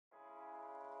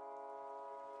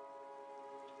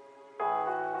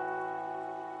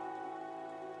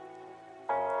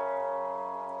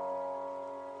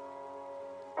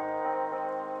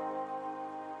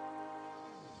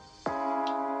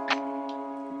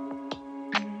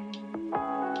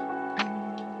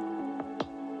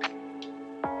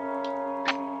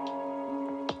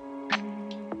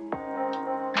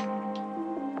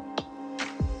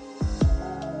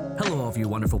you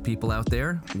wonderful people out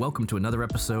there. Welcome to another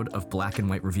episode of Black and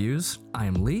White Reviews. I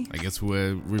am Lee. I guess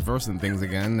we're reversing things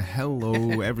again.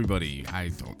 Hello, everybody. I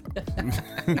don't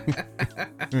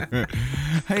know.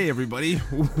 Hey, everybody.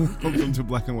 Welcome to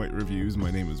Black and White Reviews. My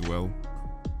name is Will.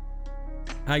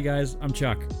 Hi, guys. I'm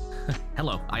Chuck.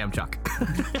 Hello, I am Chuck.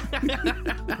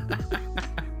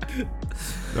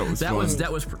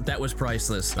 That was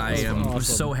priceless. I am awesome.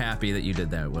 so happy that you did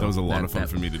that, Will. That was a lot of fun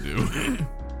for me to do.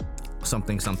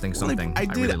 Something. Like, I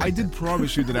really did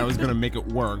promise you that I was going to make it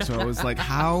work. So I was like,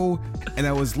 how? And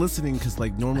I was listening because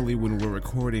like normally when we're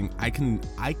recording, I can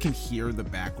hear the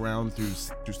background through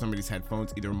somebody's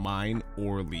headphones, either mine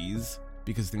or Lee's,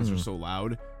 because things are so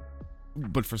loud.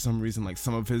 But for some reason, like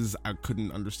some of his, I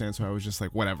couldn't understand. So I was just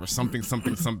like, whatever, something.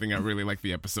 I really like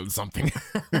the episode, something.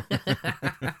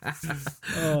 That's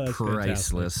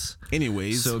priceless.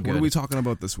 Anyways, So what good. are we talking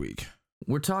about this week?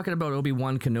 We're talking about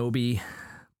Obi-Wan Kenobi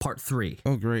Part 3.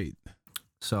 Oh, great.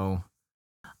 So,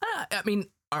 I mean,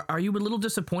 are you a little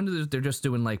disappointed that they're just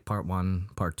doing like Part 1,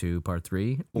 Part 2, Part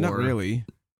 3? Or, Not really.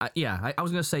 I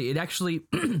was going to say, it actually,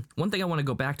 one thing I want to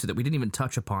go back to that we didn't even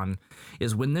touch upon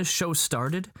is when this show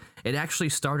started, it actually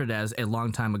started as a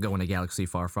long time ago in a galaxy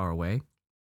far, far away.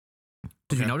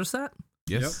 Did you notice that?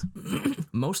 Yes.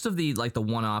 Most of the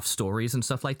one-off stories and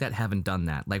stuff like that haven't done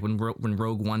that. Like when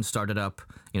Rogue One started up,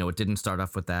 it didn't start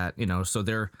off with that, so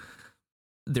they're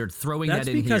throwing That's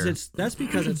that in because here. that's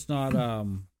because it's not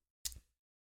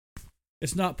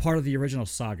part of the original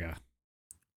saga.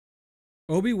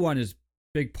 Obi-Wan is a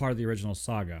big part of the original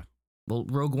saga. Well,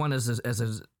 Rogue One is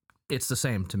it's the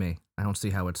same to me. I don't see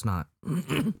how it's not.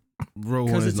 Rogue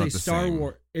One Because is it's not a the Star same.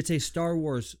 Wars. It's a Star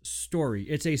Wars story.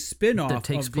 It's a spin-off That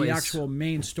takes of place- the actual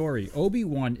main story.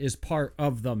 Obi-Wan is part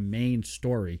of the main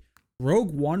story.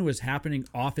 Rogue One was happening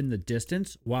off in the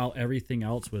distance while everything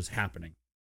else was happening.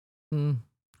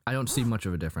 I don't see much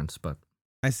of a difference, but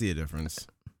I see a difference.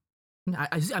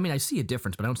 I mean, I see a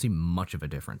difference, but I don't see much of a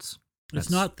difference. It's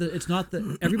not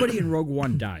the everybody in Rogue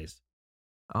One dies.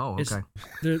 Oh, It's- okay.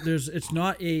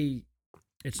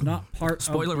 It's not part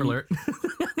Spoiler of the, alert.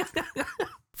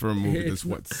 For a movie It's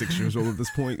that's, 6 years old at this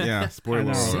point? Yeah, spoiler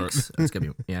know. alert. 6. That's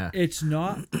gonna be yeah. It's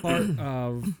not part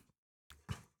of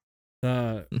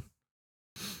the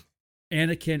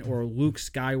Anakin or Luke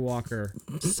Skywalker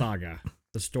saga,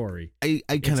 the story. I kind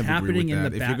It's of agree happening with in that.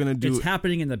 the If back. you're gonna do It's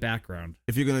happening in the background.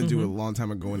 if you're gonna do it a long time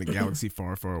ago in a galaxy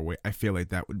far, far away, I feel like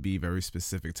that would be very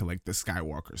specific to like the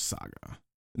Skywalker saga.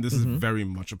 And this is very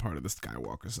much a part of the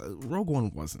Skywalker saga. Rogue One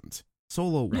wasn't.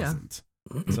 Solo Yeah. wasn't.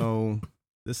 So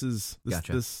this is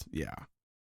Gotcha. this yeah.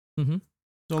 Mm-hmm.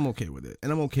 So I'm okay with it, and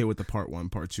I'm okay with the Part 1,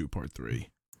 Part 2, Part 3.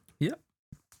 Yep.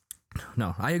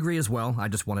 No, I agree as well. I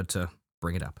just wanted to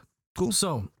bring it up. Cool.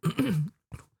 So,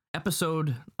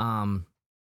 episode.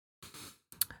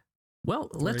 Well,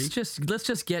 let's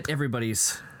just get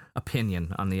everybody's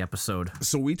opinion on the episode.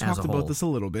 So we As a talked whole. about this a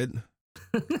little bit.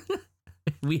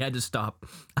 We had to stop.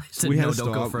 I said We had no, to don't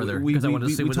go stop. further We because I wanted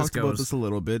to see we where this talked about goes. this a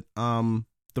little bit.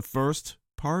 The first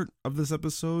part of this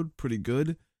episode, pretty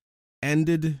good,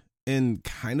 ended in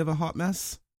kind of a hot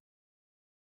mess.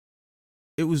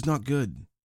 It was not good.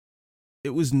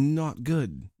 It was not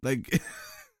good. Like,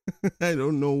 I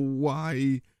don't know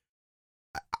why.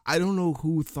 I don't know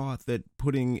who thought that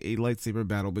putting a lightsaber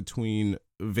battle between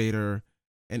Vader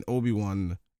and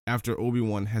Obi-Wan after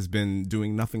Obi-Wan has been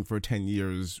doing nothing for 10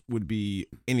 years would be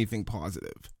anything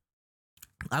positive.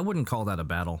 I wouldn't call that a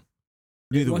battle.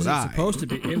 Neither would I.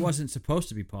 It wasn't supposed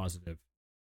to be positive.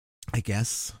 I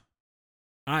guess.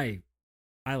 I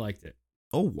liked it.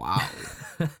 Oh, wow.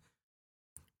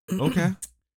 Okay.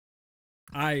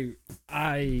 I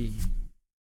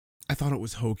thought it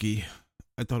was hokey.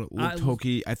 I thought it looked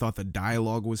hokey. I thought the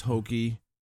dialogue was hokey.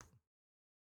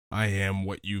 I am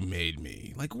what you made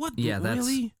me. Like, what? Yeah,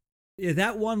 really? Yeah,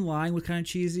 that one line was kind of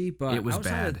cheesy, but It was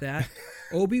outside bad. of that,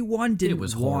 Obi-Wan didn't It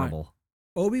was want horrible.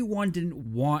 Obi-Wan didn't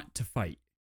want to fight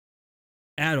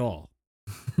at all.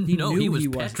 No, knew he was he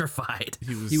was- petrified.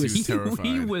 He was terrified.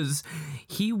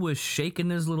 He was shaking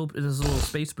his little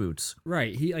space boots.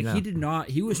 Right. He did not.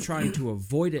 He was trying to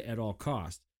avoid it at all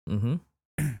costs, Mm-hmm.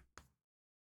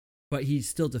 but he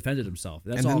still defended himself.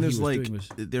 That's And then all he there's was like,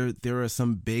 doing. Was there are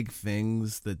some big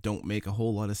things that don't make a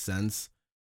whole lot of sense.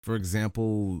 For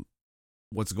example,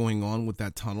 what's going on with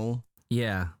that tunnel?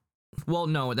 Yeah. Well,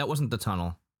 no, that wasn't the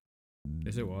tunnel.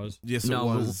 yes, it was. Yes,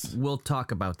 No, it was. we'll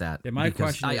talk about that. Yeah, my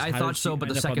because question is, I how thought did she so, but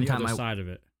the end up on second time other I side of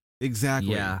it.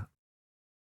 Exactly.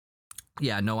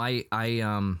 yeah, no,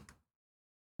 mhm.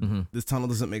 This tunnel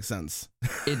doesn't make sense.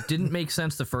 It didn't make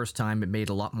sense the first time. It made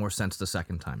a lot more sense the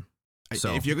second time.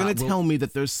 So if you're gonna we'll- tell me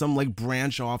that there's some like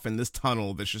branch off in this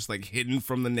tunnel that's just like hidden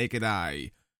from the naked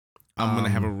eye, I'm gonna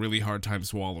have a really hard time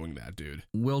swallowing that, dude.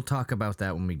 We'll talk about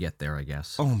that when we get there, I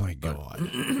guess. Oh my god.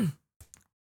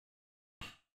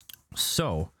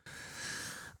 So,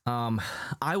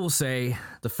 I will say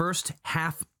the first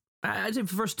half, I'd say the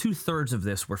first 2/3 of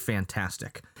this were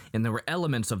fantastic. And there were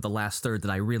elements of the last third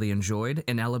that I really enjoyed,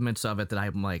 and elements of it that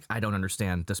I'm like, I don't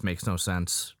understand. This makes no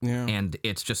sense. Yeah. And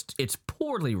it's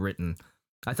poorly written.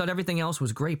 I thought everything else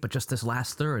was great, but just this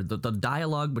last third, the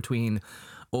dialogue between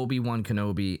Obi-Wan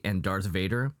Kenobi and Darth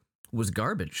Vader was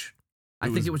garbage. I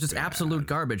think it was just absolute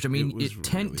garbage. I mean, was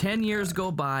 10 years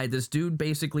go by, this dude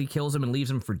basically kills him and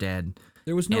leaves him for dead.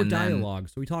 There was no And then- dialogue.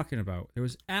 So what are we talking about? There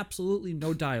was absolutely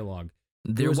no dialogue.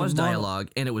 There was was a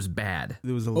dialogue, and it was bad.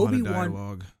 There was a lot of Obi-Wan-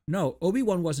 dialogue. No,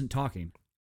 Obi-Wan wasn't talking.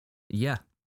 Yeah,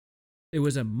 It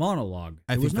was a monologue.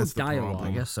 I There think was no that's the dialogue.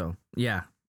 problem. I guess so. Yeah.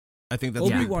 I think that's a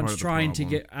big part Obi-Wan's of the trying to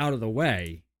problem. get out of the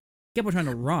way. He kept on trying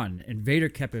to run, and Vader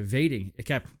kept evading.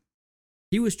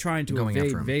 He was trying to Going evade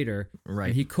after him. Vader, Right.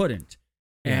 and he couldn't.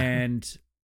 Yeah. And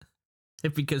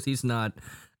Because he's not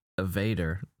a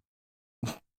Vader.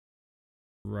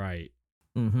 right.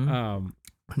 Mm-hmm.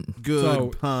 Good So,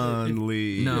 pun,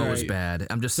 Lee. No, it was Right. bad.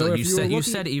 I'm just So like, if you you were said. You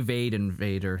looking- said evade and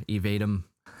Vader. Evade him.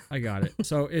 I got it.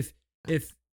 So if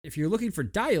you're looking for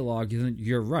dialogue, then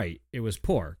you're right. It was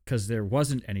poor because there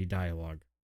wasn't any dialogue.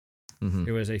 Mhm.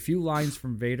 It was a few lines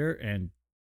from Vader, and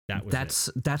that was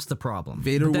That's the problem.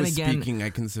 Vader But then was again, speaking. I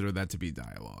consider that to be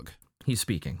dialogue. He's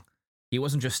speaking. He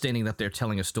wasn't just standing up there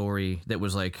telling a story that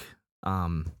was like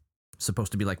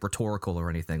supposed to be like rhetorical or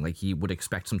anything. Like he would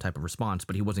expect some type of response,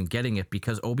 but he wasn't getting it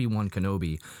because Obi-Wan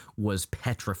Kenobi was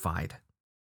petrified.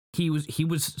 He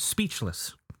was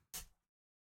speechless.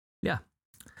 Yeah.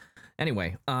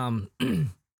 Anyway,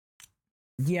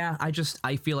 yeah,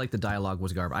 I feel like the dialogue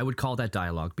was garbage. I would call that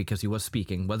dialogue because he was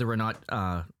speaking. Whether or not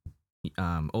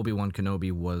Obi-Wan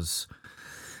Kenobi was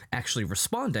actually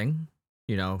responding,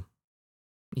 you know,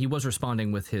 he was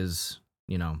responding with his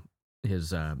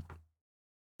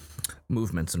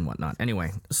movements and whatnot.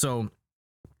 Anyway, so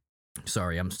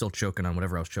sorry, I'm still choking on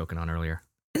whatever I was choking on earlier.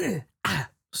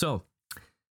 So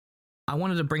I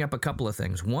wanted to bring up a couple of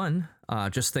things. One,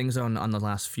 just things on the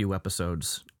last few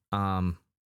episodes. One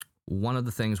of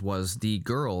the things was the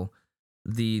girl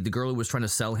who was trying to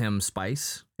sell him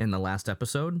spice in the last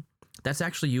episode. That's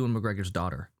actually Ewan McGregor's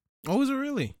daughter. Oh, is it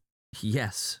really?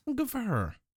 Yes. Good for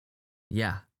her.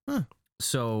 Yeah. Huh.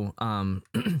 So,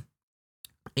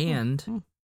 and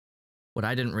what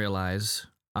I didn't realize,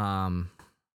 oh,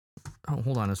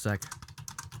 hold on a sec.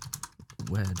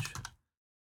 Wedge.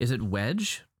 Is it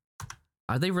Wedge?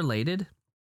 Are they related?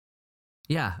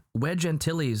 Yeah, Wedge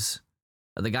Antilles,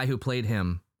 the guy who played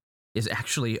him, is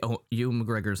actually Ewan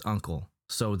McGregor's uncle.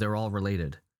 So they're all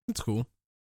related. That's cool.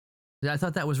 Yeah, I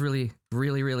thought that was really,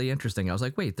 really, really interesting. I was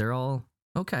like, wait, they're all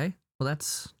okay. Well,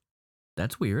 that's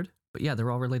weird. But yeah,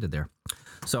 they're all related there.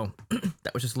 So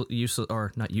that was just useless,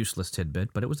 or not useless tidbit,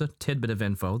 but it was a tidbit of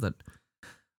info that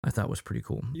I thought was pretty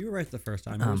cool. You were right the first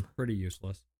time. It was pretty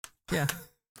useless. Yeah.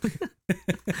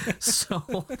 So,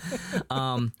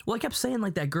 well, I kept saying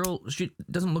like that girl, she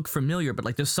doesn't look familiar, but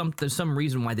like there's some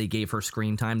reason why they gave her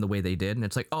screen time the way they did, and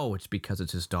it's like, oh, it's because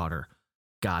it's his daughter.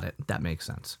 Got it. That makes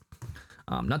sense.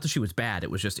 Not that she was bad.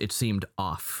 It was just it seemed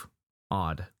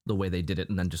odd the way they did it,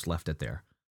 and then just left it there.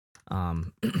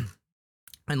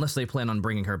 Unless they plan on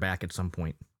bringing her back at some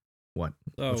point.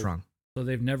 What's wrong? So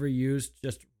they've never used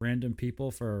just random people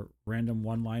for random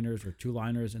one-liners or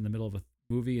two-liners in the middle of a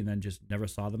movie and then just never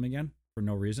saw them again for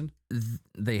no reason?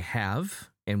 They have,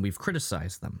 and we've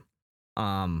criticized them.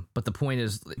 But the point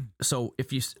is, so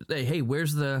if you say, hey,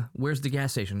 where's the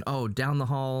gas station? Oh, down the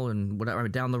hall and whatever,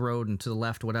 down the road and to the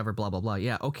left, whatever, blah, blah, blah.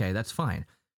 Yeah, okay, that's fine.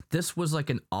 This was like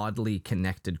an oddly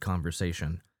connected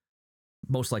conversation,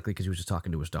 most likely because he was just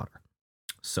talking to his daughter.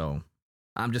 So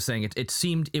I'm just saying it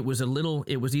seemed it was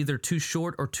either too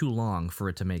short or too long for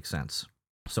it to make sense.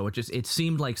 So it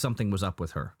seemed like something was up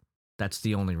with her. That's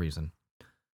the only reason.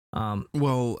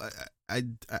 Well, I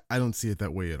don't see it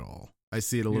that way at all. I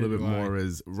see it a little bit more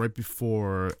as right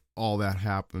before all that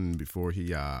happened, before he,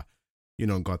 got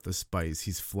the spice,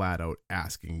 he's flat out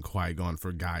asking Qui-Gon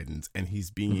for guidance, and he's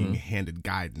being handed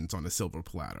guidance on a silver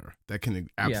platter. That can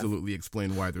absolutely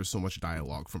explain why there's so much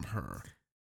dialogue from her.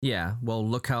 Yeah, well,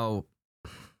 look how...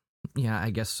 Yeah,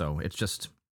 I guess so. It's just...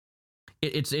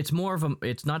 It's more of a...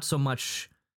 It's not so much...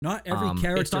 Not every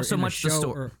character it's not so in much a the show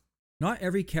story. or not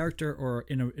every character or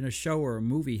in a show or a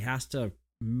movie has to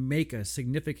make a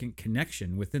significant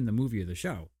connection within the movie or the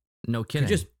show. No kidding.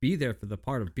 To just be there for the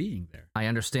part of being there. I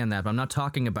understand that, but I'm not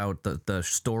talking about the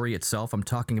story itself. I'm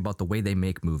talking about the way they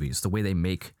make movies, the way they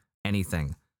make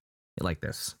anything like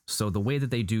this. So the way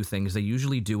that they do things, they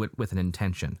usually do it with an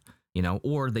intention.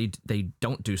 or they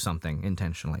don't do something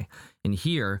intentionally. And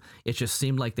here, it just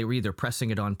seemed like they were either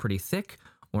pressing it on pretty thick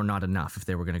or not enough if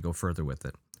they were going to go further with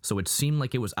it. So it seemed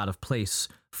like it was out of place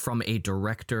from a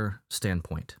director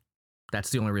standpoint. That's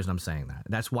the only reason I'm saying that.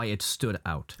 That's why it stood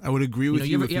out. I would agree with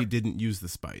you if you he didn't use the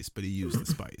spice, but he used the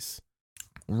spice.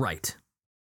 Right.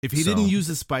 If he didn't use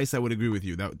the spice, I would agree with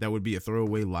you. That would be a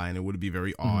throwaway line. It would be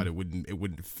very odd. It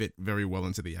wouldn't fit very well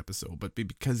into the episode. But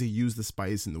because he used the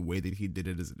spice in the way that he did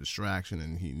it as a distraction,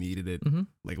 and he needed it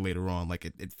like later on, like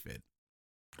it fit.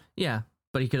 Yeah,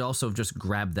 but he could also have just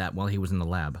grabbed that while he was in the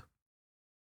lab.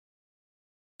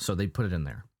 So they put it in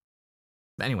there.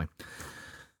 But anyway,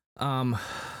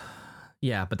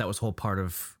 yeah, but that was whole part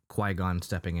of Qui-Gon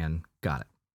stepping in. Got it.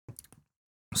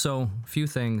 So, a few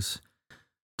things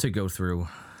to go through.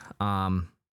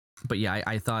 But yeah,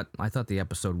 I thought the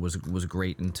episode was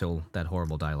great until that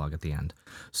horrible dialogue at the end.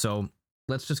 So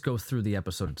let's just go through the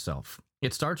episode itself.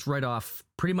 It starts right off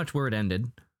pretty much where it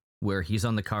ended, where he's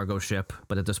on the cargo ship,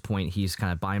 but at this point he's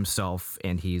kind of by himself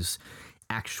and he's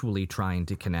actually trying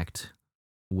to connect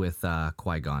with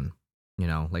Qui-Gon.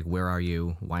 Like, where are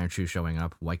you? Why aren't you showing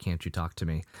up? Why can't you talk to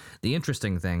me? The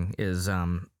interesting thing is,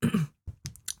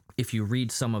 if you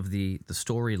read some of the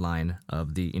storyline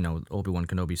of the, Obi-Wan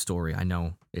Kenobi story, I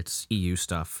know it's EU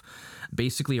stuff.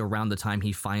 Basically, around the time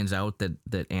he finds out that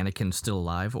Anakin's still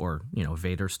alive, or,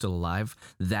 Vader's still alive,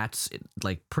 that's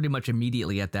like pretty much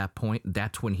immediately at that point,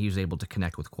 that's when he's able to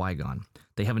connect with Qui-Gon.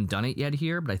 They haven't done it yet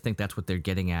here, but I think that's what they're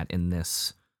getting at in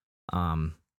this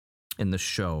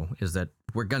show, is that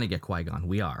we're going to get Qui-Gon.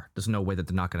 We are. There's no way that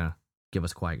they're not going to give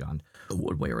us Qui-Gon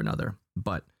one way or another.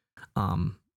 But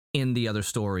in the other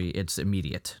story, it's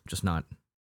immediate, just not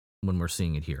when we're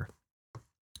seeing it here.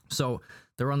 So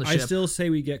they're on the ship. I still say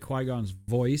we get Qui-Gon's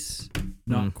voice,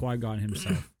 not Qui-Gon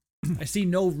himself. I see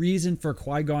no reason for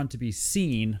Qui-Gon to be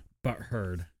seen but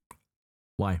heard.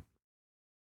 Why?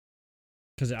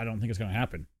 Because I don't think it's going to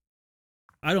happen.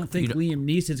 I don't think Liam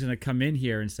Neeson's going to come in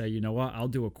here and say, you know what, I'll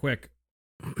do a quick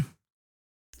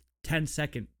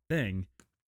 10-second thing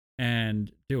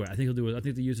and do it. I think he'll do it. I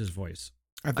think they'll use his voice.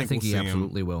 I think he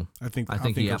absolutely will. I think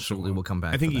he absolutely will come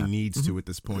back. I think he needs to at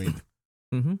this point.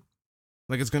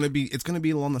 Like, it's gonna be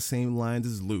along the same lines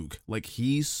as Luke. Like,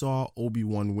 he saw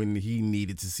Obi-Wan when he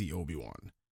needed to see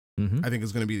Obi-Wan. I think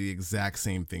it's gonna be the exact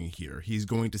same thing here. He's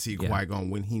going to see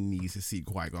Qui-Gon when he needs to see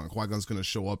Qui-Gon. Qui-Gon's gonna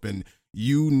show up and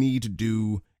you need to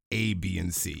do A, B,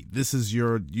 and C. This is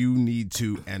you need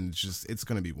to, and it's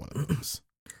gonna be one of those.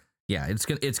 Yeah,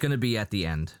 it's gonna be at the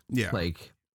end. Yeah,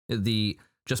 like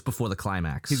just before the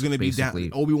climax. He's going to be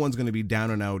down. Obi-Wan's going to be down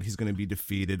and out. He's going to be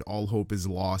defeated. All hope is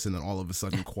lost, and then all of a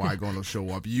sudden, Qui-Gon will show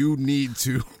up. You need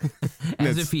to,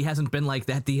 as if he hasn't been like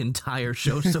that the entire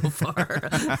show so far.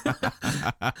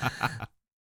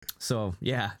 So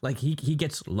yeah, like he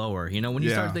gets lower. When you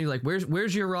start thinking like,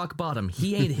 where's your rock bottom?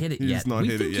 He ain't hit it yet. Not we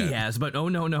hit think it yet. He has, but no,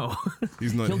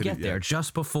 he's not. He'll hit get it there yet.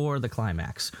 just before the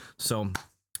climax. So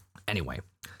anyway,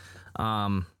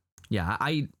 yeah,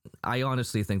 I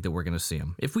honestly think that we're gonna see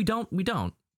him. If we don't, we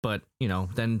don't. But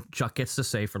then Chuck gets to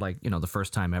say for the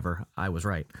first time ever, I was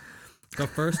right. The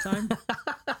first time?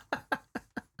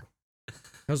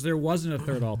 Because there wasn't a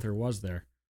third altar, was there?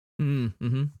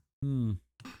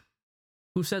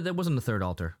 Who said there wasn't a third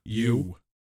altar? You.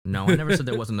 No, I never said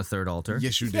there wasn't a third altar.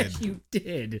 Yes, you did. Yes, you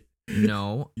did.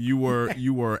 No. You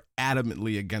were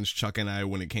adamantly against Chuck and I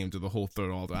when it came to the whole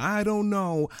third altar. I don't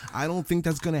know. I don't think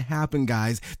that's gonna happen,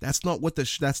 guys. That's not what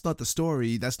that's not the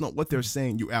story. That's not what they're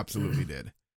saying. You absolutely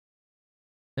did.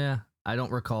 Yeah, I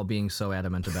don't recall being so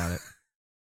adamant about it.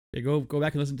 Yeah, go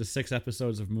back and listen to 6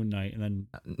 episodes of Moon Knight, and then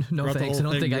no thanks. I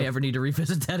don't think I ever need to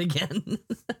revisit that again.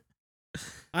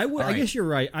 I would. Right. I guess you're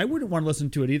right. I wouldn't want to listen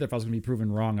to it either if I was going to be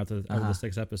proven wrong after the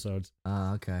 6 episodes.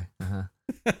 Okay.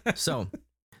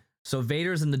 So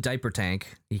Vader's in the diaper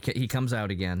tank. He comes out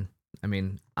again. I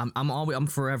mean, I'm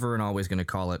forever and always going to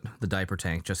call it the diaper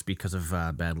tank just because of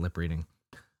bad lip reading.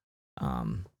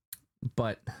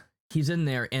 But he's in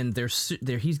there and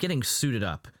he's getting suited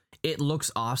up. It looks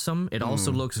awesome. It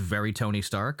also looks very Tony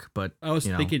Stark, but I was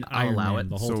thinking Iron allow Man it.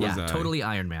 the whole So time. was I. Totally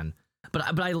Iron Man.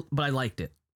 But I liked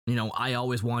it. I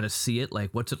always want to see it. Like,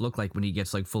 what's it look like when he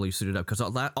gets like fully suited up? Because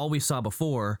all we saw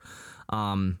before,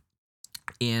 was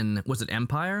it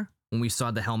Empire, when we saw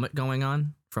the helmet going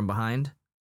on from behind,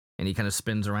 and he kind of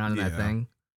spins around in that thing.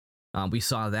 We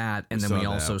saw that, and then we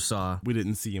also saw. We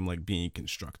didn't see him like being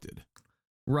constructed.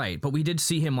 Right, but we did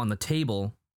see him on the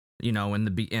table.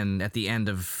 At the end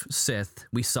of Sith,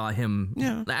 we saw him.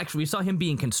 Yeah. Actually, we saw him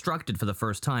being constructed for the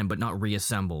first time, but not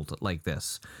reassembled like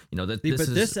this.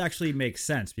 This actually makes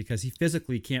sense because he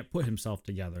physically can't put himself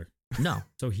together. No,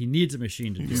 So he needs a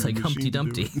machine to do it's it. like Humpty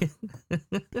machine to do Dumpty.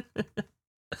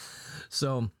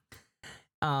 So,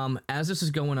 as this is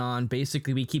going on,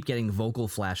 basically we keep getting vocal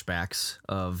flashbacks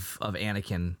of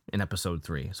Anakin in Episode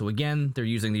 3. So again, they're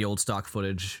using the old stock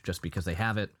footage just because they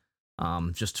have it,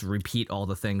 just to repeat all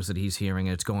the things that he's hearing,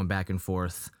 and it's going back and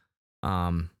forth.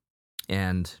 And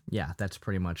yeah, that's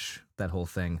pretty much that whole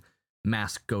thing.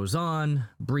 Mask goes on,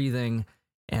 breathing,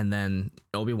 and then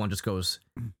Obi-Wan just goes,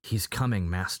 "He's coming,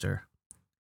 Master."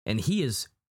 And he is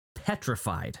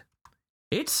petrified.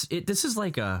 This is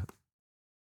like a,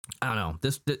 I don't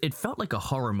know, it felt like a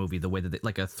horror movie, the way that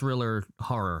like a thriller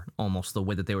horror, almost, the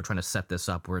way that they were trying to set this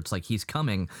up, where it's like he's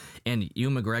coming and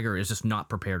Ewan McGregor is just not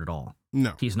prepared at all.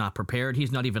 No. He's not prepared.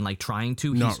 He's not even like trying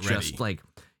to. Not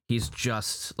He's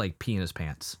just like peeing his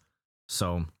pants.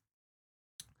 So,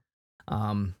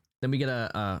 then we get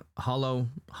a hollow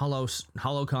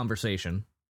conversation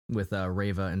with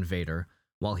Reva and Vader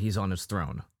while he's on his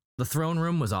throne. The throne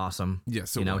room was awesome.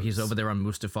 Yes, He's over there on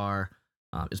Mustafar.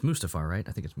 It's Mustafar, right?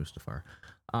 I think it's Mustafar.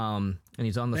 And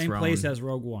he's on the Same throne. place as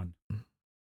Rogue One.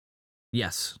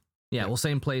 Yes. Yeah. Well,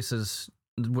 same place as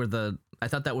where I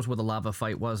thought that was where the lava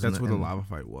fight was. That's where the lava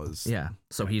fight was. Yeah.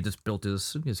 So he just built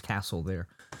his castle there.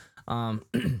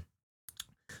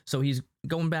 So he's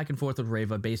going back and forth with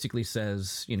Reva, basically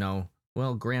says,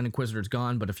 well, Grand Inquisitor's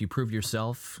gone, but if you prove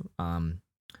yourself,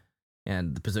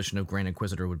 and the position of Grand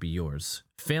Inquisitor would be yours.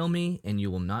 Fail me, and you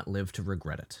will not live to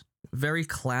regret it. Very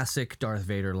classic Darth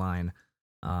Vader line.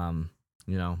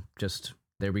 Just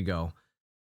there we go.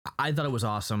 I thought it was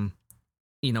awesome.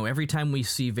 Every time we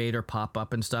see Vader pop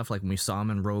up and stuff, like when we saw him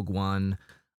in Rogue One,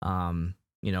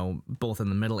 both in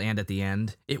the middle and at the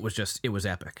end, it was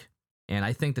epic. And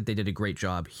I think that they did a great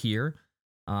job here,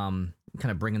 kind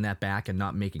of bringing that back and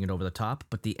not making it over the top.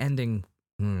 But the ending,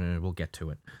 we'll get to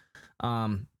it.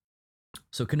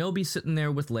 So Kenobi's sitting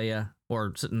there with Leia,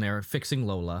 or sitting there fixing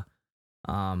Lola.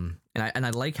 And I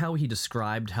like how he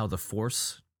described how the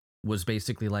Force was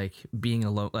basically like being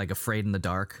alone, like afraid in the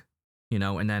dark,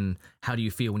 and then how do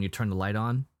you feel when you turn the light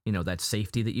on? That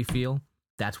safety that you feel.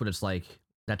 That's what it's like.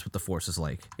 That's what the Force is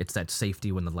like. It's that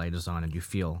safety when the light is on and you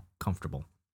feel comfortable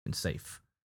and safe.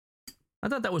 I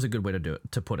thought that was a good way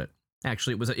to put it.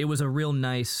 Actually, it was a real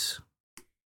nice.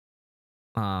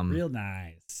 Real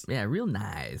nice. Yeah, real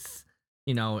nice.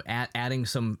 Adding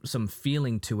some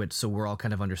feeling to it, so we're all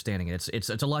kind of understanding it. It's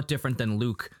a lot different than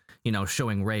Luke,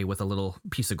 showing Rey with a little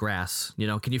piece of grass.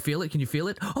 Can you feel it? Can you feel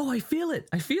it? Oh, I feel it.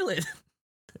 I feel it.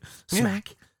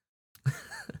 Smack.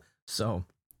 So,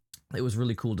 it was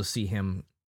really cool to see him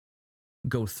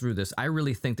go through this. I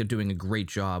really think they're doing a great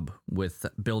job with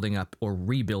building up or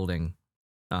rebuilding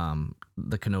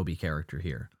the Kenobi character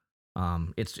here.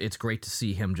 It's great to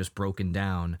see him just broken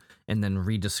down and then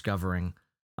rediscovering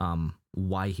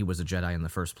why he was a Jedi in the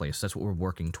first place. That's what we're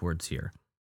working towards here.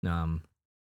 Yeah,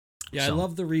 I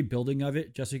love the rebuilding of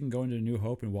it, just so you can go into New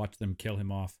Hope and watch them kill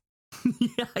him off.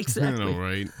 Yeah, exactly. I know,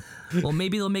 right? Well,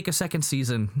 maybe they'll make a second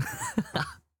season.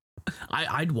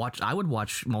 I would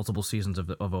watch multiple seasons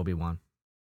of Obi-Wan.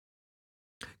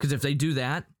 Because if they do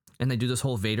that, and they do this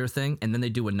whole Vader thing, and then they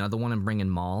do another one and bring in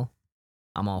Maul,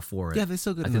 I'm all for it. Yeah, they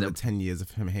still got another 10 years of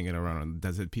him hanging around on the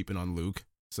desert, peeping on Luke.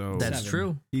 So that's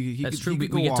true. That's true. We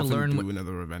get to learn do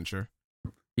another adventure.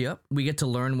 Yep, we get to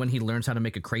learn when he learns how to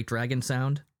make a crate dragon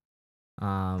sound.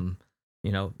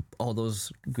 All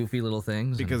those goofy little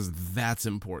things. Because that's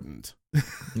important.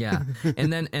 Yeah,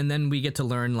 and then we get to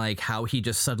learn like how he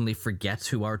just suddenly forgets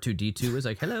who R2-D2 is.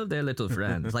 Like, hello there, little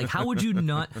friend. Like, how would you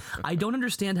not? I don't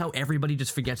understand how everybody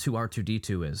just forgets who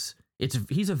R2-D2 is.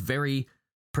 He's a very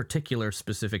particular,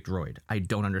 specific droid. I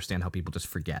don't understand how people just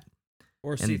forget.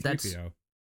 Or C-3PO.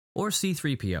 Or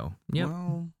C-3PO. Yep.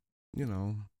 Well,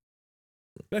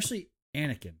 especially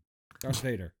Anakin, Darth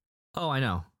Vader. Oh, I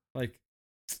know. Like,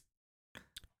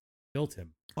 built him.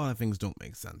 A lot of things don't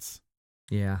make sense.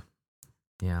 Yeah.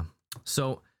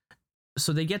 So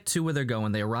they get to where they're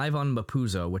going. They arrive on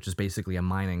Mapuzo, which is basically a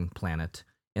mining planet,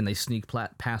 and they sneak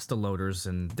past the loaders,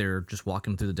 and they're just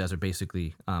walking through the desert,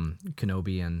 basically,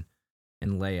 Kenobi and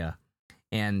Leia.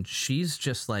 And she's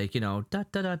just like, da da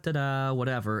da da da,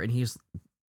 whatever. And he's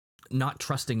not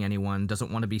trusting anyone,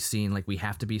 doesn't want to be seen, like, we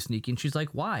have to be sneaky. And she's like,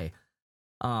 why?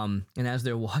 And as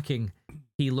they're walking,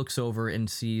 he looks over and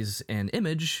sees an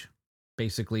image,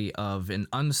 basically, of an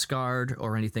unscarred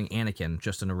or anything Anakin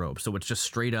just in a robe. So it's just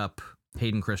straight up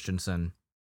Hayden Christensen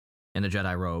in a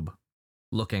Jedi robe,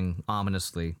 looking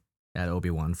ominously at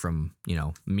Obi-Wan from,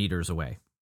 meters away.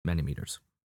 Many meters.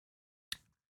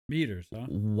 Meters, huh?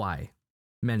 Why?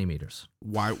 Many meters.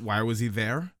 Why was he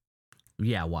there?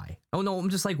 Yeah, why? Oh no, I'm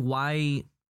just like, why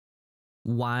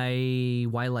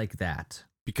like that?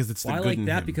 because it's the Well, I good like in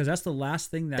that him. because that's the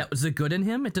last thing That was the good in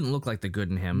him. It didn't look like the good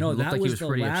in him. No, it looked that like was he was the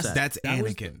pretty last- upset. That's that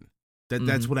was Anakin.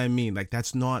 That's what I mean. Like,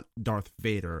 that's not Darth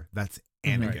Vader. That's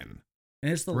Anakin.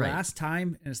 and it's the Right. last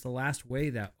time, and it's the last way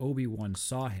that Obi-Wan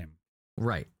saw him.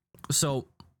 Right. So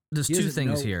there's He two doesn't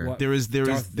things know here. what- There is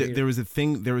Darth Vader. there is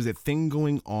a thing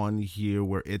going on here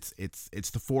where it's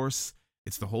the Force,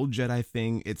 it's the whole Jedi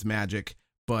thing, it's magic,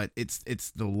 but it's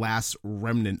the last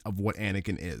remnant of what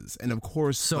Anakin is. And of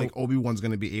course, So- like, Obi-Wan's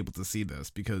going to be able to see this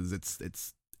because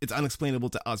it's unexplainable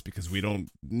to us because we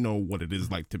don't know what it is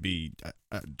like to be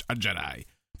a Jedi.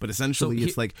 But essentially, So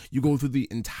it's like you go through the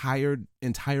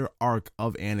entire arc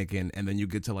of Anakin, and then you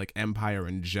get to like Empire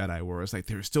and Jedi, where it's like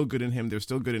there's still good in him. There's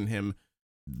still good in him.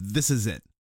 This is it.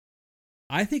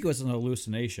 I think it was an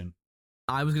hallucination.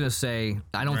 I was gonna say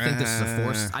I don't think this is a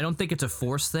force. I don't think it's a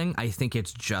force thing. I think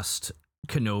it's just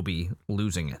Kenobi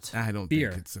losing it. I don't Fear.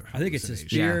 think it's a I think it's his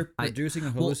hallucination. fear Yeah, producing a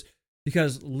well, hallucination.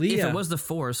 Because Leia, If it was the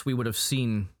force, we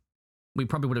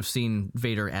probably would have seen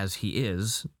Vader as he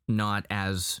is, not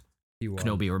as he was.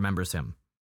 Kenobi remembers him.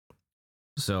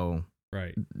 So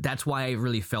Right. that's why I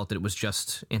really felt that it was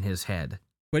just in his head.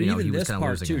 But You know, he even was this kinda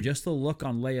part losing too, it. just the look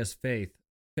on Leia's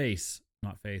face.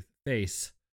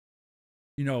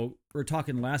 You know, we're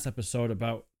talking last episode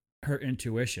about her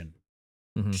intuition.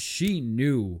 Mhm. She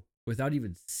knew without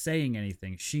even saying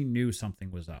anything. She knew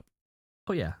something was up,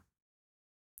 Oh yeah.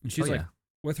 and she's Oh, like, yeah.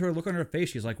 with her look on her face,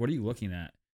 she's like, "What are you looking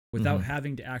at?" Without Mhm.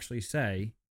 having to actually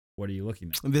say, "What are you looking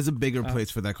at?" There's a bigger Uh, place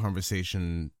for that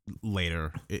conversation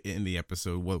later in the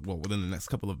episode. Well, within the next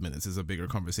couple of minutes, is a bigger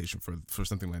conversation for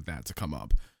something like that to come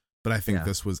up. But I think Yeah.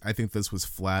 this was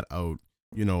flat out,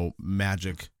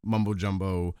 magic, mumbo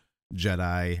jumbo,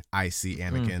 Jedi. I see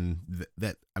Anakin.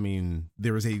 That I mean,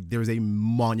 there is a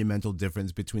monumental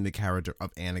difference between the character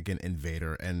of Anakin and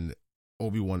Vader, and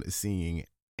Obi-Wan is seeing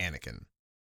Anakin.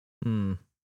 Mm.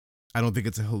 I don't think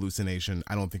it's a hallucination.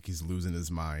 I don't think he's losing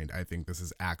his mind. I think this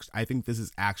is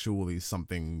actually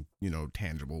something,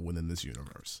 tangible within this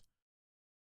universe.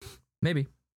 Maybe.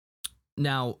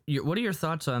 Now, what are your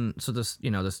thoughts on this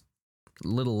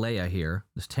little Leia here,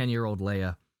 this 10-year-old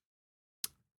Leia?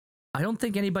 I don't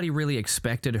think anybody really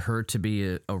expected her to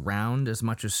be around as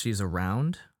much as she's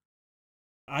around.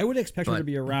 I would expect her to But-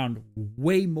 be around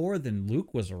way more than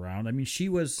Luke was around. I mean, she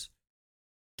was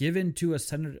given to a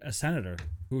senator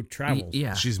who travels.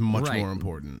 Yeah, She's much right. more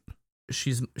important.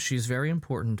 She's very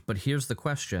important, but here's the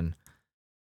question.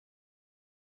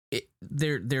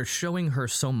 They're showing her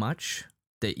so much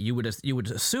that you would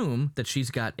assume that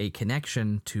she's got a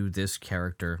connection to this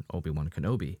character, Obi-Wan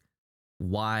Kenobi.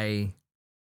 Why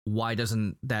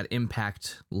doesn't that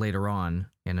impact later on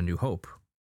in A New Hope?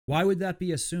 Why would that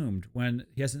be assumed when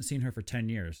he hasn't seen her for 10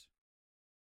 years?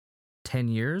 10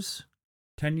 years?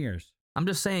 10 years. I'm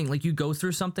just saying, like, you go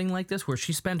through something like this where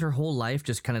she spent her whole life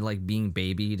just kind of like being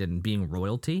babied and being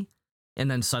royalty, and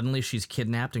then suddenly she's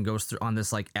kidnapped and goes through on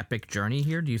this like epic journey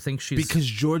here. Do you think she's Because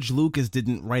George Lucas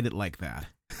didn't write it like that.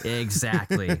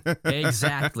 Exactly.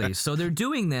 So they're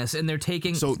doing this and they're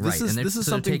taking So this right, is- and they're, this is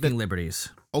so they're something taking that- liberties.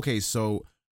 Okay, so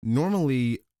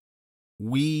normally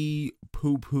we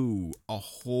poo-poo a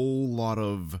whole lot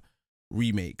of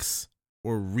remakes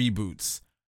or reboots.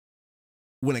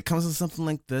 When it comes to something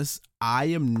like this, I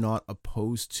am not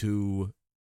opposed to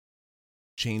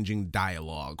changing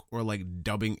dialogue or like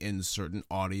dubbing in certain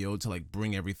audio to like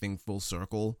bring everything full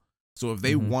circle. So if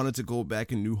they Mhm. wanted to go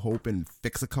back in New Hope and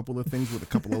fix a couple of things with a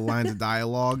couple of lines of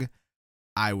dialogue,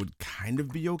 I would kind of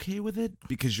be okay with it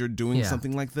because you're doing Yeah.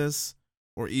 something like this,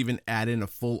 or even add in a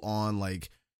full on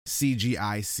like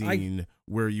CGI scene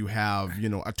where you have,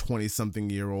 a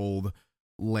 20-something-year-old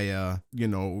Leia,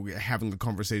 having a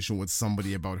conversation with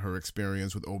somebody about her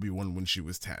experience with Obi-Wan when she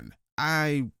was 10.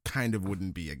 I kind of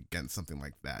wouldn't be against something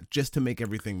like that, just to make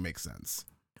everything make sense.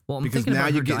 Well, I'm Because thinking now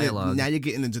about you're her getting dialogue. now you're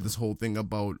getting into this whole thing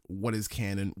about what is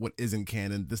canon, what isn't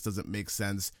canon. This doesn't make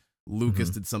sense. Lucas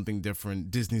Mm-hmm. did something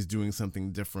different. Disney's doing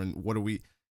something different. What are we?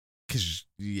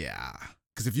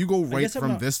 Because if you go right guess I'm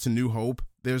from not- this to New Hope,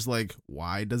 there's like,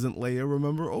 why doesn't Leia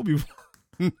remember Obi-Wan?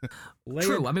 Leia,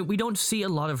 True. I mean, we don't see a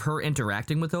lot of her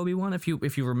interacting with Obi-Wan. If you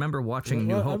remember watching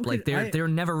Well, New Hope, like they're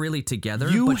never really together.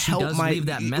 You but she help does my. leave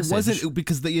that It message. wasn't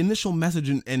because the initial message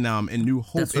in New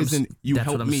Hope That's what I'm s- isn't you that's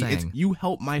help what I'm me. It's saying. you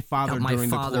help my father Help my during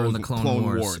father in the Clone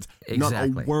Wars. Not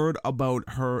Exactly. a word about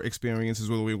her experiences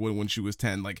with Obi-Wan when she was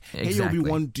 10. Like, Exactly. hey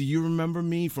Obi-Wan, do you remember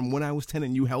me from when I was 10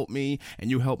 and you helped me and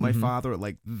you helped my Mhm. father?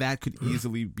 Like that could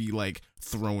easily be like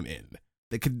thrown in.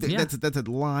 That could Yeah. that's a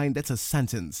line, that's a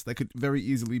sentence that could very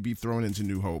easily be thrown into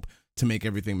New Hope to make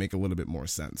everything make a little bit more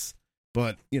sense.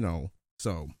 But,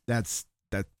 so that's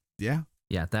that yeah.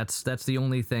 Yeah, that's the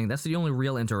only thing. That's the only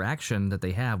real interaction that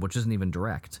they have, which isn't even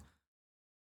direct.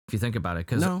 If you think about it,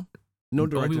 because no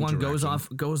direct Obi-Wan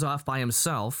interaction. goes off by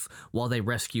himself while they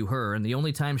rescue her, and the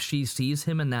only time she sees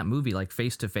him in that movie, like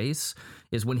face to face,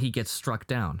 is when he gets struck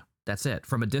down. That's it.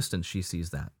 From a distance, she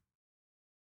sees that.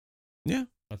 Yeah.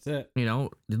 That's it. You know,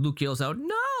 Luke yells out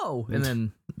 "No!" and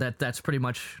then that's pretty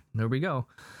much there we go.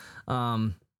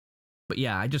 But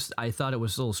yeah, I thought it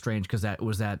was a little strange because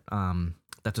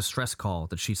that's a stress call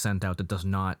that she sent out that does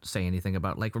not say anything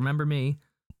about like remember me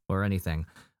or anything.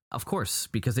 Of course,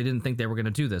 because they didn't think they were going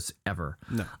to do this ever.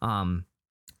 No.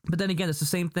 But then again, it's the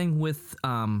same thing with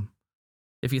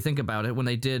if you think about it, when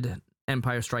they did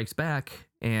Empire Strikes Back,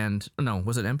 and no,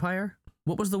 was it Empire?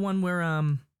 What was the one where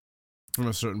From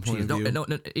a certain point of view. no,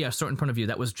 yeah, certain point of view.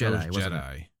 That was Jedi. That was wasn't it?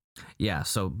 Jedi. Yeah,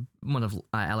 so one of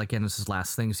Alec Guinness's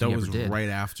last things That he was ever did. right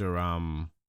after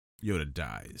Yoda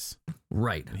dies.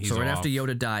 Right. He's So right off. after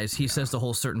Yoda dies, he says the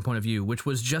whole certain point of view, which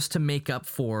was just to make up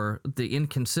for the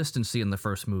inconsistency in the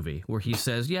first movie, where he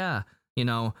says, yeah, you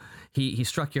know, he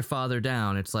struck your father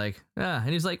down. It's like, and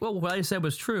he's like, well, what I said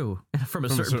was true from a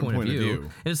certain point of view.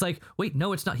 And it's like, wait,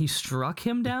 no, it's not. He struck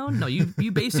him down? No,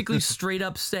 you basically straight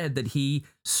up said that he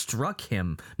struck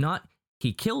him, not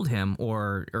he killed him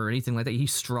or anything like that. He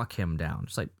struck him down.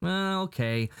 It's like, well,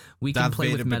 okay, we can Darth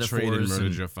play Vader with betrayed and metaphors.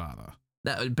 murdered your father.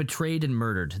 Betrayed and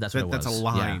murdered. That's what it was. That's a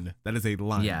line. Yeah. That is a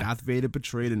line. Yeah. Darth Vader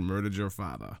betrayed and murdered your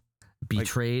father.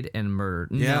 Betrayed and murdered.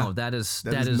 Yeah. No, that is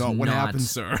not what happened,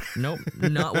 sir. Nope,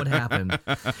 not what happened.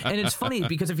 And it's funny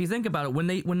because if you think about it,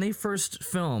 when they first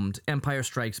filmed Empire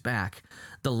Strikes Back,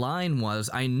 the line was,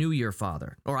 "I knew your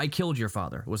father," or "I killed your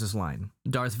father," was his line.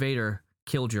 Darth Vader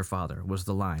killed your father was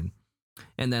the line.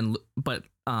 And then, but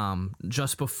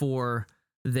just before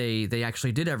they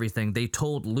actually did everything, they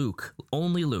told Luke,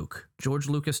 only Luke, George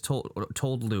Lucas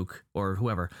told Luke, or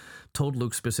whoever, told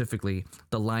Luke specifically,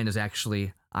 the line is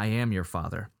actually, "I am your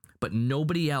father." But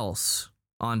nobody else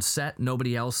on set,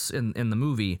 nobody else in the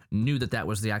movie knew that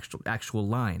was the actual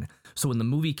line. So when the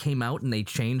movie came out and they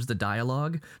changed the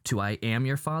dialogue to "I am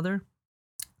your father,"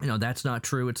 you know, that's not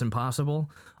true, it's impossible,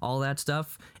 all that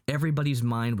stuff, everybody's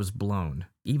mind was blown,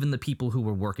 even the people who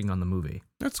were working on the movie.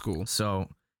 That's cool. So,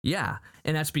 yeah,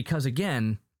 and that's because,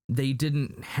 again, they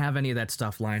didn't have any of that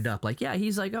stuff lined up. Like, yeah,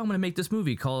 he's like, oh, I'm going to make this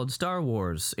movie called Star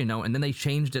Wars, you know, and then they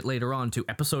changed it later on to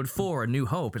Episode 4, A New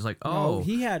Hope. It's like, oh, No,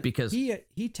 he had because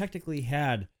he technically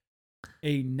had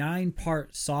a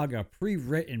 9-part saga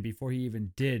pre-written before he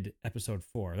even did Episode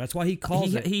 4. That's why he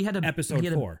calls it Episode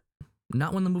 4.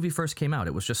 Not when the movie first came out.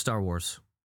 It was just Star Wars.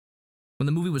 When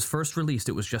the movie was first released,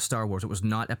 it was just Star Wars. It was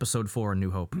not Episode 4, A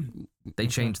New Hope. They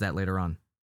changed that later on.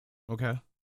 Okay.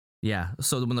 Yeah,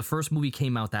 so when the first movie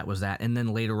came out, that was that. And then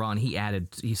later on, he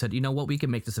said, you know what, we can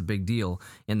make this a big deal.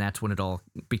 And that's when it all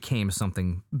became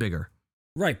something bigger.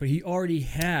 Right, but he already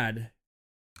had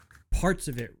parts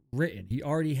of it written. He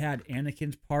already had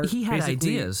Anakin's part. He had basically.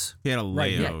 ideas. He had a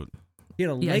layout. He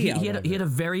had a Yeah, layout. he had a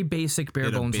very basic, bare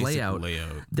bones layout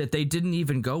that they didn't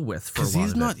even go with for a Because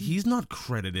lot of it. he's not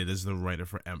credited as the writer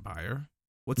for Empire.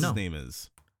 What's his name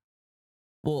is?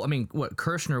 Well, I mean, what,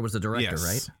 Kirshner was the director, Yes.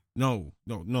 right? No.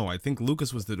 I think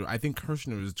Lucas was I think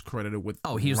Kirshner was credited with.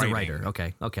 Oh, he was writing. the writer.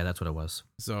 Okay, that's what it was.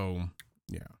 So,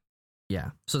 yeah.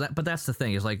 Yeah. So but that's the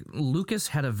thing is like Lucas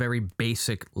had a very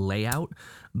basic layout,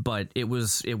 but it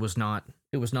was not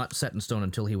set in stone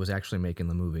until he was actually making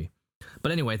the movie.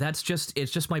 But anyway, it's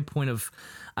just my point of,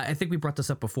 I think we brought this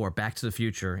up before, Back to the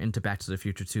Future, into Back to the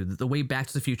Future 2. The way Back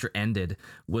to the Future ended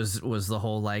was the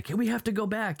whole like, hey, we have to go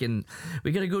back and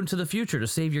we got to go into the future to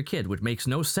save your kid, which makes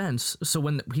no sense. So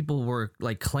when people were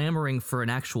like clamoring for an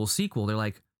actual sequel, they're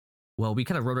like, well, we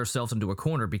kind of wrote ourselves into a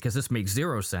corner because this makes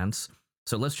zero sense.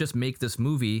 So let's just make this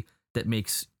movie that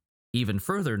makes even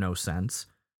further no sense.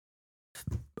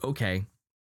 Okay.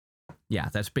 Yeah,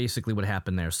 that's basically what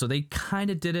happened there. So they kind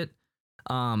of did it.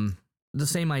 The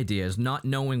same idea is not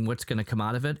knowing what's going to come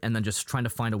out of it and then just trying to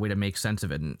find a way to make sense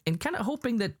of it and kind of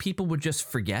hoping that people would just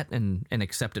forget and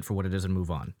accept it for what it is and move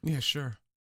on. Yeah, sure.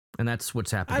 And that's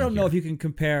what's happening. I don't know here. if you can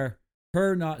compare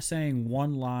her not saying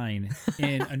one line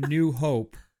in A New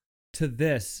Hope to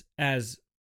this as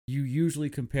you usually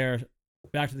compare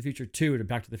Back to the Future 2 to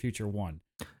Back to the Future 1.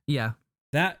 Yeah.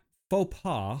 That faux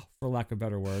pas, for lack of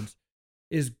better words,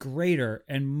 is greater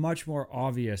and much more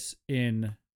obvious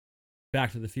in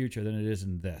Back to the Future than it is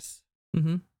in this.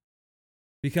 Mm-hmm.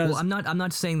 Because well, I'm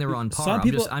not saying they're on par. some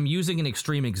people- I'm using an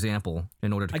extreme example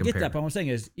in order to I compare. get that, but what I'm saying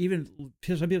is even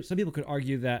some people could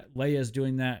argue that Leia's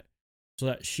doing that so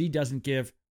that she doesn't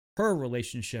give her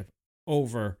relationship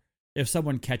over if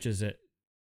someone catches it.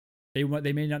 They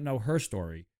may not know her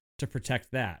story to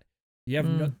protect that. You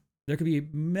have there could be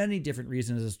many different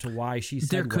reasons as to why she said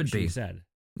There could what she be. said.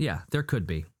 Yeah, there could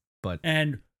be, but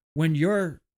And when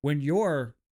you're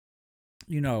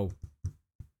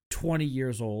 20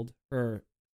 years old, or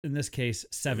in this case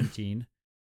 17,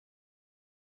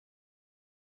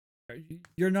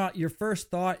 your first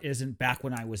thought isn't back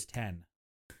when I was 10.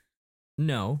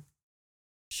 no.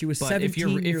 She was But 17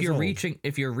 years old.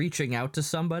 if you're reaching out to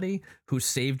somebody who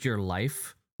saved your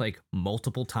life like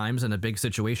multiple times in a big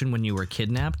situation when you were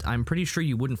kidnapped, I'm pretty sure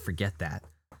you wouldn't forget that.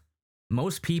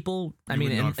 Most people, I You mean,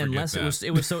 would not forget unless that.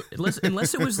 it was so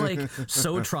unless it was like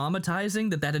so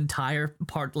traumatizing that entire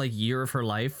part like year of her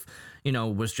life,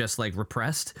 was just like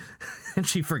repressed and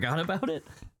she forgot about it.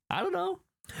 I don't know.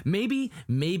 Maybe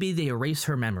they erase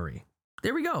her memory.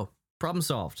 There we go. Problem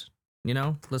solved.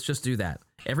 Let's just do that.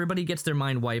 Everybody gets their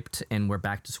mind wiped and we're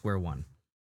back to square one.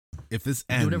 If this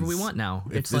Do ends, whatever we want now.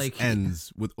 If It's this like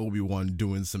ends with Obi-Wan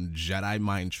doing some Jedi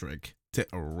mind trick to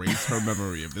erase her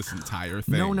memory of this entire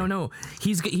thing. no.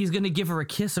 He's gonna give her a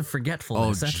kiss of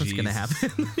forgetfulness. Oh, That's what's gonna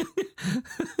jeez. happen.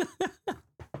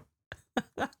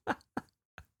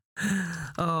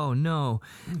 Oh no.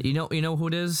 You know who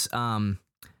it is?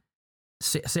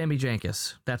 Sammy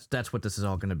Jenkins. That's what this is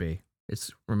all gonna be.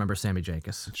 Remember Sammy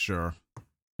Jenkins. Sure.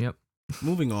 Yep.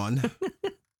 Moving on.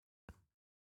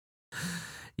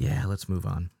 Yeah, let's move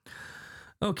on.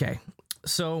 Okay,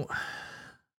 so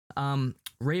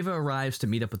Reva arrives to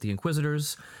meet up with the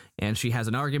Inquisitors, and she has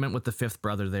an argument with the fifth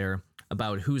brother there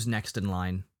about who's next in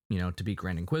line, to be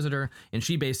Grand Inquisitor. And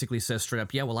she basically says straight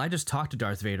up, yeah, well, I just talked to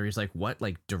Darth Vader. He's like, what?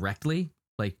 Like, directly?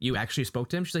 Like, you actually spoke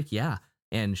to him? She's like, yeah.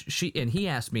 And he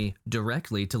asked me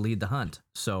directly to lead the hunt.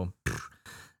 So,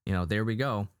 there we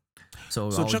go.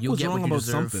 So Chuck you'll was get wrong what you about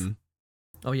deserve. something.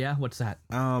 Oh, yeah? What's that?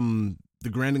 The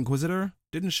Grand Inquisitor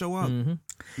didn't show up. Mhm.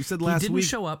 You said He last didn't week.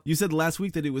 show up. You said last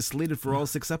week that it was slated for all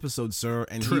 6 episodes, sir,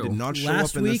 and True. he did not show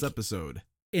Last up in this week- episode.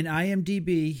 In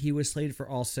IMDb, he was slated for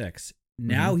all 6.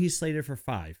 Now he's slated for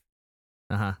 5.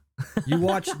 Uh-huh. You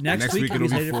watch next week. it'll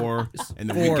he's be slated 4, for and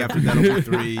the 4. week after that'll be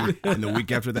 3, and the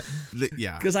week after that,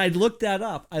 yeah. Because I looked that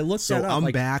up. So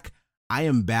I'm back. I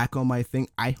am back on my thing.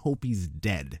 I hope he's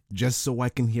dead, just so I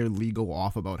can hear Lee go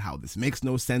off about how this makes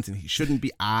no sense and he shouldn't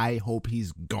be. I hope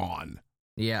he's gone.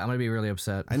 Yeah, I'm gonna be really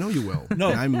upset. I know you will.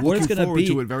 No, and I'm what it's looking gonna forward be-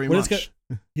 to it very what it's much.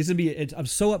 He's gonna be. I'm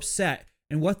so upset.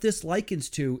 And what this likens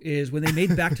to is when they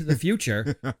made Back to the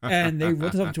Future, and they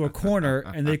went up to a corner,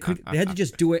 and they had to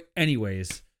just do it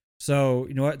anyways. So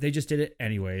you know what? They just did it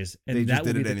anyways, and They that just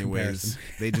would did be it the anyways. comparison.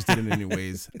 They just did it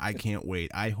anyways. I can't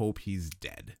wait. I hope he's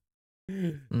dead.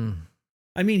 Mm.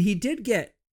 I mean, he did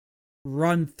get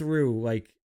run through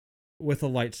like with a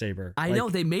lightsaber. I Like, know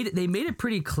they made it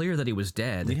pretty clear that he was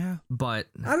dead. Yeah. But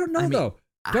I don't know I mean, though.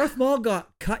 Darth Maul got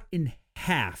cut in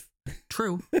half,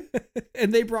 true.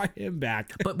 and they brought him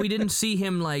back. But we didn't see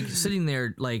him like sitting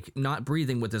there like not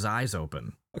breathing with his eyes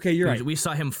open. Okay, you're right. We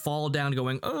saw him fall down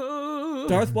going, oh.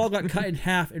 Darth Maul got cut in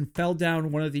half and fell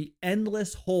down one of the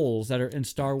endless holes that are in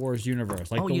Star Wars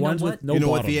universe, like Oh, the you know ones what? with no you know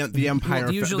what? bottom. The Empire,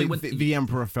 Well, usually the, when- the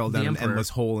Emperor fell the down an Emperor- endless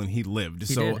hole and he lived.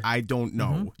 He so did. I don't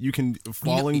know. You can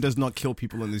falling does not kill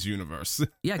people in this universe.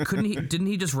 Yeah, didn't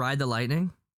he just ride the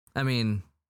lightning? I mean,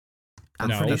 I'm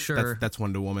No. pretty That's, sure. that's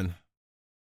Wonder Woman.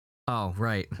 Oh,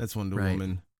 right. That's Wonder Right.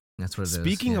 Woman. That's what it is.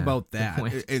 Speaking Yeah, about good that,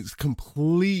 point. it's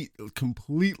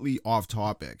completely off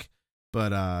topic.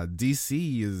 But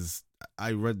DC is.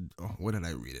 I read. Oh, where did I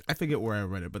read it? I forget where I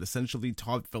read it. But essentially,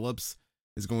 Todd Phillips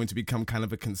is going to become kind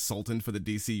of a consultant for the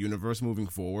DC universe moving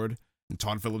forward. And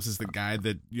Todd Phillips is the guy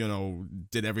that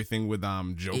did everything with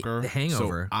Joker. The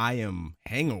Hangover. So I am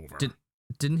Hangover.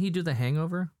 Didn't he do the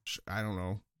Hangover? I don't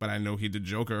know, but I know he did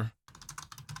Joker.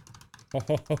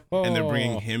 And and they're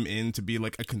bringing him in to be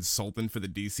like a consultant for the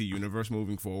DC universe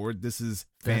moving forward. This is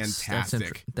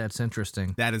fantastic. That's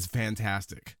interesting. That is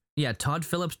fantastic. Yeah, Todd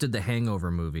Phillips did the Hangover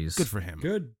movies. Good for him.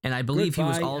 Good. And I believe he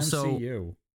was Goodbye, also.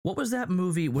 MCU. What was that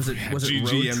movie? Was it Road Trip?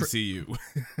 GGMCU.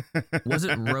 Was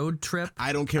it Road Trip?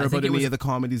 I don't care I about think it any was- of the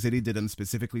comedies that he did. I'm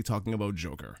specifically talking about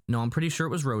Joker. No, I'm pretty sure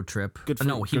it was Road Trip. Good for-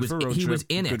 no, he good was for Road he was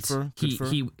Trip. in Good it. for- good for-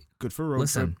 he Good for Road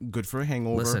Listen. Trip. Good for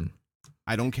Hangover. listen.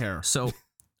 I don't care. So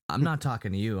I'm not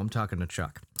talking to you. I'm talking to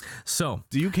Chuck. So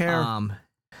Do you care?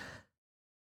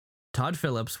 Todd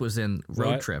Phillips was in Road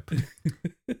What? Trip.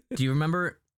 Do you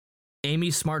remember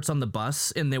Amy Smart's on the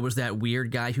bus and there was that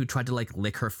weird guy who tried to like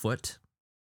lick her foot?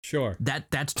 Sure.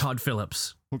 That's Todd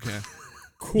Phillips. Okay.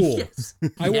 Cool. Yes.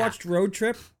 I Yeah. watched Road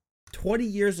Trip 20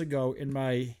 years ago in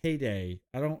my heyday.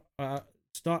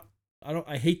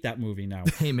 I hate that movie now.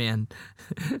 Hey man,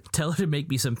 tell her to make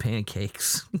me some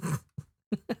pancakes.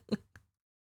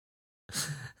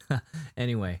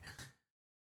 Anyway,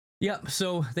 Yep.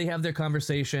 So they have their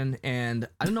conversation, and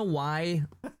I don't know why.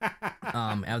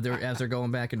 As they're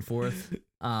going back and forth,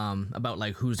 about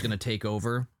like who's gonna take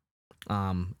over.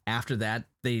 After that,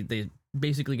 they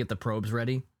basically get the probes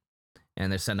ready,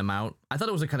 and they send them out. I thought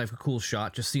it was a kind of a cool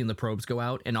shot, just seeing the probes go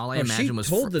out, and all I imagined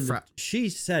was she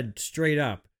said straight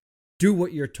up, "Do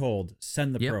what you're told.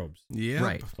 Send the probes." Yeah.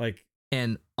 Right. Like,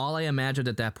 and all I imagined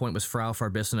at that point was Frau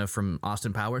Farbissina from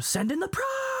Austin Powers, send in the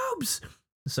probes.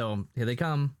 So here they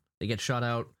come. They get shot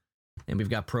out, and we've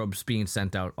got probes being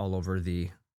sent out all over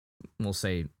the, we'll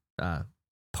say,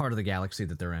 part of the galaxy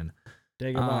that they're in.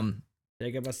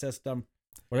 Dagobah system.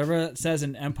 Whatever it says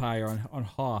in Empire on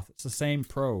Hoth, it's the same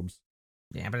probes.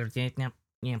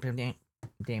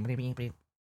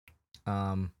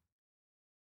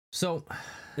 So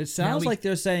it sounds like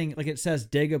they're saying, like it says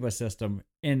Dagobah system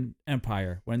in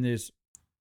Empire when there's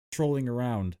trolling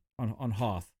around on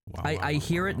Hoth. Wow, I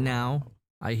hear it now.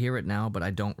 I hear it now, but I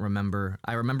don't remember.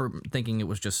 I remember thinking it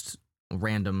was just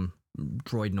random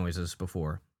droid noises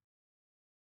before.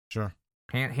 Sure.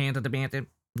 Hand at the band.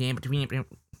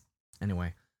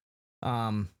 Anyway,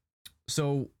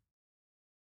 so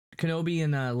Kenobi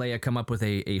and Leia come up with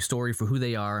a story for who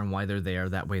they are and why they're there.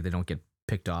 That way they don't get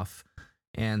picked off.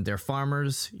 And they're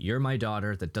farmers. You're my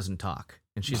daughter that doesn't talk.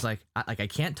 And she's like, I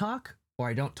can't talk or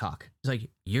I don't talk. It's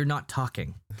like, you're not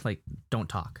talking. Like, don't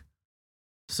talk.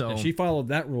 So and she followed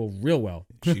that rule real well.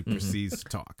 She proceeds to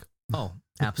talk. Oh,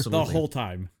 absolutely. The whole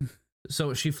time.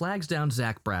 So she flags down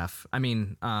Zach Braff. I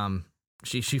mean,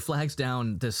 she flags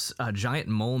down this giant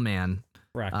mole man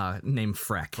named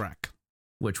Freck.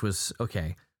 Which was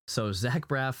okay. So Zach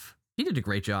Braff, he did a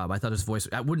great job. I thought his voice,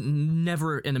 I wouldn't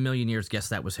never in a million years guess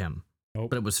that was him. Nope.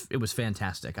 But it was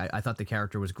fantastic. I thought the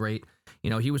character was great. You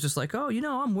know, he was just like, oh, you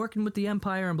know, I'm working with the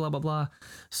Empire and blah, blah, blah.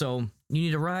 So you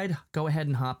need a ride? Go ahead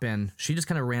and hop in. She just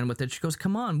kind of ran with it. She goes,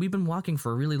 come on, we've been walking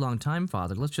for a really long time,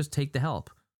 Father. Let's just take the help.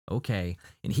 Okay.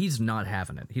 And he's not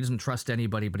having it. He doesn't trust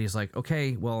anybody, but he's like,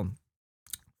 okay, well,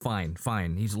 fine.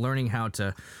 He's learning how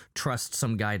to trust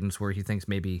some guidance where he thinks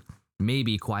maybe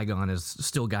Qui-Gon is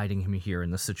still guiding him here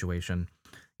in this situation,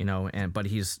 you know, but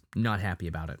he's not happy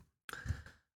about it.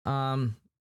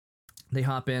 They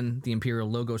hop in, the Imperial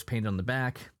logo's painted on the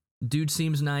back. Dude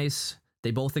seems nice.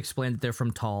 They both explain that they're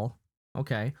from Tal.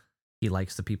 Okay. He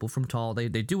likes the people from Tal. They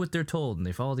do what they're told and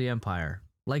they follow the Empire.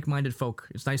 Like-minded folk.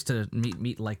 It's nice to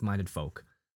meet like-minded folk.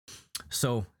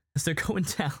 So as they're going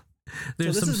down,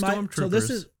 there's some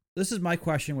stormtroopers. This is my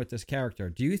question with this character.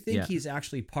 Do you think he's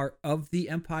actually part of the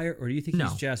Empire, or do you think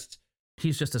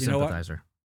he's just a sympathizer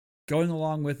going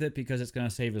along with it because it's going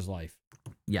to save his life?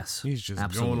 Yes, he's just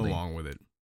absolutely going along with it.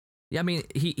 Yeah, I mean,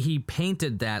 he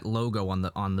painted that logo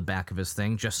on the back of his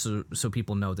thing just so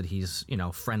people know that he's, you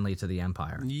know, friendly to the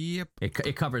Empire. Yep.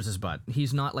 It covers his butt.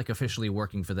 He's not like officially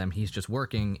working for them. He's just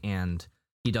working and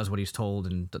he does what he's told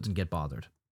and doesn't get bothered.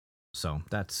 So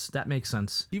that makes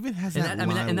sense. He even has that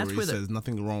line where he says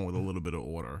nothing wrong with a little bit of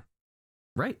order.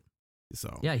 Right.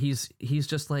 So yeah, he's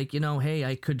just like, you know, hey,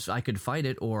 I could fight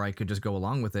it or I could just go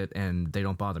along with it and they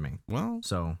don't bother me. Well,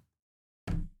 so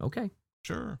okay,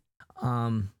 sure.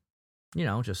 You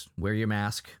know, just wear your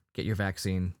mask, get your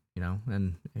vaccine, you know,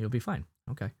 and you'll be fine.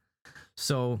 Okay.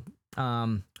 So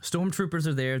stormtroopers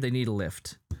are there. They need a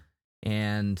lift,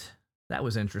 and that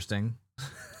was interesting.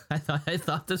 I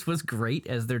thought this was great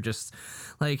as they're just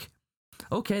like,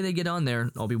 okay, they get on there.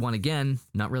 Obi-Wan again,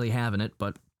 not really having it,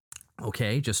 but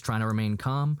okay, just trying to remain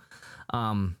calm.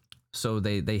 So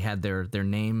they had their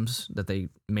names that they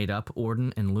made up,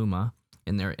 Orden and Luma,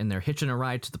 and they're hitching a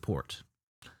ride to the port.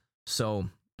 So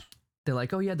they're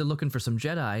like, oh yeah, they're looking for some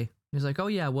Jedi. He's like, oh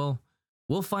yeah, well,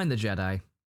 we'll find the Jedi.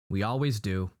 We always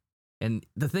do. And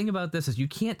the thing about this is you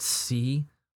can't see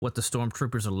what the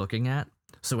stormtroopers are looking at.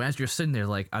 So as you're sitting there,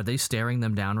 like, are they staring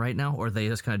them down right now, or are they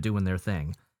just kind of doing their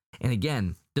thing? And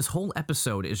again, this whole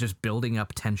episode is just building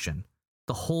up tension.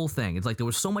 The whole thing. It's like there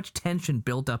was so much tension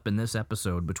built up in this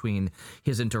episode between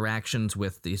his interactions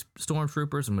with these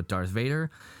stormtroopers and with Darth Vader.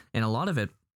 And a lot of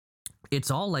it, it's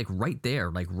all like right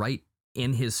there, like right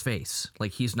in his face.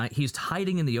 Like he's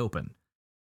hiding in the open.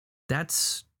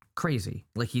 That's crazy.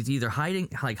 Like he's either hiding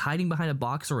behind a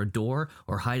box or a door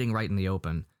or hiding right in the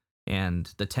open.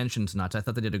 And the tension's nuts. I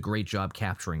thought they did a great job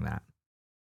capturing that.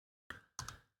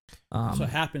 So it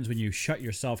happens when you shut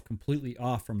yourself completely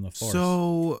off from the Force.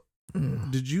 So,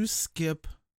 did you skip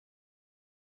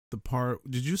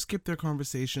their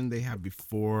conversation they had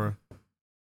before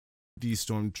these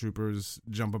stormtroopers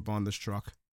jump up on this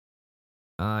truck?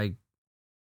 I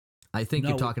think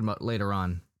you're talking about later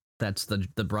on. That's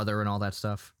the brother and all that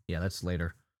stuff. Yeah, that's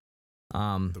later.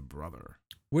 The brother.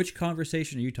 Which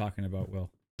conversation are you talking about,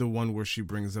 Will? The one where she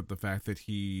brings up the fact that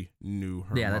he knew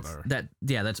her Yeah, mother.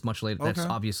 that's much later. That's Okay.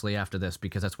 obviously after this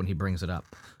because that's when he brings it up.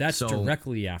 That's So-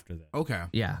 directly after this. Okay.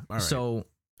 Yeah. All right. So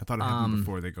I thought it happened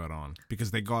before they got on because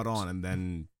they got on and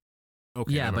then.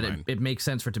 Okay. yeah, never but mind. it makes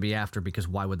sense for it to be after because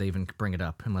why would they even bring it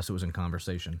up unless it was in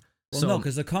conversation? Well, so no,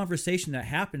 because the conversation that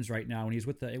happens right now when he's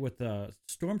with the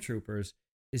stormtroopers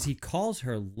is he calls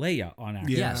her Leia on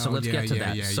accident. Yeah, so let's get to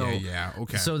that. So-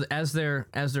 Okay. So as they're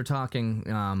talking,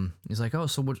 he's like, "Oh,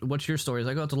 so what's your story?" He's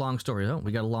like, "Oh, it's a long story. Oh,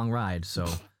 we got a long ride." So,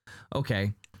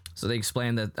 okay. So they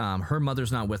explain that her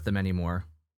mother's not with them anymore,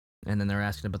 and then they're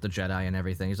asking about the Jedi and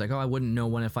everything. He's like, "Oh, I wouldn't know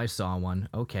one if I saw one."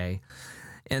 Okay,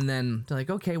 and then they're like,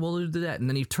 "Okay, well, we'll do that." And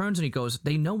then he turns and he goes,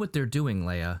 "They know what they're doing,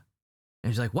 Leia."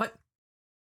 And he's like, "What?"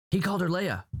 He called her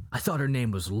Leia. I thought her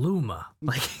name was Luma.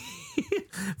 Like.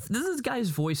 This guy's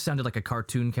voice sounded like a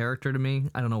cartoon character to me.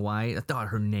 I don't know why. I thought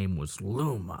her name was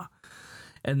Luma.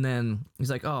 And then he's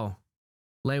like, oh,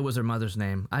 Leia was her mother's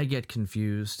name. I get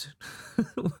confused.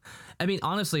 I mean,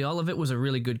 honestly, all of it was a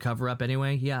really good cover up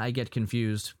anyway. Yeah, I get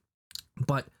confused.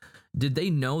 But did they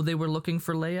know they were looking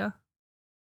for Leia?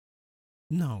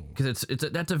 no. Because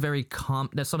that's not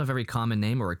a very common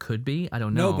name, or it could be. I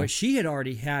don't know. No, but she had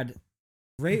already had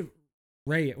Ray.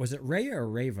 Was it Raya or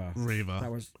Rava? Rava.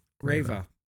 That was Rava. Rava.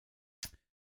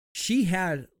 She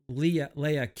had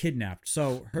Leia kidnapped,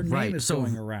 so her name Right, is so-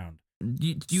 going around.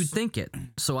 You'd think it.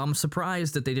 So I'm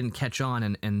surprised that they didn't catch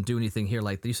on and do anything here.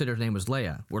 Like, you said her name was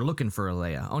Leia. We're looking for a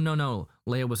Leia. Oh, no.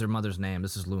 Leia was her mother's name.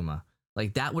 This is Luma.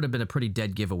 Like, that would have been a pretty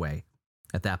dead giveaway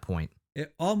at that point.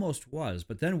 It almost was,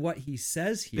 but then what he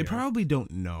says here. They probably don't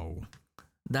know.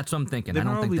 That's what I'm thinking. They I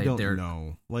don't probably think don't they're.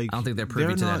 know. Like I don't think they're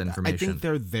privy to that not- information. I think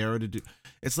they're there to do.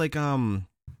 It's like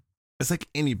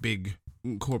any big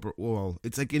corporate. Well,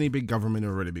 it's like any big government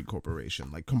or any big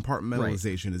corporation. Like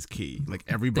compartmentalization is key. Like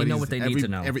everybody what they need to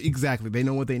know. Exactly, they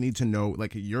know what they need to know.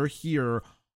 Like you're here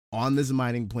on this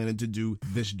mining planet to do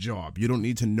this job. You don't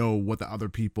need to know what the other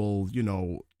people,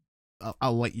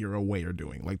 a light year away are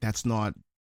doing. Like that's not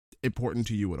important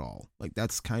to you at all. Like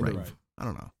that's kind Right. of I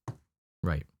don't know.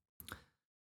 Right.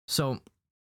 So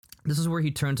this is where he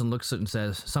turns and looks at it and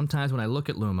says, sometimes when I look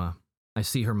at Luma, I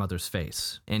see her mother's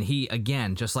face. And he,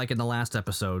 again, just like in the last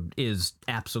episode, is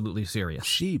absolutely serious.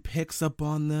 She picks up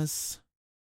on this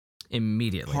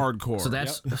Immediately. hardcore. So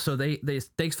that's so they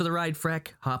thanks for the ride, Freck.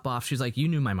 Hop off. She's like, you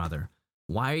knew my mother.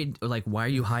 Why are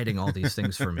you hiding all these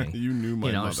things from me? You knew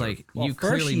my mother. It's like Well, you first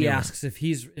clearly she knew. asks if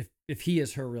he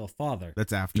is her real father.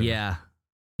 That's after. Yeah.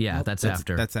 Yeah, Nope. that's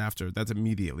after. That's after. That's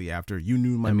immediately after. You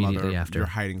knew my Immediately mother. after. You're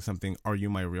hiding something. Are you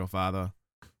my real father?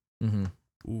 hmm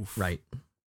Oof. Right.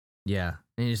 Yeah.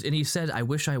 And he said, I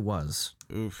wish I was.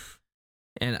 Oof.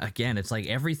 And again, it's like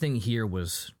everything here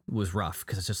was rough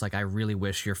because it's just like I really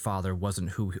wish your father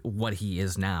wasn't what he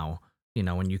is now,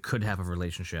 and you could have a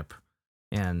relationship,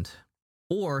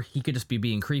 or he could just be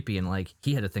being creepy and like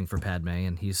he had a thing for Padme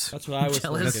and he's That's what I was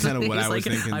jealous. That's kind of what He's I was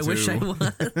like, thinking I too. wish I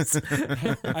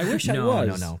was. I wish I no,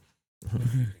 was. No.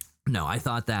 No, I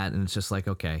thought that, and it's just like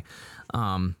okay,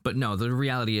 but no. The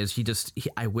reality is,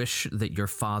 I wish that your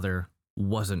father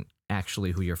wasn't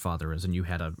actually who your father is, and you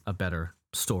had a better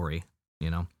story,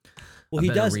 Well, a he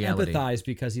better does reality. empathize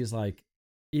because he's like,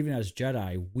 even as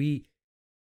Jedi,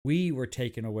 we were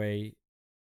taken away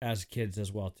as kids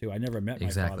as well too. I never met my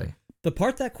Exactly. father. The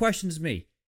part that questions me,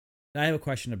 that I have a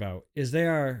question about, is they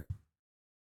are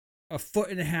a foot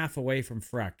and a half away from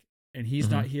Freck, and he's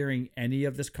Mm-hmm. not hearing any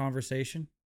of this conversation.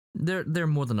 They're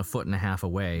more than a foot and a half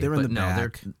away. They're in but the no,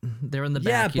 back. they're in the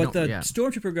Yeah, back. You but the don't- yeah.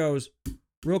 stormtrooper goes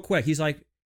real quick. He's like,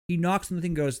 he knocks on the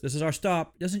thing, goes, "This is our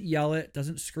stop." Doesn't yell it,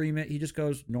 doesn't scream it. He just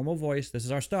goes normal voice. "This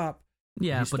is our stop."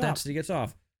 Yeah, And he but stops and he gets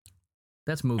off.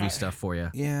 that's movie stuff for you.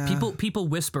 Yeah. People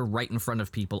whisper right in front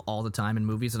of people all the time in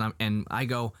movies, and I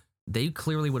go, they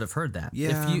clearly would have heard that.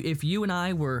 Yeah. If you and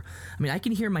I were, I mean, I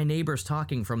can hear my neighbors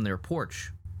talking from their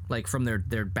porch, like from their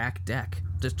back deck,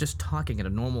 just talking at a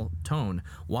normal tone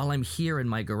while I'm here in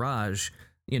my garage,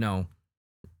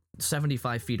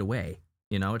 75 feet away.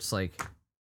 It's like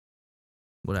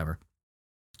whatever.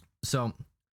 So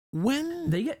When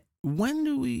they get. when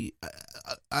do we?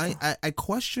 I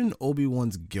question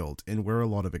Obi-Wan's guilt and where a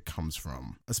lot of it comes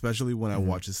from, especially when I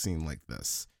watch a scene like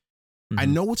this. I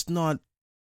Mhm. know it's not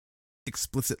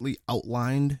explicitly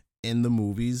outlined in the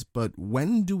movies, but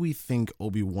when do we think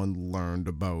Obi-Wan learned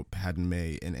about Padme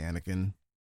and Anakin?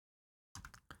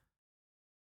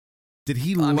 Did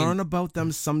he I mean- learn about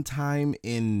them sometime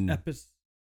in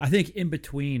I think in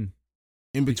between.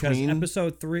 Because between?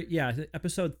 episode 3, yeah,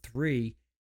 episode 3,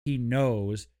 he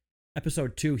knows.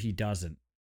 Episode 2, he doesn't.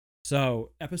 So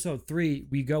episode 3,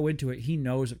 we go into it. He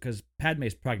knows because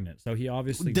Padme's pregnant, so he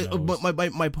obviously knows. But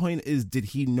my point is, did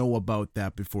he know about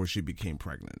that before she became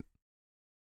pregnant?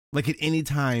 Like at any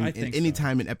time,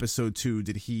 time in episode 2,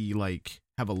 did he like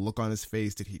have a look on his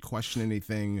face? Did he question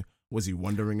anything? Was he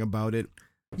wondering about it?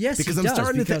 Yes, because he I'm does,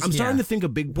 starting because, to think a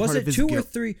big part was of it his 2 or guilt.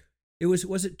 3?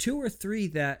 Was it 2 or 3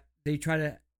 that they try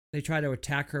to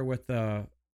attack her with the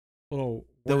little.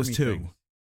 That was wormy 2. thing?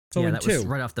 So yeah, in that 2, was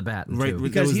right off the bat. In Right, 2. that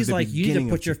because was he's the like, you need to beginning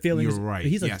put of your feelings. You're right.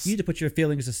 He's like, yes. you need to put your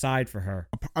feelings aside for her.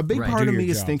 A big Right. part of Do me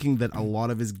your is job. thinking that a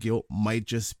lot of his guilt might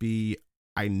just be,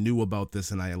 I knew about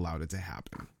this and I allowed it to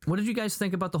happen. What did you guys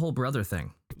think about the whole brother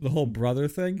thing? The whole brother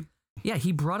thing. Yeah,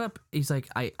 he brought up, he's like,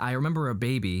 I remember a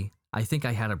baby. I think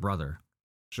I had a brother.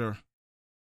 Sure.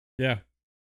 Yeah,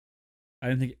 I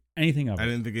didn't think anything of it. I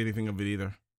didn't think anything of it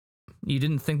either. You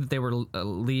didn't think that they were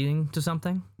leading to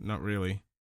something? Not really.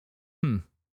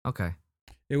 Okay.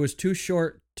 It was too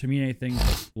short to mean anything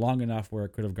long enough where it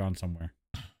could have gone somewhere.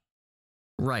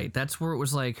 Right. That's where it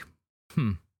was like,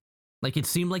 Like it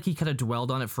seemed like he kind of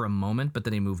dwelled on it for a moment, but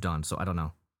then he moved on. So I don't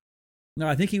know. No,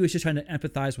 I think he was just trying to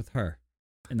empathize with her,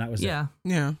 and that was Yeah.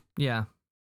 Yeah. Yeah.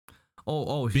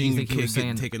 Oh, Being you a think he kid was getting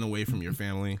saying, taken away from your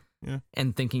family. Yeah.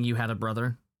 and thinking you had a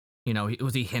brother? You know,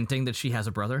 was he hinting that she has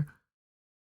a brother?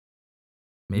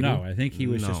 Maybe. No, I think he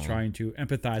was just No. trying to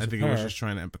empathize I with think her he was just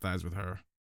trying to empathize with her.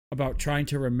 about trying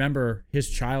to remember his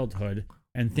childhood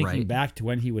and thinking Right. back to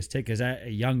when he was taken. Because at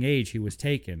a young age he was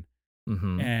taken,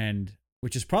 Mm-hmm. and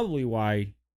which is probably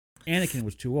why Anakin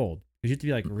was too old. Because you have to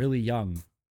be like really young,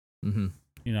 Mm-hmm.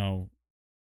 you know,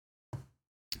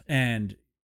 and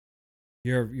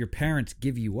your parents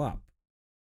give you up.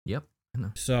 Yep. I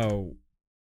know. So,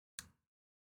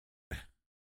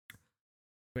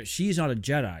 but she's not a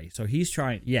Jedi, so he's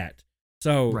trying yet.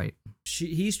 So Right.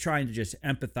 he's trying to just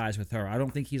empathize with her. I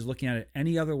don't think he's looking at it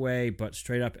any other way but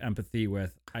straight up empathy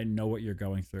with, I know what you're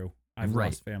going through. I've Right.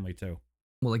 lost family too.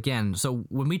 Well, again, so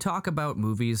when we talk about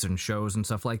movies and shows and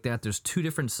stuff like that, there's two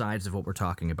different sides of what we're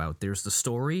talking about. There's the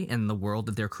story and the world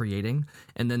that they're creating,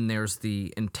 and then there's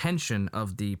the intention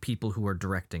of the people who are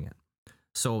directing it.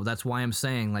 So that's why I'm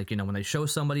saying, like, you know, when they show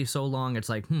somebody so long, it's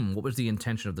like, what was the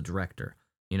intention of the director?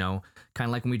 You know, kind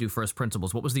of like when we do First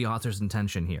Principles, what was the author's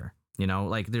intention here? You know,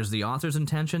 like there's the author's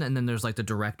intention and then there's like the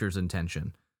director's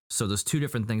intention. So there's two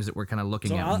different things that we're kind of looking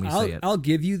So at when we say it. I'll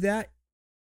give you that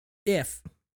if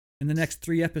in the next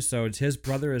 3 episodes his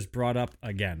brother is brought up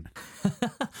again.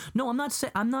 No, I'm not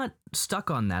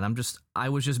stuck on that. I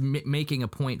was just making a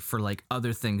point for like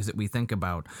other things that we think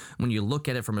about when you look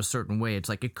at it from a certain way. It's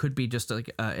like it could be just like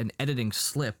an editing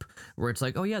slip where it's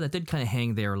like, oh yeah, that did kind of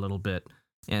hang there a little bit,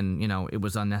 and you know it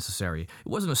was unnecessary. It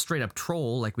wasn't a straight up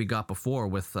troll like we got before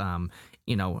with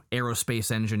you know,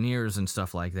 aerospace engineers and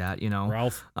stuff like that. You know,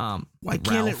 Ralph. Why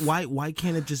can't Ralph. why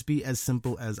can't it just be as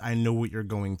simple as, I know what you're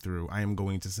going through, I am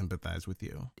going to sympathize with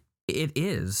you? It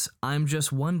is. I'm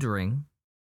just wondering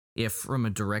if, from a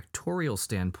directorial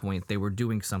standpoint, they were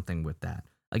doing something with that.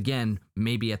 Again,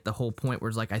 maybe at the whole point where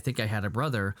it's like, I think I had a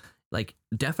brother, like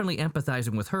definitely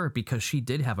empathizing with her because she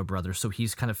did have a brother. So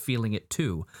he's kind of feeling it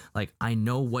too. Like, I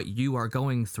know what you are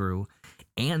going through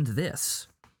and this,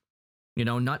 you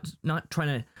know, not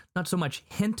so much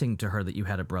hinting to her that you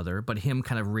had a brother, but him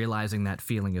kind of realizing that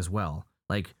feeling as well.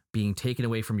 Like being taken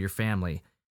away from your family,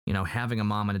 you know, having a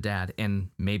mom and a dad and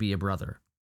maybe a brother.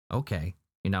 Okay.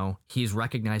 You know, he's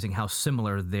recognizing how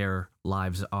similar their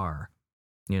lives are,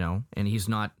 you know, and he's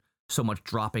not so much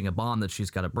dropping a bomb that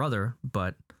she's got a brother,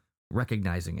 but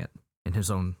recognizing it in his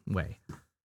own way.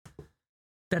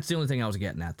 That's the only thing I was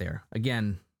getting at there.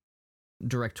 Again,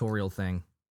 directorial thing.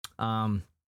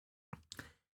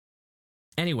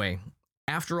 Anyway,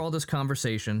 after all this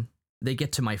conversation, they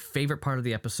get to my favorite part of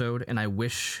the episode, and I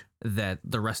wish that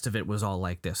the rest of it was all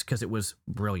like this because it was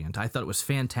brilliant. I thought it was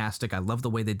fantastic. I love the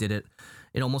way they did it.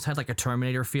 It almost had like a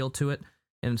Terminator feel to it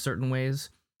in certain ways,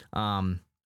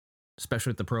 especially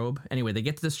with the probe. Anyway, they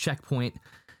get to this checkpoint,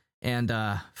 and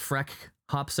Freck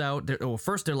hops out.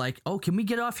 First they're like, oh, can we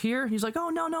get off here? He's like, oh,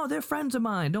 no, they're friends of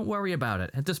mine. Don't worry about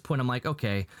it. At this point, I'm like,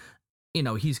 okay. You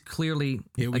know, he's clearly,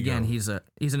 again, he's an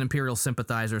Imperial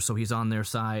sympathizer, so he's on their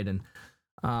side.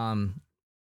 And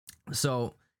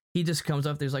so he just comes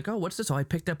up, there's like, oh, what's this? Oh, I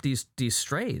picked up these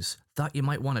strays. Thought you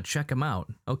might want to check them out.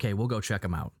 Okay, we'll go check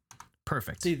them out.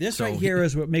 Perfect. See, this So right here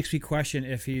is what makes me question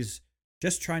if he's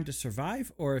just trying to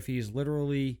survive or if he's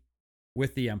literally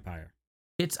with the Empire.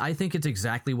 I think it's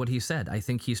exactly what he said. I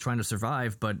think he's trying to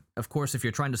survive, but of course, if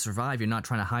you're trying to survive, you're not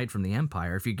trying to hide from the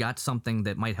Empire. If you got something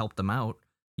that might help them out,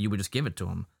 you would just give it to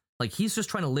him. Like, he's just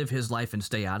trying to live his life and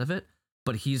stay out of it.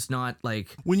 but he's not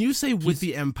like. When you say with He's-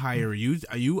 the Empire, are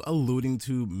you alluding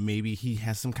to maybe he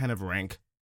has some kind of rank?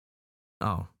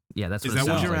 Oh, yeah, that's Is what it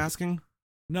that what sounds you're like. asking?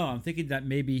 No, I'm thinking that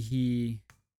maybe he,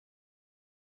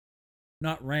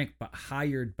 not ranked, but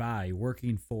hired by,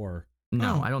 working for.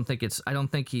 No, Oh. I don't think it's. I don't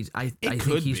think he's. I think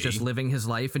could he's be. just living his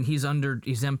life, and he's under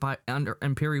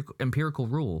empirical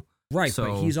rule. Right, So-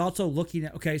 but he's also looking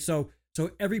at, okay, so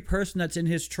every person that's in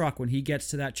his truck, when he gets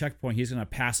to that checkpoint, he's going to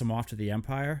pass them off to the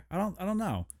Empire. I don't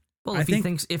know. Well, I if he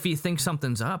think- thinks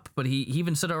something's up, but he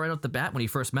even said it right off the bat when he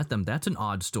first met them. That's an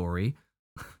odd story.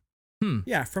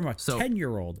 Yeah, from a So-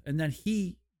 10-year-old, and then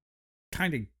he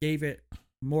kind of gave it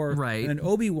more, Right. and then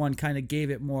Obi-Wan kind of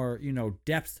gave it more,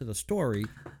 depth to the story,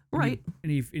 Right. And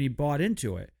he bought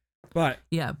into it, but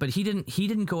Yeah, but he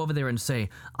didn't go over there and say,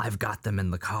 "I've got them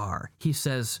in the car." He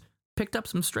says, "Picked up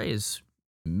some strays.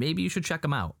 Maybe you should check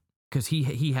them out," because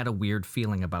he had a weird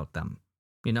feeling about them.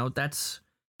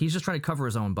 He's just trying to cover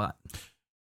his own butt.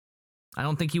 I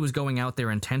don't think he was going out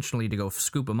there intentionally to go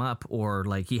scoop them up, or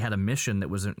like he had a mission that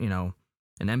was an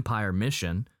Empire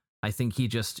mission. I think he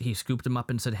scooped them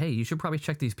up and said, "Hey, you should probably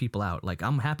check these people out. Like,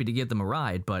 I'm happy to give them a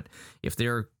ride, but if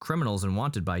they're criminals and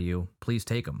wanted by you, please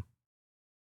take them."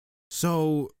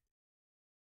 So,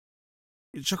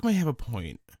 Chuck might have a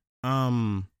point.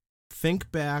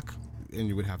 Think back, and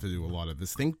you would have to do a lot of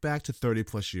this. Think back to 30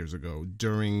 plus years ago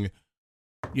during,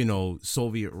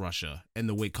 Soviet Russia and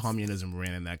the way communism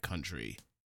ran in that country.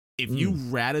 If you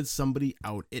ratted somebody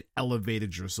out, it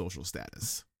elevated your social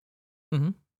status.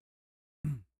 Mhm.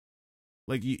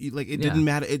 Like it Yeah. didn't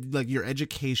matter. Like your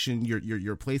education,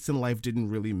 your place in life didn't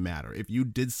really matter. If you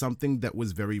did something that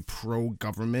was very pro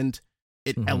government,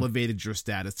 it elevated your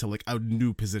status to like a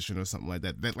new position or something like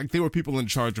that. That like there were people in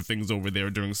charge of things over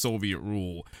there during Soviet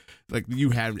rule, like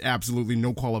you had absolutely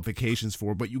no qualifications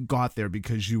for, but you got there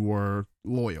because you were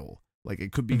loyal. Like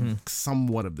it could be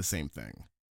somewhat of the same thing.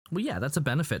 Well, yeah, that's a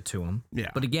benefit to him. Yeah.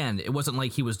 But again, it wasn't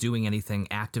like he was doing anything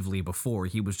actively before.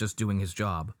 He was just doing his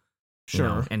job. you Sure.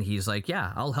 know? And he's like,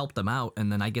 yeah, I'll help them out, and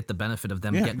then I get the benefit of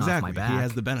them getting off my back. He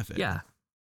has the benefit. Yeah.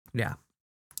 Yeah.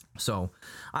 So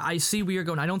I see where you're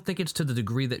going. I don't think it's to the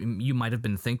degree that you might have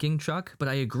been thinking, Chuck, but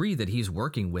I agree that he's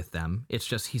working with them. It's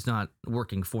just he's not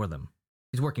working for them.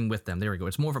 He's working with them. There we go.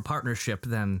 It's more of a partnership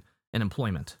than an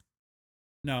employment.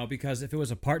 no, because if it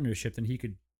was a partnership, then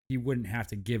he wouldn't have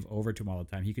to give over to him all the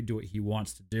time. He could do what he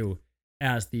wants to do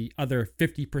as the other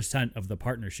 50% of the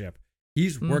partnership.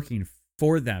 He's working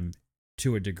for them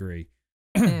to a degree.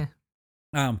 Eh,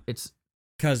 It's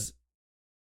because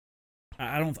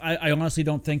I honestly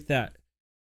don't think that,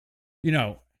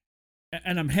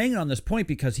 and I'm hanging on this point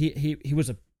because he was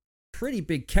a pretty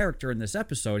big character in this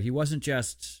episode. He wasn't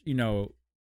just,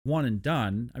 one and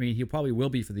done. I mean, he probably will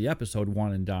be for the episode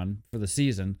one and done for the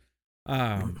season.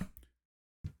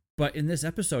 But in this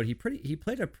episode, he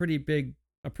played a pretty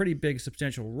big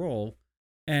substantial role.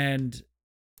 And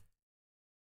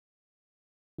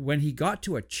when he got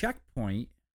to a checkpoint,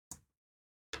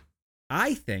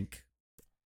 I think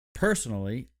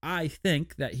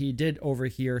that he did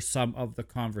overhear some of the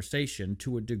conversation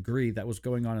to a degree that was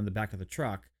going on in the back of the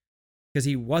truck, because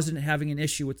he wasn't having an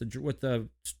issue with the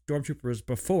stormtroopers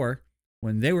before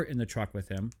when they were in the truck with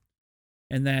him.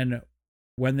 And then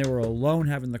when they were alone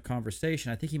having the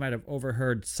conversation, I think he might have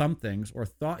overheard some things, or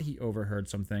thought he overheard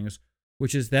some things,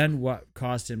 which is then what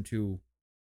caused him to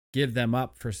give them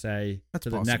up for, say, That's to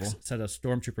the possible. next set of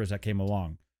stormtroopers that came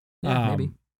along. yeah,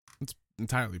 maybe. It's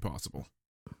entirely possible.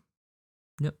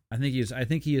 I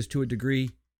think he is to a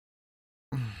degree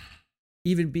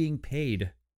even being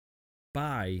paid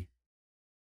by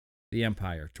the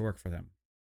Empire to work for them.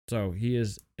 So he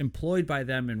is employed by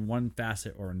them in one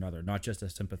facet or another, not just a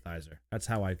sympathizer. That's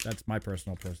my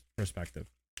personal perspective.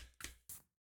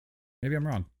 Maybe I'm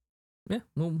wrong. Yeah.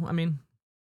 Well, I mean,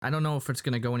 I don't know if it's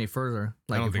going to go any further.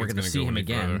 I Like, don't if think we're it's going to gonna see go him any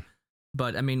again. further.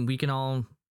 But, I mean, we can all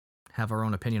have our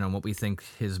own opinion on what we think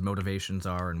his motivations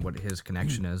are and what his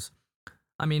connection is.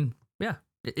 I mean, yeah,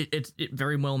 it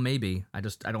very well may be. I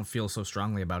don't feel so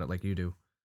strongly about it like you do.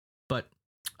 But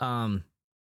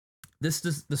this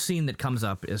the scene that comes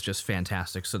up is just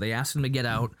fantastic. So they ask him to get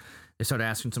out. They start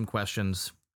asking some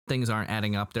questions. Things aren't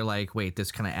adding up. They're like, wait,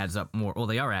 this kind of adds up more. Well,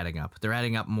 they are adding up. They're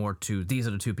adding up more to these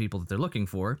are the two people that they're looking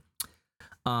for.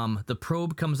 The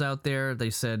probe comes out there.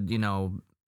 They said,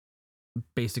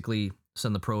 basically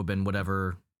send the probe in,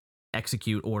 whatever,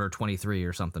 execute order 23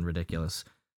 or something ridiculous.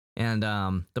 And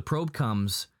the probe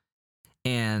comes,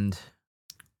 and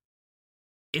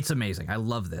it's amazing. I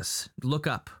love this. Look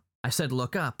up. I said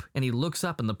look up, and he looks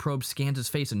up, and the probe scans his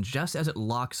face, and just as it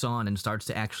locks on and starts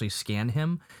to actually scan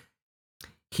him,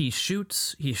 he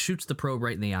shoots the probe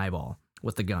right in the eyeball.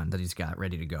 with the gun that he's got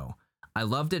ready to go. I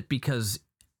loved it because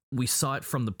we saw it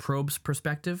from the probe's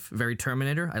perspective, very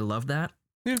Terminator. I love that.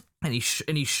 Yeah. And he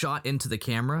shot into the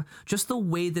camera. Just the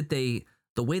way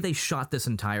they shot this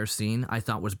entire scene, I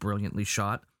thought was brilliantly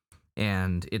shot.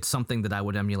 And it's something that I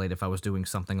would emulate if I was doing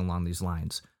something along these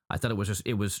lines. I thought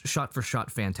it was shot for shot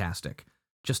fantastic.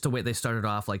 Just the way they started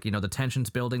off, like, the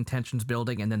tension's building,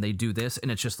 and then they do this,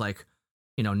 and it's just like,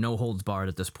 no holds barred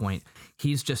at this point.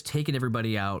 He's just taking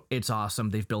everybody out. It's awesome.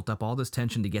 They've built up all this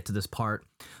tension to get to this part.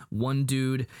 One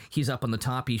dude, he's up on the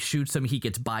top, he shoots him, he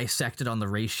gets bisected on the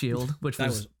ray shield, which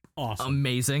was awesome.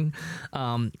 Amazing.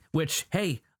 Which,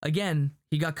 hey, again,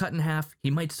 he got cut in half. He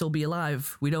might still be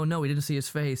alive. We don't know. We didn't see his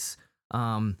face.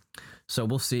 So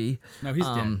we'll see. No, he's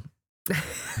dead.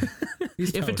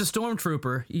 If it's a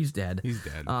stormtrooper, he's dead. He's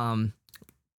dead.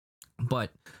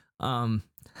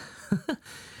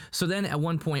 So then at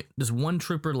one point, there's one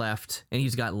trooper left, and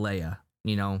he's got Leia.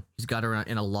 He's got her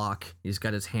in a lock. He's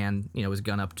got his hand, his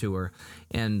gun up to her,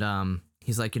 and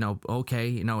he's like,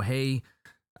 okay, hey,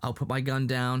 I'll put my gun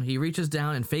down. He reaches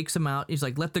down and fakes him out. He's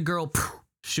like, let the girl,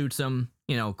 shoots him.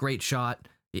 Great shot.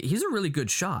 He's a really good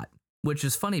shot, which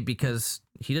is funny because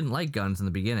he didn't like guns in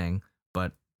the beginning,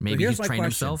 but maybe he's trained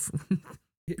himself.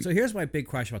 So here's my big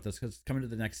question about this, because coming to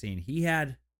the next scene, he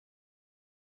had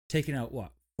taken out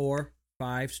 4,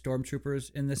 5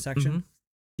 stormtroopers in this section. Mm-hmm.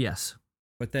 Yes.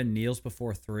 But then kneels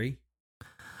before 3.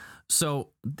 So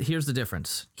here's the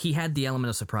difference. He had the element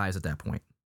of surprise at that point.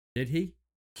 Did he?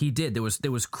 He did.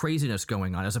 There was craziness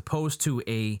going on, as opposed to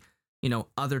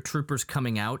other troopers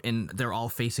coming out and they're all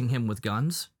facing him with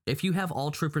guns. If you have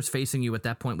all troopers facing you at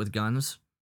that point with guns,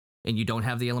 and you don't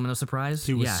have the element of surprise,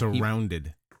 he was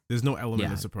surrounded. There's no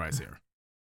element of surprise here.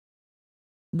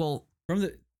 Well, from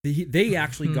they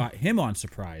actually got him on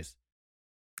surprise.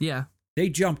 Yeah, they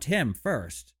jumped him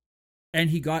first, and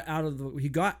he got out of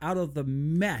the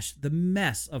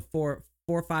mess of 4,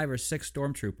 5, or 6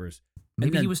 stormtroopers.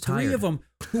 Maybe he was tired. 3 of them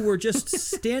who were just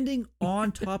standing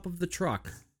on top of the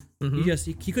truck.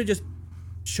 Mm-hmm. He could have just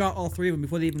shot all 3 of them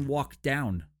before they even walked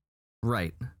down.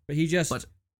 Right. But he just.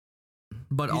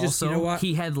 But he also,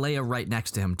 he had Leia right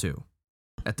next to him too.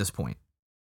 At this point,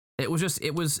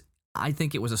 I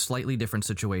think it was a slightly different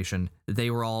situation. They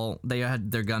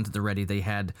had their guns at the ready. They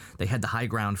had the high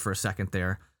ground for a second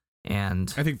there,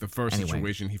 and I think the first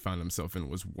situation he found himself in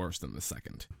was worse than the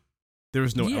second. There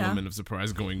was no element of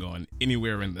surprise going on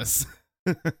anywhere in this.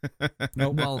 No,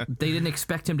 well, they didn't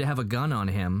expect him to have a gun on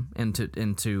him and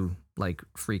to like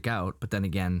freak out. But then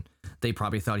again, they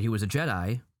probably thought he was a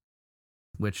Jedi,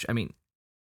 which, I mean,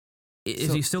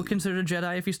 is he still considered a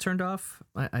Jedi if he's turned off?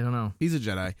 I don't know. He's a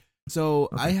Jedi. So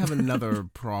okay. I have another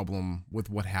problem with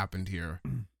what happened here.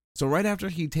 So right after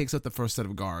he takes out the first set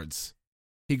of guards,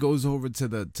 he goes over to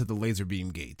the laser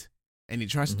beam gate, and he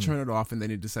tries to turn it off, and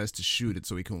then he decides to shoot it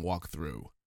so he can walk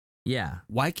through. Yeah.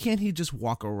 Why can't he just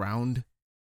walk around?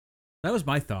 That was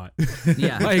my thought.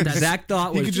 Yeah. My exact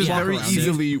thought was he could just very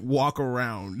easily walk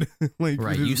around. Like,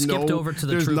 right. You skipped over to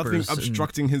the troopers. There's nothing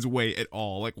obstructing his way at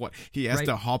all. Like, what? He has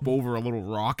to hop over a little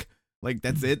rock. Like,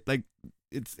 that's it. Like,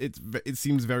 it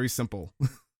seems very simple.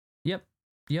 Yep.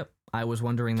 I was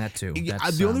wondering that too.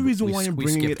 The only reason why I'm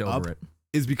bringing it up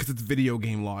is because it's video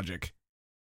game logic.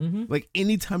 Mm-hmm. Like,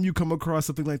 anytime you come across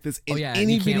something like this in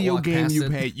any video game you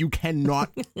play, you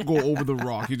cannot go over the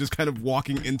rock. You're just kind of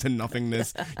walking into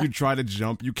nothingness. You try to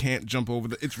jump, you can't jump over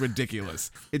it's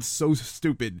ridiculous. It's so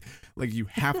stupid. Like, you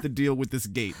have to deal with this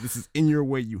gate. This is in your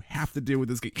way. You have to deal with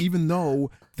this gate. Even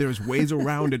though there's ways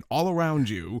around it all around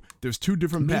you. There's 2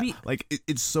 different paths. Like,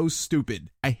 it's so stupid.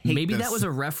 I hate Maybe this. That was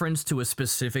a reference to a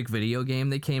specific video game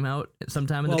that came out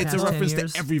sometime in the past 10 years. It's a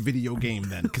reference to every video game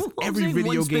then, because every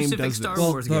video game does Star this.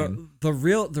 Wars game. The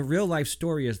real life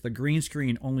story is the green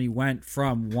screen only went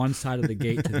from one side of the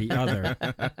gate to the other.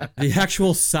 The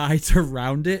actual sides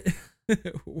around it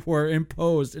were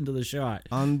imposed into the shot.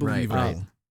 Unbelievable. Right.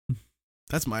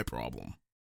 That's my problem.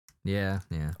 Yeah.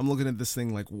 I'm looking at this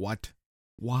thing like, what?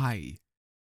 Why?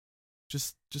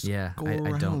 Just go around.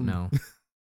 I don't know.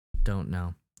 Don't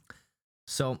know.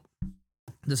 So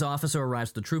this officer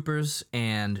arrives with the troopers,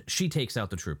 and she takes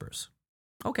out the troopers.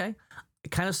 Okay. I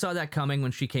kind of saw that coming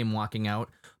when she came walking out,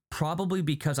 probably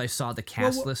because I saw the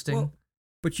cast listing.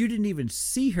 But you didn't even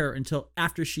see her until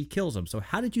after she kills him. So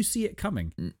how did you see it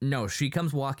coming? No, she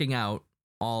comes walking out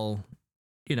all,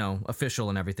 official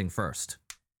and everything first.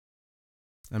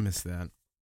 I missed that.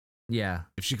 Yeah.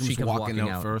 If she comes walking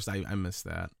out first, I missed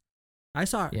that. I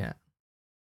saw. Yeah.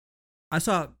 I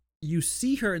saw you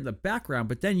see her in the background,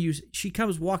 but then she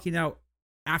comes walking out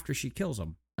after she kills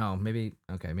him. Oh, maybe.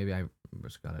 Okay, maybe I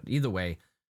just got it. Either way,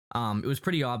 It was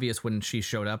pretty obvious when she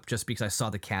showed up, just because I saw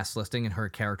the cast listing and her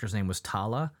character's name was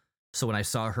Tala. So when I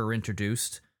saw her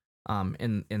introduced,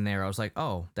 in there, I was like,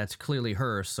 oh, that's clearly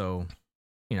her. So,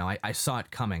 I saw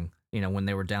it coming. When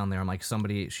they were down there, I'm like,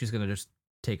 she's gonna just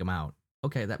take them out.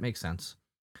 Okay, that makes sense.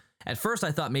 At first,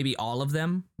 I thought maybe all of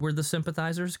them were the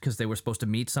sympathizers because they were supposed to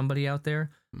meet somebody out there.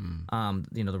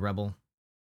 The rebel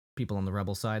people on the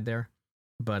rebel side there.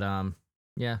 But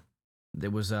yeah,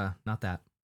 it was not that.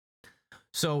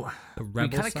 So The we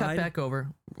rebel kind of cut side? back over.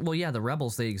 Well, yeah, the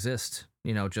rebels, they exist.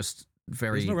 Just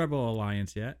very. There's no Rebel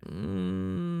Alliance yet.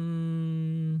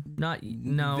 Not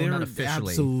There not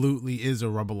officially. absolutely is a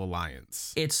Rebel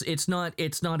Alliance. It's not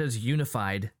as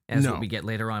unified as No. what we get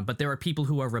later on, but there are people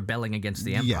who are rebelling against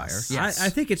the Empire. Yes. Yes. I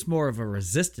think it's more of a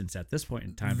resistance at this point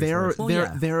in time. They're before- Well,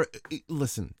 yeah. they're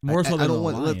listen. More so I than don't an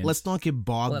want. alliance. Let's not get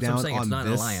bogged Well, that's what I'm down saying, it's on not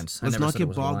an this. alliance. I Let's never not said it get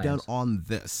was an bogged down alliance. on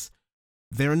this.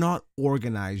 They're not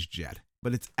organized yet,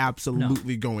 but it's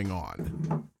absolutely going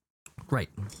on. Right.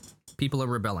 People are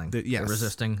rebelling. Yes. They're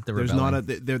resisting. They're There's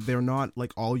rebelling. they're not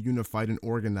like all unified and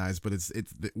organized, but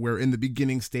we're in the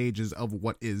beginning stages of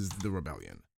what is the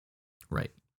rebellion. Right.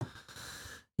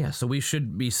 Yeah, so we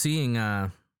should be seeing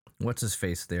what's his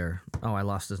face there? Oh, I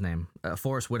lost his name.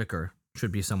 Forrest Whitaker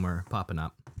should be somewhere popping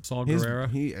up. Saul He's Guerrero.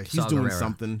 Saw doing Gerrera.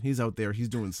 something. He's out there. He's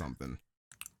doing something.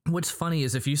 What's funny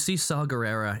is if you see Saw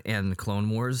Gerrera in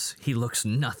Clone Wars, he looks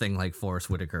nothing like Forrest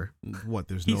Whitaker. What?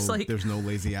 There's He's no like- there's no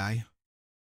lazy eye.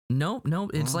 No,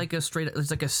 it's Oh.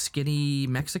 it's like a skinny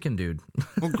Mexican dude.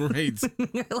 Oh, great.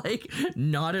 Like,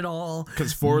 not at all.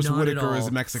 Because Forrest Not at Whitaker is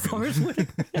all. Mexican. Forrest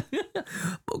Whitaker.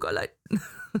 Bogalite.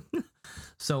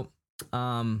 So,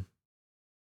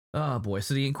 oh boy.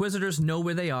 So the Inquisitors know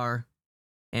where they are,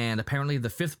 and apparently the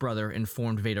fifth brother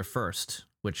informed Vader first,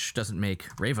 which doesn't make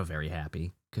Reva very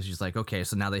happy because she's like, okay,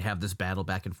 so now they have this battle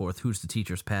back and forth. Who's the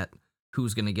teacher's pet?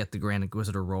 Who's going to get the Grand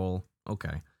Inquisitor role?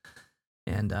 Okay.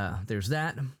 And there's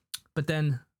that. But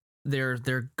then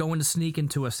they're going to sneak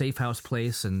into a safe house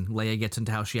place, and Leia gets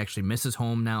into how she actually misses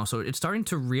home now. So it's starting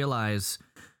to realize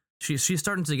she's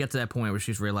starting to get to that point where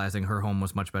she's realizing her home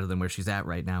was much better than where she's at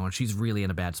right now, and she's really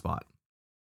in a bad spot.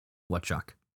 What,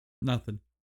 Chuck? Nothing.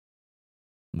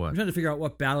 What? I'm trying to figure out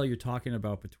what battle you're talking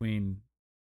about between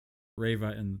Reva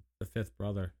and the fifth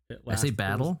brother. I say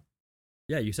battle?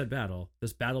 Yeah, you said battle.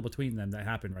 This battle between them that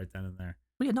happened right then and there.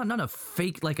 Well, yeah, not a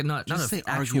fake, like not Just an say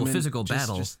actual argument. physical Just-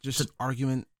 battle. Just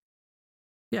argument.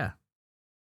 Yeah.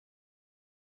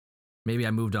 Maybe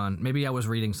I moved on. Maybe I was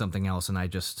reading something else and I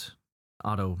just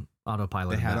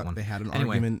autopiloted that one. They had an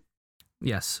Anyway. argument.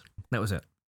 Yes, that was it.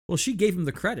 Well, she gave him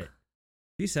the credit.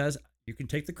 She says, you can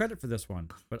take the credit for this one,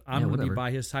 but I'm Yeah, going to be whatever.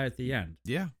 by his side at the end.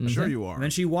 Yeah, Mhm. sure you are. And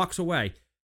then she walks away.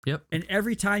 Yep. And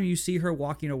every time you see her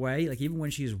walking away, like even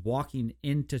when she's walking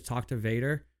in to talk to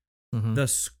Vader, Mm-hmm. the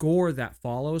score that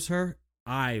follows her,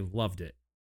 I loved it.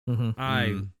 Mm-hmm.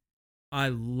 I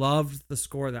loved the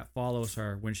score that follows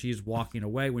her when she's walking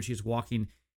away, when she's walking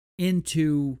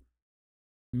into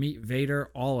meet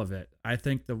Vader, all of it. I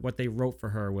think that what they wrote for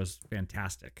her was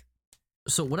fantastic.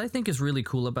 So what I think is really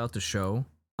cool about the show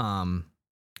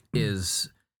is,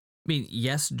 I mean,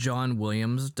 yes, John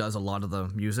Williams does a lot of the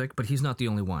music, but he's not the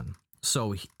only one.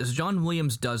 So John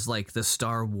Williams does like the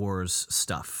Star Wars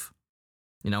stuff.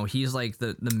 He's like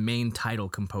the main title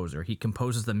composer. He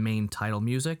composes the main title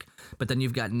music, but then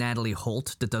you've got Natalie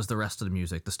Holt that does the rest of the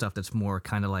music, the stuff that's more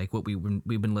kind of like what we've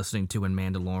been listening to in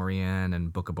Mandalorian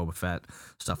and Book of Boba Fett,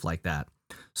 stuff like that.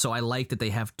 So I like that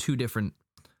they have two different,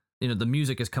 the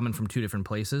music is coming from two different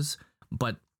places,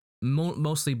 but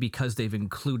mostly because they've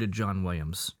included John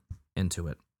Williams into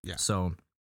it. Yeah. So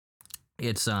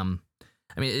it's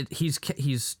he's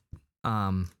It'd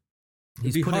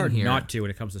be put hard in here. not to when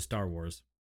it comes to Star Wars.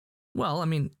 Well, I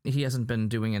mean, he hasn't been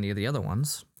doing any of the other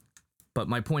ones. But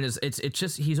my point is, it's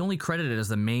just he's only credited as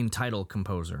the main title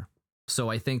composer. So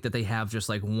I think that they have just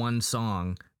like one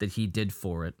song that he did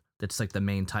for it that's like the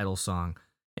main title song.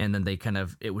 And then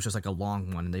it was just like a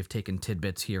long one. And they've taken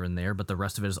tidbits here and there, but the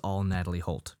rest of it is all Natalie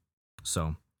Holt.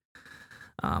 So,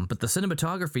 but the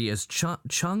cinematography is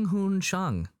Chung Hoon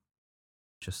Chung,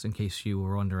 just in case you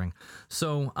were wondering.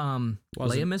 So,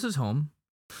 Leia misses home.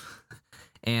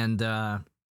 And,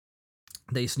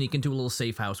 they sneak into a little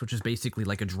safe house, which is basically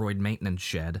like a droid maintenance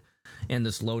shed. And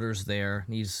this loader's there.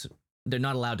 They're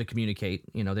not allowed to communicate.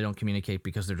 They don't communicate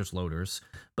because they're just loaders.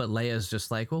 But Leia's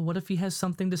just like, well, what if he has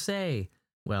something to say?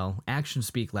 Well, actions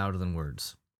speak louder than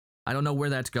words. I don't know where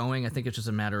that's going. I think it's just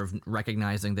a matter of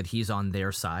recognizing that he's on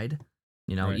their side.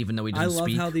 Right. Even though he I doesn't love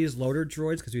speak. how these loader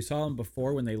droids, because we saw them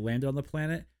before when they landed on the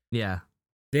planet, Yeah.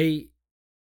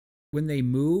 when they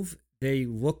move, they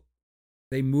look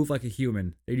they move like a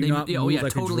human. They do not move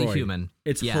like totally a droid. human.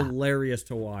 It's Yeah. hilarious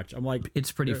to watch. I'm like,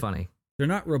 It's pretty funny. they're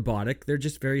not robotic. They're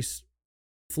just very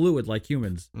fluid like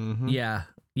humans. Mm-hmm.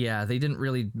 Yeah, they didn't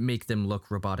really make them look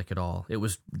robotic at all. It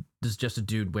was just a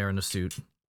dude wearing a suit.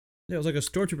 Yeah, it was like a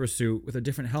stormtrooper suit with a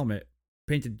different helmet,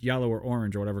 painted yellow or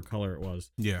orange or whatever color it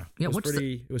was. Yeah. Yeah,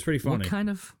 It was pretty funny.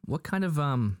 what kind of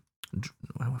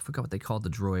I forgot what they called the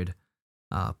droid.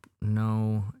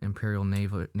 No, Imperial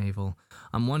Naval.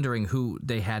 I'm wondering who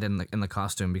they had in the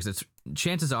costume, because it's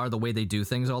chances are the way they do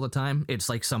things all the time, it's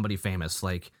like somebody famous,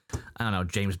 like I don't know,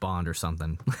 James Bond or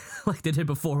something, like they did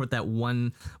before with that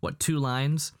two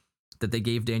lines that they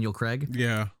gave Daniel Craig.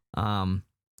 Yeah.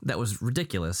 That was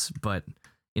ridiculous, but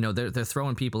you know they're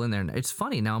throwing people in there. And it's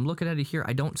funny now. I'm looking at it here.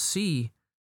 I don't see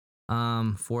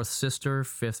fourth sister,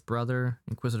 fifth brother,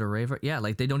 Inquisitor Reva. Yeah,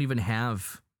 like they don't even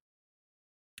have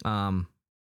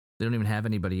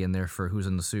anybody in there for who's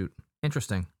in the suit.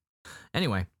 Interesting.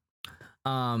 Anyway,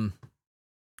 now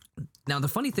the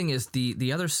funny thing is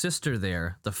the other sister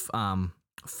there, the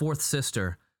fourth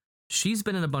sister, she's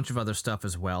been in a bunch of other stuff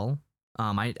as well.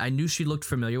 I knew she looked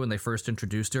familiar when they first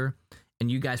introduced her, and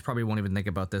you guys probably won't even think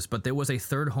about this, but there was a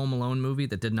third Home Alone movie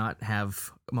that did not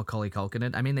have Macaulay Culkin in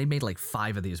it. I mean, they made like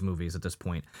 5 of these movies at this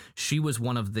point. She was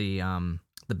one of the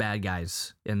bad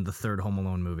guys in the third Home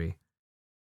Alone movie.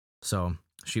 So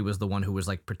she was the one who was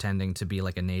like pretending to be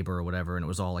like a neighbor or whatever, and it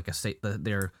was all like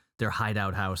their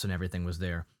hideout house and everything was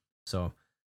there. So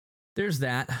there's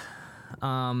that.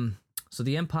 So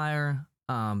the Empire,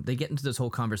 they get into this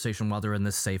whole conversation while they're in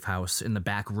this safe house in the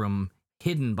back room,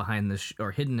 hidden behind this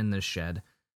hidden in this shed,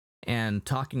 and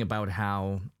talking about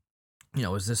how, you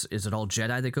know, is it all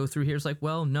Jedi that go through here? It's like,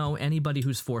 well, no, anybody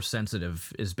who's Force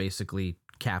sensitive is basically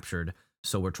captured.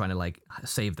 So we're trying to like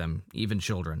save them, even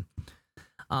children.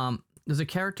 There's a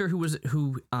character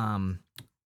who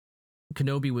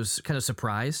Kenobi was kind of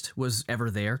surprised was ever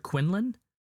there. Quinlan.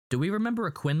 Do we remember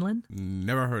a Quinlan?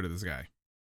 Never heard of this guy.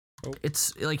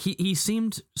 It's like he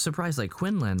seemed surprised, like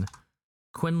Quinlan,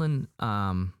 Quinlan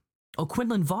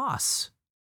Voss.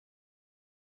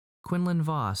 Quinlan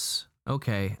Voss.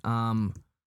 Okay.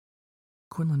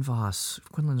 Quinlan Voss.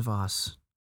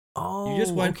 Oh, You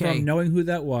just went okay. from knowing who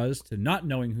that was to not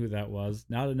knowing who that was,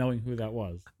 now to knowing who that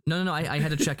was. No. I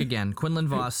had to check again. Quinlan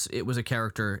Voss. It was a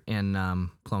character in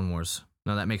Clone Wars.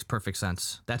 No, that makes perfect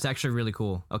sense. That's actually really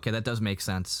cool. Okay, that does make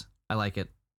sense. I like it.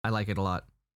 I like it a lot.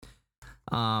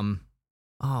 Oh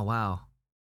wow,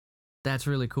 that's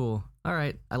really cool. All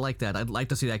right, I like that. I'd like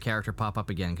to see that character pop up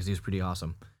again because he's pretty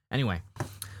awesome. Anyway,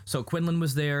 so Quinlan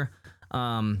was there,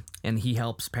 and he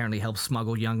apparently helps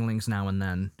smuggle younglings now and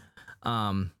then.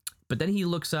 But then he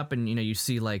looks up and, you know, you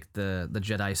see like the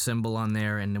Jedi symbol on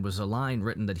there, and there was a line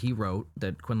written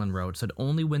that Quinlan wrote, said,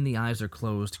 "Only when the eyes are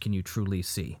closed can you truly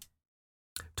see."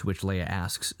 To which Leia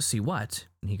asks, "See what?"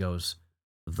 And he goes,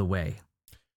 "The way."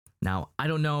 Now, I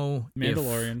don't know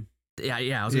Mandalorian.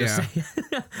 I was gonna say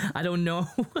I don't know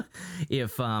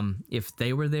if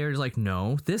they were there. It's like,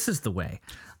 no, this is the way.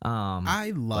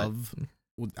 I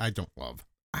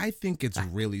think it's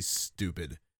really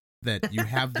stupid that you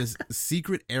have this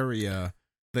secret area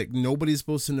that nobody's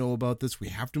supposed to know about this. We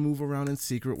have to move around in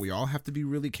secret. We all have to be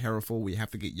really careful. We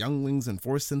have to get younglings and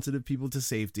Force sensitive people to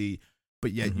safety.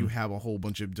 But yet you have a whole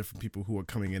bunch of different people who are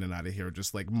coming in and out of here,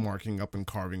 just like marking up and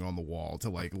carving on the wall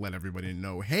to like let everybody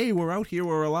know, hey, we're out here,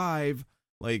 we're alive.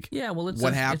 Like, yeah, well,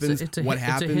 what happens? It's a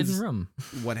hidden room.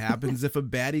 What happens if a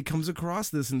baddie comes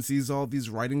across this and sees all these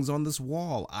writings on this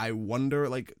wall? I wonder.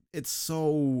 Like, it's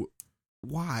so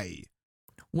why?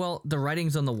 Well, the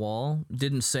writings on the wall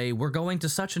didn't say we're going to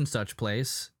such and such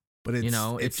place. But it's, you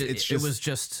know, it was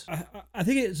just. I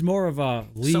think it's more of a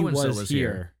Lee was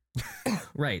here.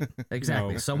 Right,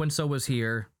 exactly. So and so was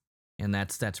here, and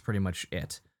that's pretty much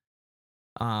it.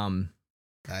 I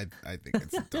think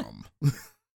it's dumb.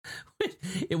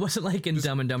 It wasn't like in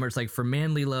Dumb and Dumber. It's like, for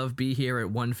manly love, be here at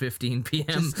 1:15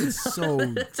 p.m. It's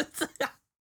so.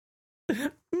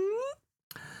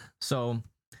 So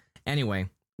anyway,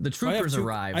 the troopers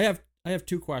arrive. I have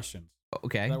 2 questions.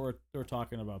 Okay. That we're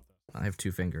talking about this. I have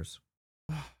 2 fingers.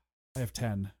 I have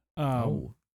 10.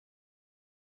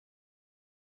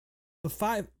 The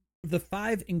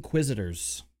five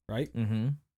Inquisitors, right? Mm-hmm.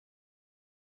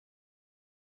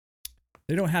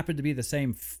 They don't happen to be the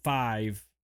same 5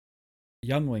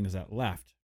 younglings that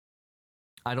left.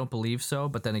 I don't believe so,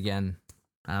 but then again,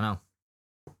 I don't know.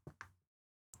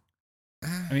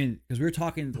 I mean, because we were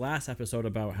talking last episode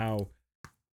about how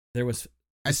there was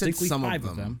I said distinctly some 5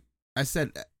 of them. I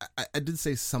said I did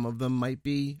say some of them might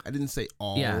be. I didn't say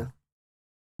all. Yeah.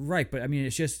 Right, but I mean,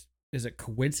 it's just, is it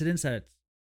coincidence that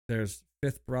there's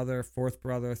 5th brother, 4th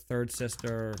brother, 3rd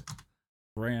sister?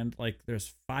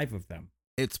 there's 5 of them.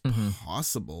 It's Mhm.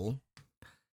 possible.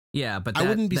 Yeah, but I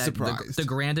wouldn't be the- surprised. The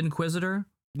Grand Inquisitor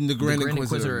The Grand Grand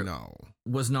Inquisitor, Inquisitor- no.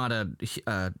 was not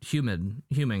a human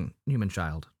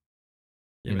child.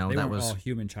 Yeah, You but know, they that weren't was all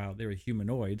human child. They were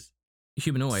humanoids.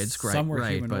 humanoids, right? Some were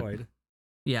right, humanoid. but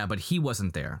yeah, but he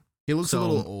wasn't there. He looks So, a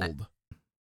little old.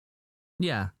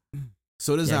 Yeah,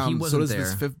 So does Yeah, he so wasn't does this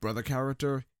there. fifth brother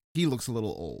character. He looks a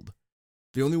little old.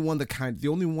 The only one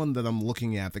that I'm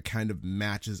looking at that kind of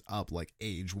matches up like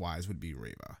age wise would be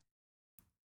Reva.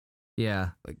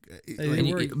 yeah. Like, They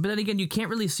And were- but then again, you can't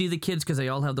really see the kids because they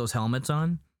all have those helmets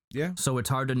on, yeah. so it's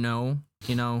hard to know,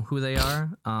 who they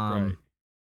are. Right.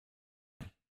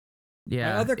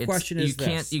 Yeah. My other it's- question you is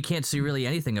can't this. you can't see really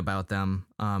anything about them.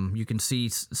 You can see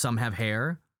some have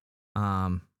hair.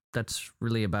 That's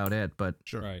really about it. But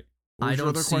Sure. Right. What I was your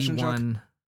don't other see question, Chuck? one.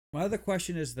 My other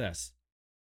question is this.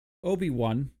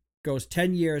 Obi-Wan goes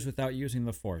 10 years without using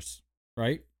the Force,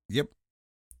 right? Yep.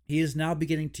 He is now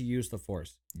beginning to use the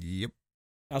Force. Yep.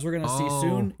 As we're going to see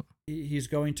soon, he's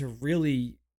going to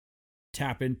really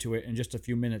tap into it in just a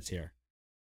few minutes here.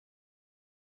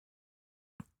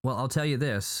 Well, I'll tell you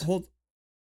this: Go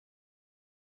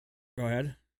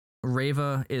ahead.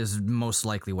 Reva is most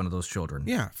likely one of those children.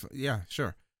 Yeah. Yeah.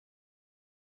 Sure.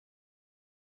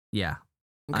 Yeah.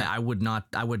 Okay. I would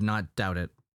not doubt it.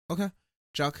 Okay.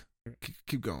 Chuck,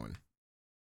 keep going.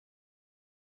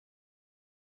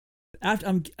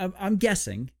 After I'm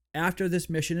guessing after this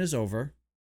mission is over,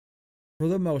 for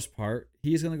the most part,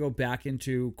 he's going to go back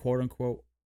into quote unquote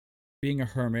being a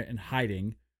hermit and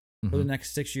hiding for the Mhm.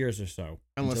 next 6 years or so.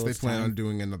 Unless until they it's plan time- on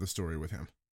doing another story with him.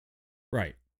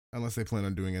 Right. Unless they plan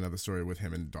on doing another story with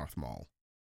him and Darth Maul,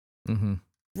 Mhm.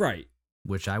 Right.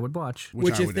 Which I would watch. which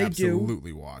Which I if would they do-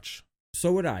 absolutely watch.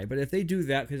 So would I. But if they do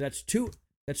that, because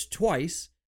that's twice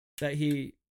that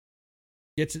he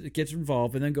gets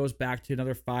involved and then goes back to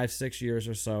another 5-6 years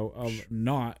or so of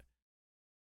not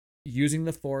using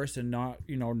the Force and not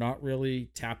really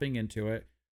tapping into it.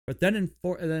 But then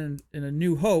in A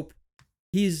New Hope,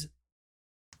 he's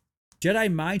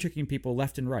Jedi mind tricking people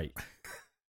left and right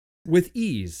with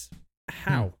ease.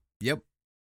 How? Yep.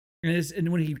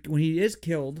 And when he is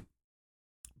killed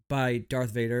by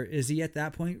Darth Vader, is he at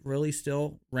that point really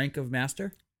still rank of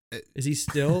master? Is he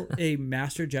still a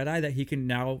master Jedi that he can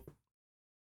now?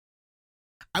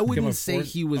 I Become wouldn't a say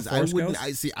Force- he was. a I Force wouldn't.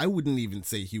 ghost? I wouldn't even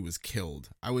say he was killed.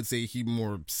 I would say he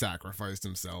more sacrificed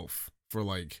himself for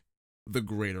like the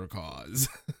greater cause.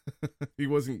 He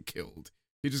wasn't killed.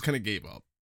 He just kind of gave up.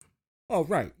 Oh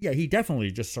right, yeah, he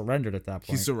definitely just surrendered at that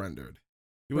He point. surrendered.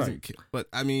 He wasn't Right. killed. But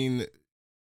I mean,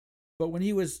 But when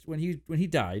he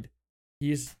died,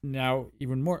 he's now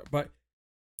even more. But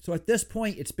so at this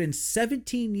point, it's been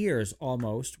 17 years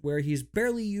almost where he's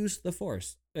barely used the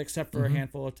Force except for Mhm. a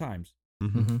handful of times.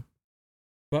 Mhm.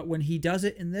 But when he does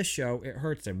it in this show, it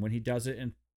hurts him. When he does it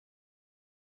in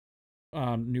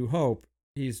New Hope,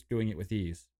 he's doing it with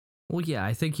ease. Well, yeah,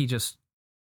 I think he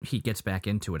gets back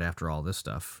into it after all this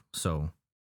stuff. So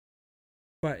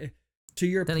But to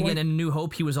your then point, again, in New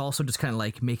Hope, he was also just kind of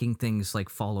like making things like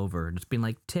fall over, just being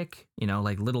like tick,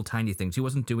 like little tiny things. He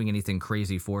wasn't doing anything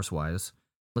crazy force wise,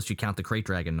 unless you count the crate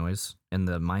dragon noise and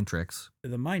the mind tricks.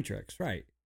 the mind tricks, right?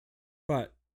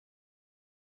 But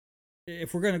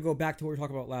if we're going to go back to what we were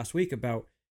talking about last week about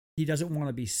he doesn't want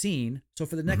to be seen, so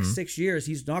for the next Mhm. 6 years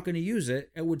he's not going to use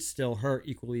it. It would still hurt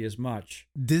equally as much.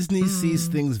 Disney sees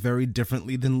Hmm. things very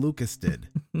differently than Lucas did.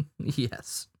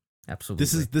 Yes, absolutely.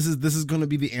 This is going to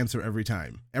be the answer every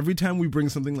time. Every time we bring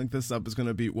something like this up, it's going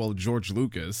to be George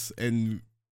Lucas and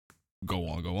go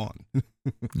on.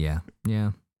 yeah.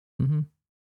 Mm-hmm.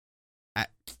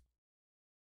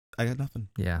 I got nothing.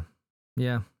 Yeah.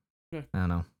 Okay. I don't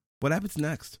know. What happens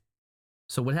next?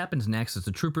 So what happens next is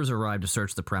the troopers arrive to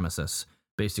search the premises,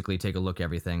 basically take a look at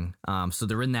everything. So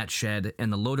they're in that shed,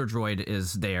 and the loader droid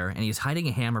is there, and he's hiding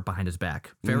a hammer behind his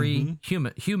back. Very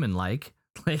human-like.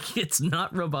 Like, it's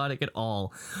not robotic at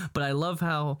all. But I love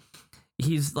how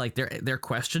he's like they're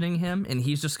questioning him, and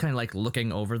he's just kind of like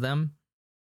looking over them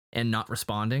and not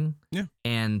responding. Yeah.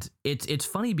 And it's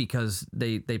funny because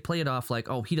they play it off like,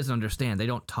 oh, he doesn't understand. They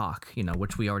don't talk,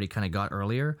 which we already kind of got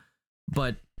earlier.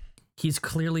 But he's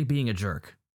clearly being a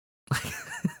jerk.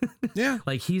 Yeah.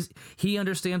 Like he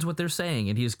understands what they're saying,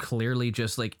 and he's clearly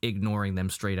just like ignoring them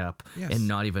straight up Yes. and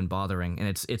not even bothering. And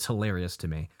it's hilarious to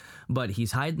me. But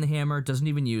he's hiding the hammer, doesn't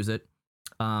even use it.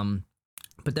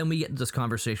 But then we get this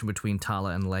conversation between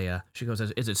Tala and Leia. She goes,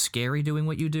 "Is it scary doing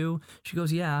what you do?" She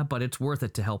goes, "Yeah, but it's worth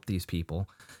it to help these people."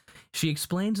 She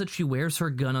explains that she wears her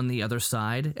gun on the other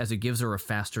side as it gives her a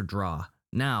faster draw.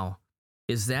 Now,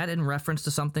 Is that in reference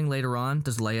to something later on?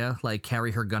 Does Leia like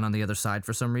carry her gun on the other side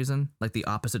for some reason, like the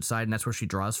opposite side, and that's where she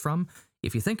draws from?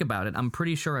 If you think about it, I'm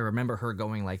pretty sure I remember her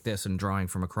going like this and drawing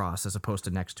from across as opposed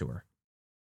to next to her.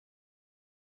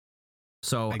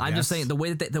 So I'm just saying the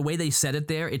way they said it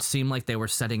there, it seemed like they were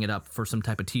setting it up for some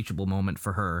type of teachable moment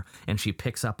for her, and she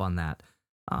picks up on that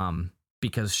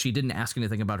because she didn't ask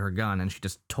anything about her gun, and she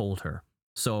just told her.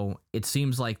 So it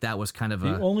seems like that was kind of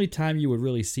the only time you would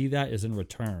really see that is in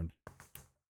Return.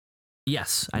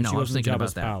 Yes, I know. I was thinking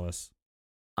about that. Palace.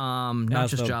 Not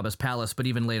just Jabba's palace, but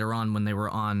even later on when they were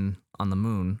on the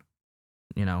moon,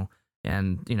 you know,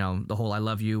 and you know the whole "I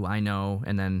love you, I know,"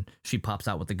 and then she pops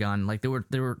out with the gun. Like they were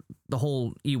the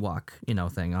whole Ewok, you know,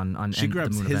 thing on she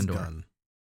grabs the moon his of Endor. gun.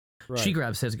 Right. She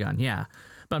grabs his gun, yeah.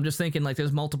 But I'm just thinking like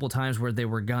there's multiple times where there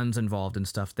were guns involved and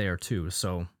stuff there too.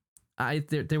 So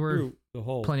there were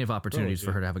plenty of opportunities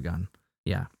for her to have a gun.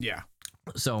 Yeah. Yeah.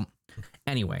 So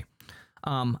anyway.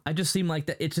 I just seemed like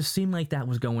that. It just seemed like that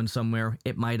was going somewhere.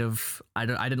 It might have. I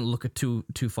didn't look too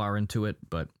far into it,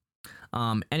 but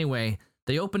anyway,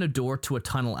 they open a door to a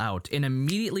tunnel out, and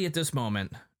immediately at this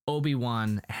moment,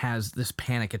 Obi-Wan has this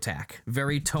panic attack.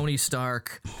 Very Tony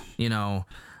Stark, you know,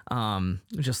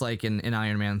 just like in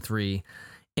Iron Man 3.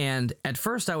 And at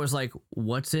first I was like,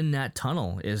 what's in that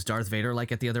tunnel? Is Darth Vader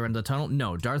like at the other end of the tunnel?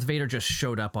 No, Darth Vader just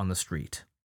showed up on the street.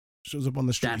 Shows up on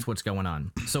the street. That's what's going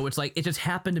on. So it's like it just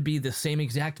happened to be the same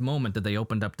exact moment that they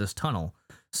opened up this tunnel.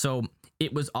 So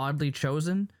it was oddly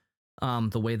chosen,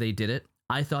 the way they did it.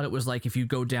 I thought it was like if you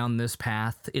go down this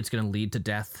path, it's going to lead to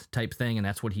death type thing, and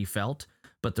that's what he felt.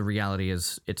 But the reality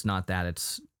is, it's not that.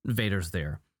 It's Vader's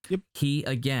there. Yep. He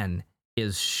again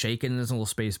is shaking in his little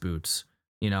space boots,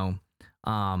 you know,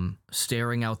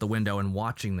 staring out the window and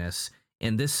watching this.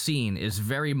 And this scene is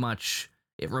very much.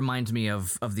 It reminds me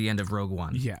of the end of Rogue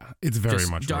One. Yeah, it's very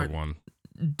much Rogue One.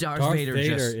 Darth Vader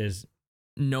just is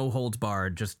no holds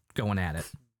barred, just going at it.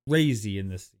 Crazy in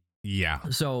this. Yeah.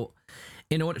 So,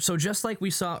 so just like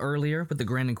we saw earlier with the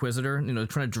Grand Inquisitor, you know,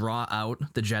 trying to draw out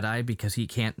the Jedi because he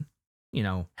can't, you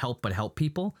know, help but help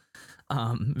people.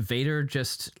 Vader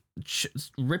just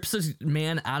rips his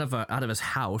man out of his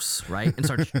house, right, and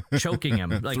starts choking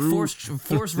him, like force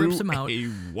rips him out, a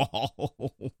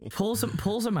wall, pulls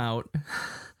him out,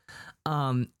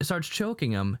 starts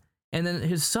choking him, and then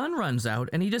his son runs out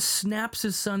and he just snaps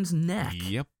his son's neck.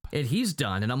 Yep, and he's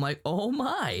done. And I'm like, oh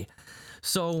my!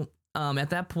 So at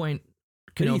that point,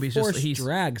 Kenobi's he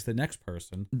drags the next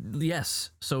person.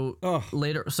 Yes. So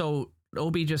later,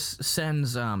 Obi just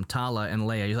sends Tala and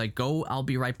Leia. He's like, go, I'll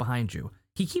be right behind you.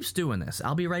 He keeps doing this.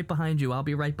 I'll be right behind you. I'll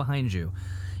be right behind you.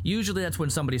 Usually that's when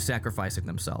somebody's sacrificing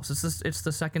themselves. It's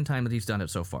the second time that he's done it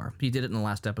so far. He did it in the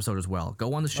last episode as well.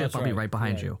 Go on the ship. I'll be right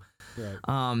behind you.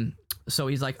 Right. So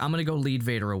he's like, I'm going to go lead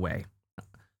Vader away.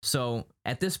 So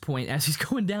at this point, as he's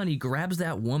going down, he grabs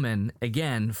that woman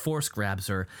again, force grabs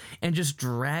her, and just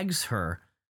drags her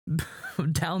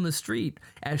down the street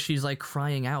as she's like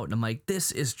crying out. And I'm like,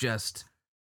 this is just,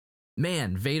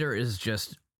 man, Vader is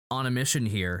just on a mission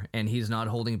here, and he's not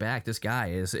holding back. This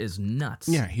guy is nuts.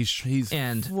 Yeah, he's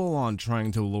full on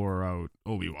trying to lure out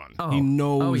Obi-Wan. Oh, he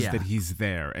knows that he's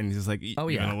there, and he's like, "You're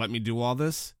gonna let me do all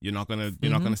this? You're not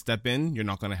gonna step in. You're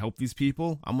not gonna help these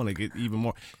people. I'm gonna get even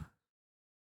more."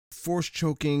 Force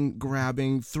choking,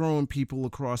 grabbing, throwing people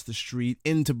across the street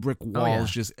into brick walls,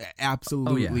 just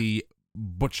absolutely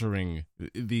butchering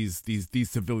these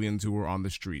civilians who were on the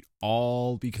street,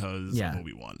 all because of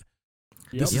Obi-Wan.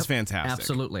 This is fantastic.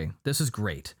 Absolutely. This is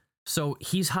great. So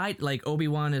he's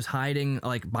Obi-Wan is hiding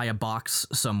like by a box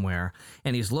somewhere,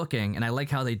 and he's looking, and I like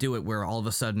how they do it where all of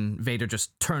a sudden Vader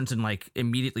just turns and like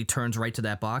immediately turns right to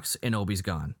that box and Obi's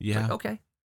gone. Yeah. Like, okay.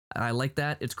 I like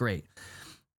that. It's great.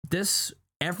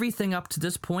 Everything up to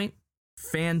this point,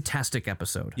 fantastic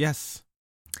episode. Yes.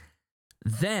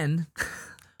 Then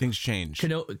things change.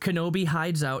 Kenobi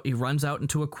hides out. He runs out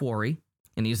into a quarry,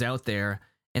 and he's out there.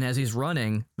 And as he's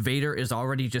running, Vader is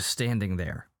already just standing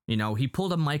there. You know, he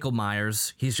pulled a Michael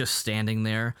Myers. He's just standing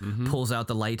there, pulls out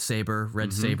the lightsaber,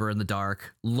 red saber in the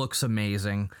dark, looks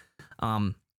amazing.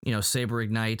 You know, saber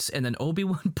ignites, and then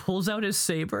Obi-Wan pulls out his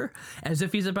saber as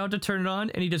if he's about to turn it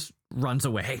on, and he just runs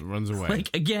away.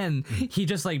 Like, again, he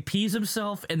just like pees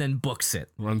himself and then books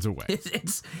it. Runs away.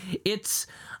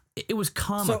 It was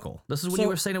comical. This is when you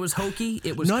were saying it was hokey.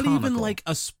 It was not comical. even like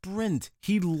a sprint.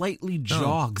 He lightly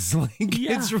jogs.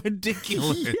 It's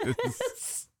ridiculous.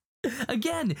 Yes.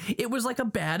 Again, it was like a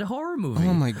bad horror movie.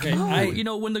 Oh my god! You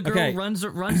know, when the girl runs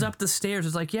up the stairs,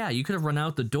 it's like, yeah, you could have run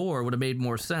out the door, would have made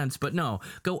more sense. But no,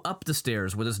 go up the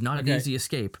stairs, where there's not an easy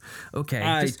escape.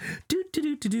 Okay, just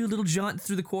do little jaunt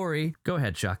through the quarry. Go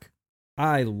ahead, Chuck.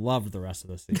 I loved the rest of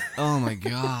the scene. Oh my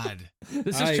god.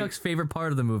 This is Chuck's favorite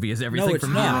part of the movie. Is everything No, it's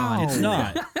from here not. on. It's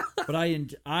not. But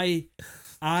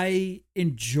I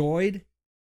enjoyed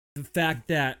the fact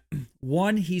that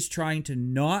one, he's trying to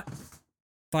not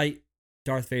fight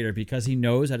Darth Vader because he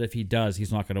knows that if he does,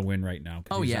 he's not going to win right now.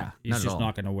 Oh, he's yeah. he's Not at just all.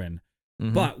 not going to win.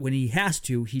 Mhm. But when he has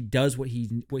to, he does what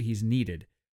he's needed.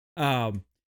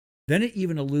 Then it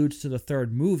even alludes to the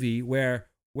third movie where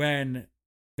when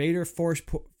Vader force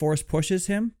pushes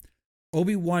him,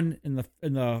 Obi-Wan in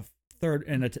the third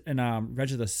in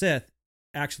Revenge of the Sith,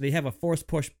 actually they have a force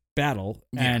push battle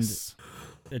and Yes.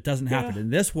 it doesn't happen. In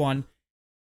this one,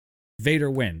 Vader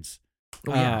wins.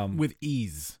 Oh, yeah. With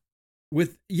ease.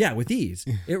 With ease.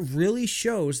 It really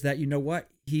shows that, you know what,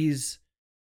 he's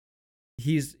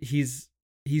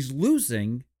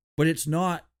losing, but it's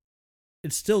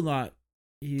still not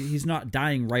he's not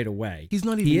dying right away. He's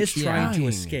not even He is trying to trying.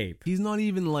 escape. He's not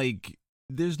even like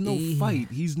there's no Eh. fight.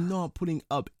 He's not putting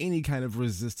up any kind of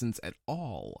resistance at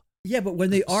all. Yeah, but when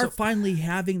they are So- finally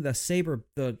having the saber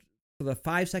for the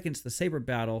 5 seconds the saber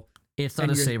battle, It's not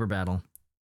and a you're- saber battle.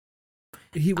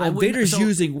 Well, wouldn't- Vader's so-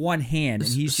 using one hand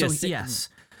and he's so just sitting- yes.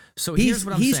 So here's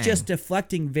what I'm he's saying. just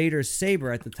deflecting Vader's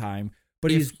saber at the time,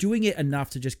 but If- he's doing it enough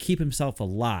to just keep himself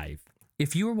alive.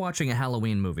 If you were watching a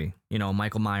Halloween movie,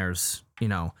 Michael Myers,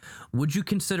 would you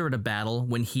consider it a battle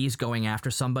when he's going after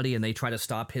somebody and they try to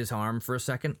stop his arm for a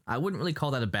second? I wouldn't really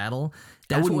call that a battle.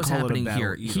 That's what wouldn't was call it a happening battle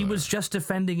here. He either. was just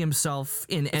defending himself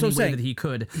in what any I'm way saying. that he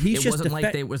could. He's It just wasn't like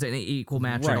defe- it was an equal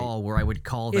match Right. at all where I would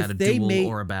call that If a they duel made-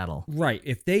 or a battle. Right.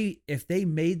 If they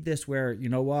made this where, you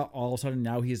know what, all of a sudden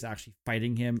now he's actually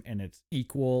fighting him and it's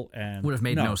equal and Would have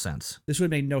made no sense. This would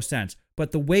have made no sense.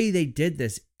 But the way they did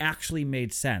this actually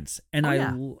made sense. And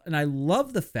I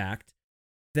love the fact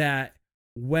that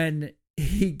when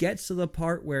he gets to the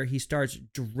part where he starts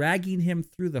dragging him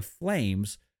through the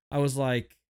flames, I was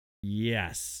like,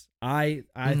 yes. I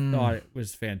thought it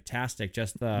was fantastic.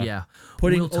 Just the Yeah.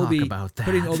 putting We'll talk about that.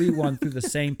 putting Obi-Wan through the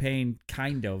same pain,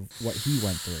 kind of what he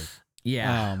went through.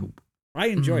 Yeah. I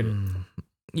enjoyed it.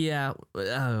 Yeah.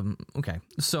 Okay.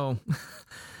 So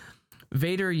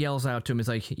Vader yells out to him, he's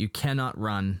like, "You cannot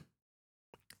run."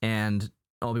 And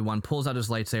Obi-Wan pulls out his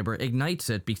lightsaber, ignites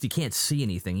it because he can't see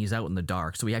anything. He's out in the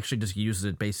dark. So he actually just uses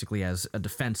it basically as a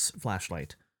defense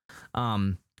flashlight.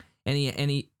 And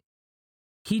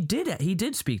he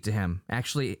did speak to him.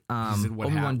 Actually, He said,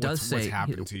 Obi-Wan does what's say,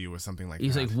 happened to you or something like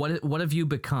he's that. like, what have you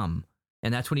become?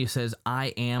 And that's when he says, I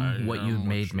am what you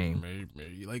made me.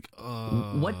 Like,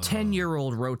 What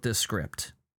 10-year-old wrote this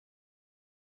script?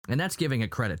 And that's giving it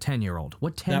credit. 10-year-old.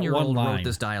 What 10-year-old one wrote line.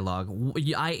 this dialogue?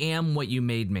 I am what you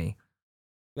made me.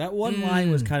 That one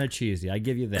line was kind of cheesy. I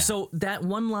give you that. So that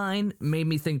one line made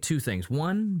me think two things.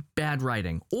 One, bad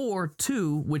writing. Or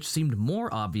two, which seemed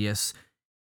more obvious,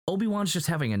 Obi-Wan's just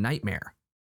having a nightmare.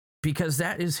 Because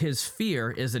that is his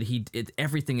fear, is that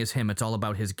everything is him. It's all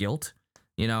about his guilt,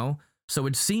 So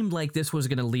it seemed like this was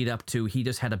going to lead up to he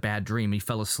just had a bad dream. He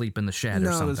fell asleep in the shed or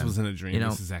no, something. this wasn't a dream. You know?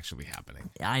 This is actually happening.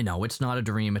 I know it's not a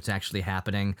dream. It's actually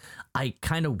happening. I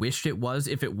kind of wished it was.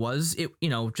 If it was,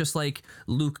 just like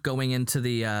Luke going into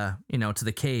the, to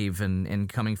the cave and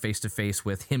coming face to face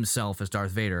with himself as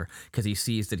Darth Vader because he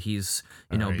sees that he's,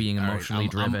 being emotionally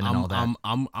driven and all that.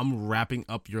 I'm wrapping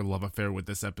up your love affair with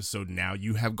this episode now.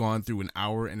 You have gone through an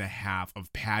hour and a half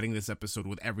of padding this episode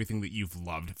with everything that you've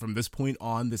loved. From this point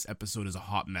on, this episode is a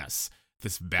hot mess.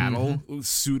 This battle,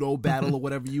 pseudo battle, or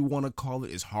whatever you want to call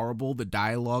it, is horrible. The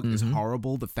dialogue is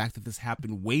horrible. The fact that this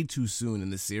happened way too soon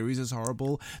in the series is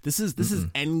horrible. This is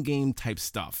endgame type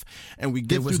stuff, and we get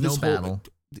There was through no this battle.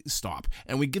 Stop.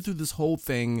 And we get through this whole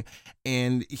thing,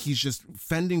 and he's just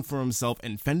fending for himself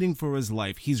and fending for his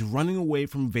life. He's running away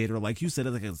from Vader, like you said,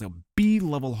 it's like a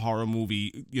B-level horror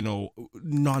movie,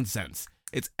 nonsense.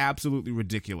 It's absolutely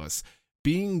ridiculous.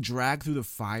 Being dragged through the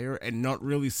fire and not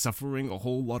really suffering a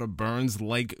whole lot of burns,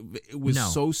 like, it was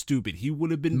so stupid. He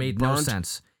would have been Made burnt no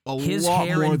sense. a His lot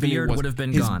hair more and than he beard was. would have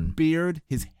been his gone. Beard,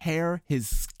 his hair, his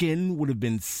skin would have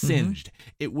been singed.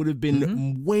 It would have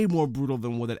been way more brutal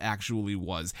than what it actually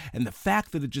was. And the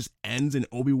fact that it just ends and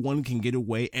Obi-Wan can get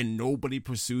away and nobody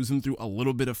pursues him through a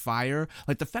little bit of fire,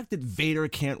 like the fact that Vader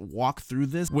can't walk through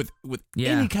this with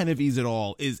any kind of ease at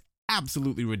all is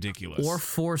absolutely ridiculous. Or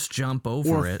force jump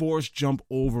over it. Force jump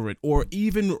over it, or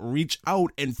even reach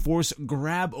out and force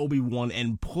grab Obi-Wan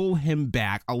and pull him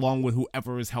back along with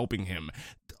whoever is helping him.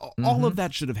 All of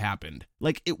that should have happened.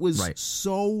 Like, it was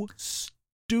so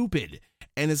stupid.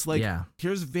 And it's like,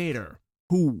 here's Vader,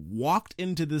 who walked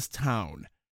into this town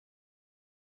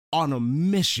on a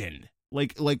mission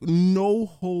Like no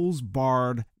holes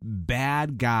barred,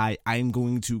 bad guy. I'm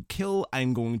going to kill,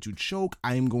 I'm going to choke,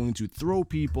 I'm going to throw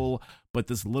people, but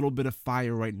this little bit of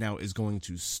fire right now is going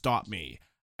to stop me.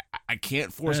 I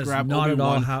can't force That is grab not at all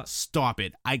Obi-Wan. how- Stop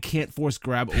it. I can't force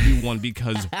grab Obi-Wan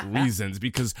because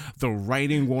the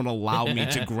writing won't allow me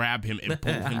to grab him and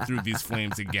pull him through these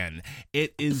flames again.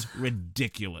 It is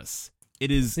ridiculous. It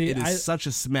is such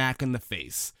a smack in the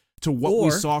face to what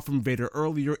we saw from Vader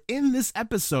earlier in this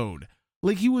episode.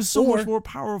 Like, he was so much more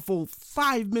powerful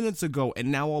 5 minutes ago,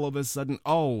 and now all of a sudden,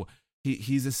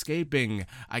 he's escaping.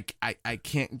 I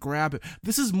can't grab it.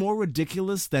 This is more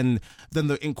ridiculous than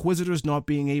the Inquisitors not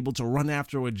being able to run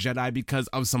after a Jedi because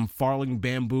of some falling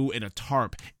bamboo in a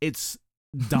tarp. It's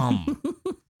dumb.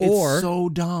 It's so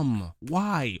dumb.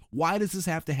 Why? Why does this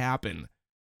have to happen?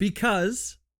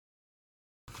 Because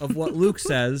of what Luke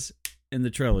says in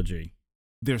the trilogy.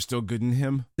 They're still good in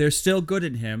him? They're still good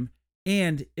in him.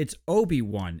 And it's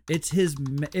Obi-Wan. It's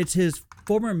his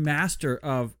former master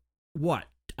of what?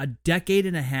 A decade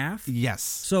and a half? Yes.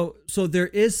 So there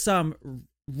is some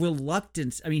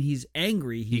reluctance. I mean, he's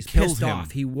angry. He's kills pissed him.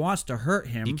 off. He wants to hurt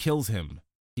him. He kills him.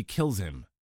 He kills him.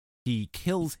 He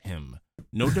kills him.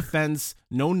 No defense,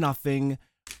 no nothing.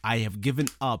 I have given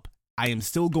up. I am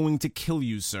still going to kill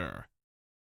you, sir.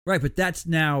 Right, but that's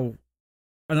now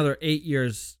another 8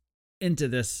 years into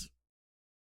this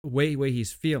way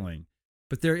he's feeling.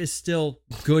 But there is still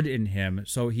good in him,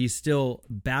 so he's still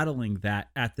battling that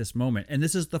at this moment. And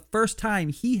this is the first time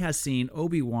he has seen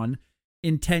Obi-Wan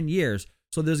in 10 years.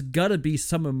 So there's got to be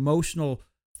some emotional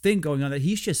thing going on that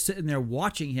he's just sitting there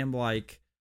watching him like,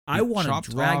 I want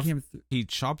to drag him. He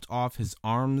chopped off his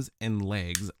arms and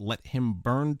legs, let him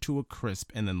burn to a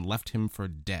crisp, and then left him for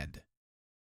dead.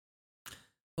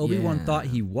 Obi-Wan thought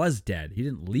he was dead. He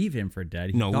didn't leave him for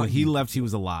dead. When he left, he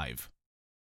was alive.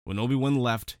 When Obi-Wan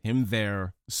left him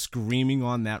there, screaming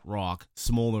on that rock,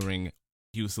 smoldering,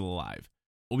 he was still alive.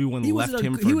 Obi-Wan left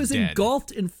him for dead. He was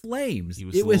engulfed in flames. He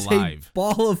was still alive. A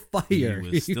ball of fire. He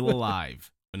was still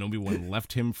alive. And Obi-Wan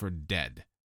left him for dead.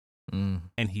 And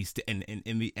and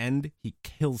in the end, he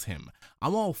kills him.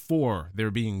 I'm all for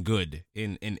there being good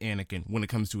in Anakin when it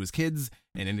comes to his kids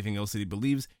and anything else that he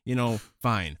believes.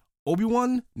 Fine.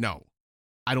 Obi-Wan, no.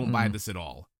 I don't buy this at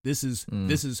all. This is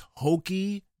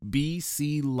hokey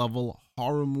BC level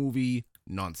horror movie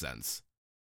nonsense.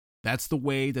 That's the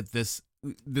way that this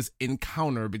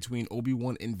encounter between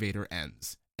Obi-Wan and Vader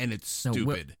ends, and it's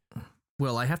stupid.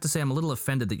 Well, I have to say I'm a little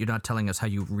offended that you're not telling us how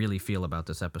you really feel about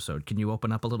this episode. Can you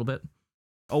open up a little bit?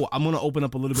 Oh, I'm going to open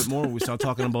up a little bit more when we start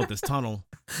talking about this tunnel.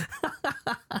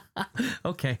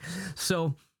 Okay.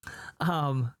 So,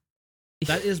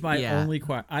 that is my only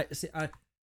question.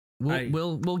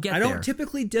 We'll get there. I don't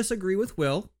typically disagree with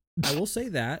Will. I will say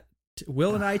that.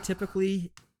 Will and I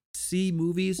typically see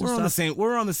movies and stuff.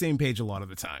 We're on the same page a lot of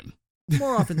the time.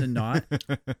 More often than not.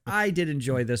 I did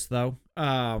enjoy this though.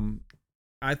 I'm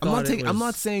not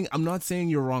saying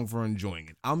you're wrong for enjoying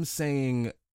it. I'm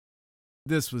saying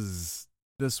this was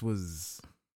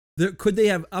could they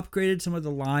have upgraded some of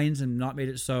the lines and not made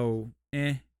it so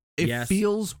It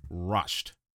feels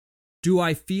rushed. Do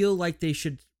I feel like they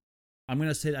should? I'm going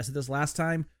to say, I said this last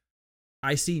time,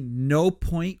 I see no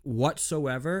point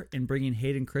whatsoever in bringing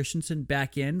Hayden Christensen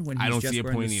back in when he's just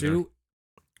wearing the suit.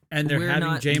 And they're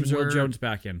having James Earl Jones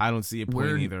back in. I don't see a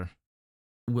point either.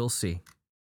 We'll see.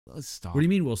 Let's stop. What do you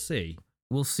mean we'll see?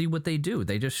 We'll see what they do.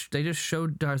 They just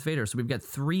showed Darth Vader, so we've got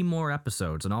 3 more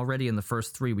episodes, and already in the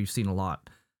first 3 we've seen a lot.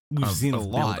 We've seen a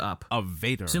lot up. of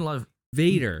Vader. Seen a lot of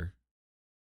Vader.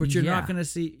 But you're not going to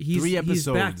see... 3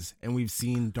 episodes, back. and we've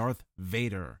seen Darth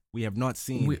Vader. We have not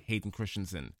seen Hayden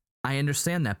Christensen. I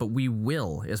understand that, but we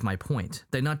will, is my point.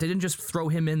 They didn't just throw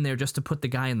him in there just to put the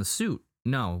guy in the suit.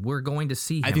 No, we're going to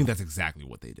see him. I think that's exactly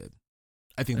what they did.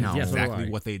 I think that's exactly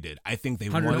what they did. I think they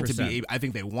 100%. wanted to be. I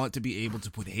think they want to be able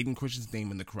to put Hayden Christensen's name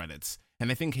in the credits,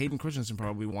 and I think Hayden Christensen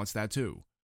probably wants that too.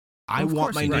 I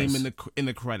want my name in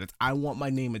the credits. I want my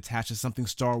name attached to something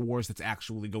Star Wars that's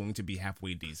actually going to be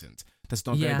halfway decent. That's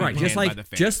not going to be panned by the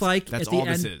fans. Just like that's at the all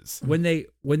end, this is. when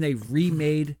they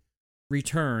remade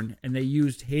Return and they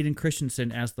used Hayden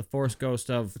Christensen as the Force ghost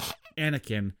of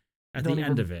Anakin at the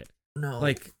end of it. No,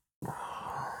 like.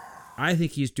 I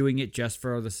think he's doing it just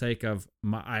for the sake of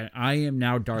I am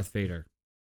now Darth Vader.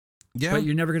 Yeah, but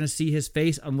you're never going to see his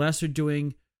face unless they're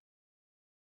doing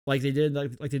like they did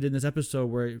in this episode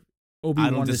where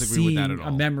Obi-Wan is seeing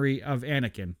a memory of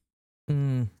Anakin.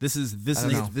 This is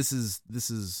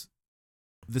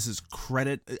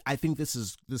credit. I think this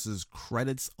is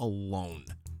credits alone.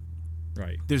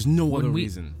 Right. There's no other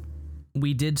reason.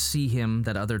 We did see him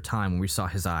that other time when we saw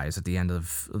his eyes at the end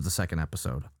of the second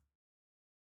episode.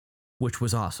 which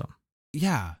was awesome.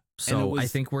 Yeah. And it So was I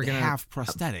think we're gonna half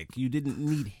prosthetic. You didn't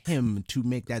need him to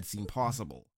make that seem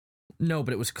possible. No,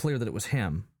 but it was clear that it was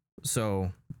him.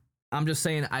 So I'm just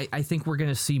saying, I think we're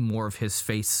gonna see more of his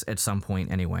face at some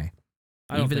point anyway.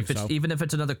 I don't even think if it's so. even if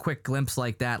it's another quick glimpse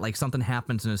like that, like something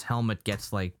happens and his helmet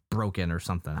gets like broken or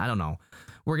something. I don't know.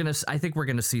 I think we're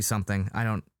gonna see something. I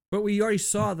don't. But we already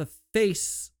saw the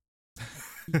face.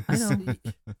 I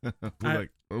know.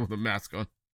 With a mask on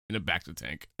in a Bacta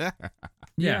tank.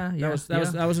 Yeah,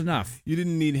 that was enough. You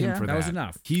didn't need him Yeah, for that. that was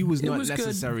enough. He was It not was good.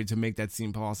 necessary to make that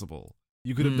seem possible.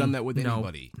 You could have done that with no.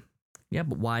 anybody. Yeah,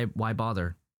 but why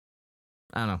bother?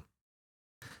 I don't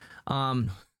know.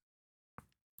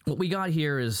 What we got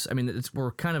here is, I mean,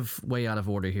 we're kind of way out of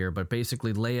order here, but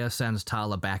basically Leia sends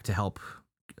Tala back to help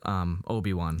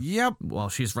Obi-Wan Yep. while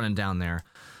she's running down there.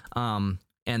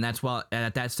 And that's while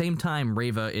at that same time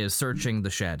Reva is searching the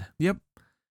shed. Yep.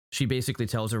 She basically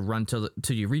tells her, run till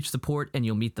you reach the port and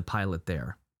you'll meet the pilot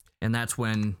there. And that's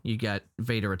when you get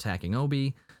Vader attacking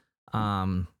Obi.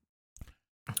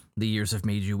 The years have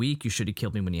made you weak. You should have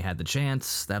killed me when you had the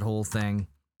chance. That whole thing.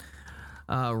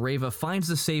 Reva finds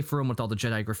the safe room with all the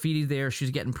Jedi graffiti there.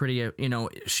 She's getting pretty,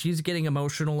 she's getting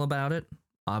emotional about it.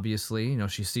 Obviously,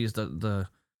 she sees the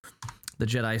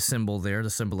Jedi symbol there, the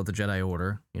symbol of the Jedi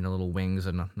Order, little wings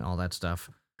and all that stuff.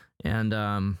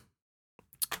 And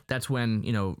that's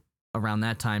when, around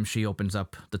that time, she opens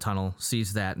up the tunnel,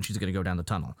 sees that, and she's going to go down the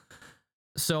tunnel.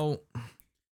 So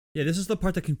Yeah, this is the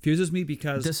part that confuses me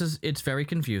because it's very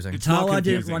confusing. It's not Tala didn't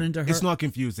confusing. run into her. It's not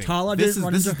confusing. Tala This didn't is-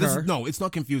 run this into is- her. No, it's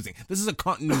not confusing. This is a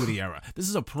continuity error. This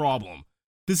is a problem.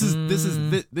 This is a This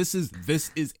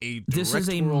is a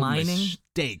directorial mining-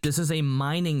 mistake. This is a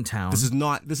mining town. This is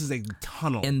not. This is a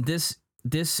tunnel. And this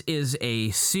is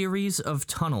a series of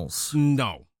tunnels.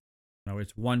 No, No,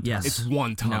 it's one. Yes. it's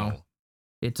one tunnel. No.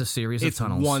 It's a series It's of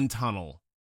tunnels. one tunnel.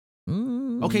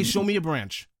 Mm. Okay, show me a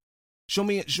branch. Show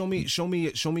me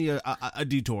a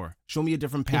detour. Show me a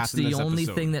different path. It's in the this only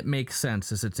episode. thing that makes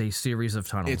sense is it's a series of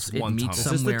tunnels. It's it one meets tunnel. This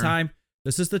is somewhere. the time.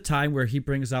 This is the time where he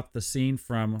brings up the scene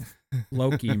from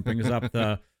Loki and brings up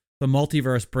the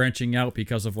multiverse branching out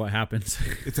because of what happens.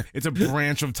 It's a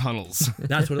branch of tunnels.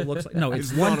 That's what it looks like. No,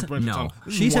 it's It's one. not a branch no. of tunnel.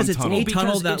 This is She one says it's tunnel. a Because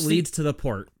tunnel that it's the- leads to the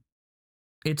port.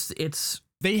 It's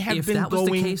They have if been that was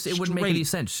going the case, it wouldn't make any straight.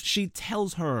 sense. She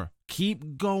tells her,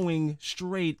 keep going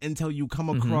straight until you come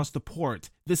across the port.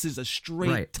 This is a straight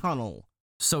Right. tunnel.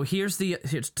 So here's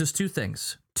just two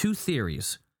things, two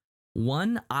theories.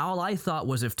 One, all I thought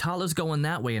was if Tala's going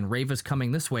that way and Reva's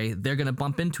coming this way, they're going to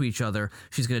bump into each other.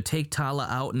 She's going to take Tala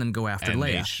out and then go after And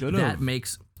they Leia.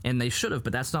 should've. And they should have,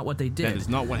 but that's not what they did. That is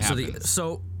not what happened.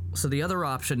 So the other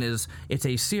option is it's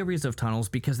a series of tunnels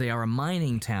because they are a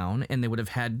mining town and they would have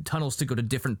had tunnels to go to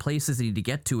different places they need to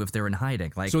get to if they're in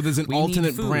hiding. Like, So there's an we need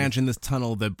alternate food. branch in this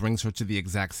tunnel that brings her to the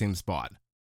exact same spot.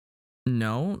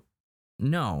 No.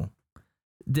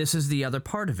 This is the other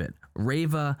part of it.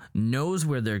 Reva knows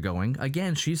where they're going.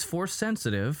 Again, she's force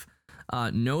sensitive,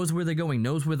 knows where they're going,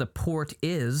 knows where the port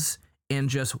is, and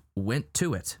just went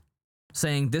to it.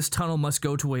 Saying this tunnel must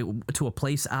go to a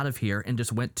place out of here, and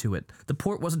just went to it. The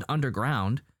port wasn't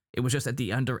underground. It was just at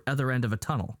the other end of a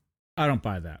tunnel. I don't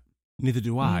buy that. Neither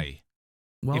do I.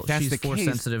 Well, if that's she's the force case,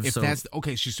 sensitive, if so that's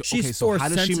okay, she's She's okay. So how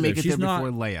does she force make it sensitive. there She's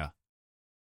before Leia?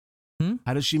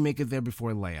 How does she make it there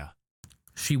before Leia?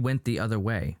 she went the other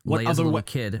way. What Leia's other a little way?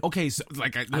 kid. Okay, so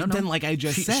like don't know. then like I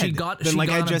just She- said, she got- then she like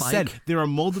got I on a just said, bike. there are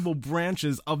multiple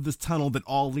branches of this tunnel that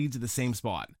all lead to the same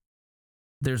spot.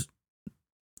 There's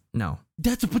no.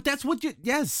 That's what you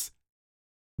yes.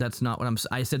 That's not what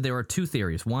I said there are two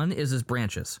theories. One is his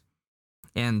branches.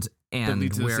 And That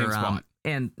lead to the where same spot.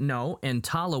 and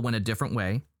Tala went a different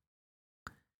way.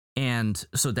 And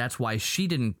so that's why she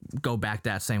didn't go back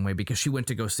that same way, because she went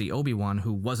to go see Obi-Wan,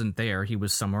 who wasn't there. He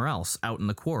was somewhere else out in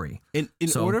the quarry. In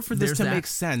So order for this there's to that. make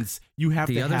sense, you have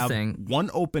The to other have thing- one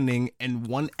opening and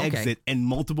one Okay. exit and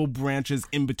multiple branches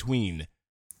in between.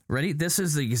 Ready? This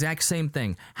is the exact same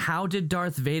thing. How did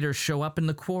Darth Vader show up in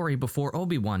the quarry before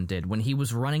Obi-Wan did, when he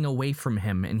was running away from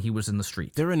him and he was in the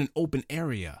street? They're in an open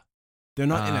area. They're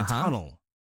not in a Uh-huh. tunnel.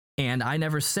 And I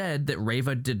never said that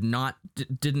Reva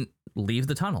didn't leave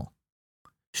the tunnel.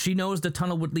 She knows the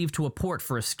tunnel would lead to a port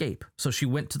for escape, so she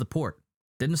went to the port.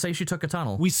 Didn't say she took a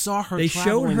tunnel. We saw her They showed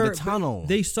traveling her the tunnel.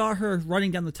 They saw her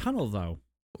running down the tunnel though.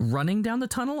 Running down the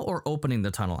tunnel or opening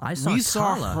the tunnel? I saw we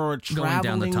saw Tala her going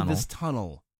down the traveling tunnel. this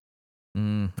tunnel. I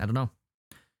don't know.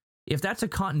 If that's a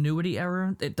continuity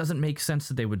error, it doesn't make sense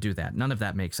that they would do that. None of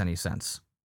that makes any sense.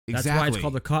 That's Exactly. why it's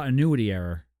called the continuity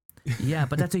error. Yeah,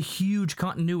 but that's a huge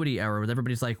continuity error. With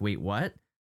everybody's like, wait, what?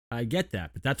 I get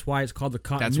that, but that's why it's called the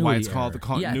continuity. That's why it's called the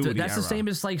error. continuity that's the era. same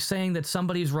as like saying that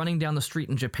somebody's running down the street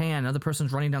in Japan, another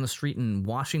person's running down the street in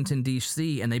Washington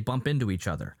D.C., and they bump into each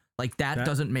other. Like that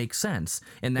doesn't make sense,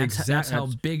 and that's how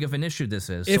big of an issue this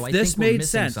is. If so I this think we're made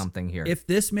missing sense, something here. If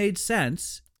this made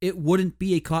sense, it wouldn't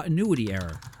be a continuity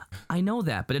error. I know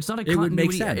that, but it's not a It would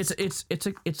make continuity. sense.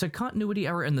 It's a continuity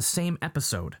error in the same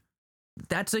episode.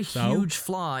 That's a huge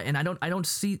flaw, and I don't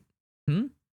see. I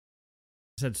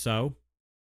said so.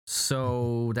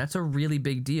 So that's a really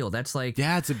big deal. That's like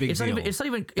Yeah, it's a big deal. It's not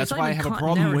even. That's it's why not I even have a problem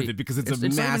with continuity. it, because it's a not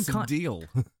even massive deal.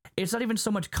 It's not even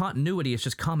so much continuity. It's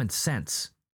just common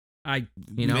sense. I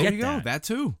You know? There get you go. that. That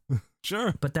too.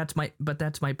 Sure. But that's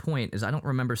my point. Is I don't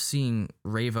remember seeing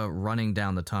Reva running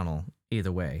down the tunnel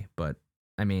either way. But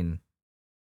I mean,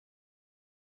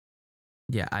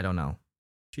 yeah, I don't know.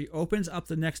 She opens up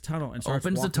the next tunnel and starts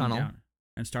Opens the walking tunnel. down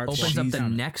and starts Opens up walking the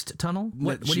down it. next tunnel.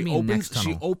 What do She you mean opens, next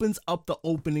tunnel? She opens up the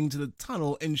opening to the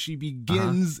tunnel and she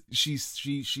begins.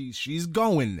 She's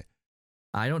going.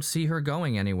 I don't see her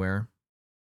going anywhere.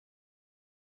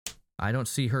 I don't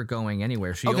see her going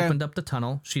anywhere. She Okay. opened up the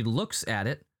tunnel. She looks at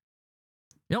it.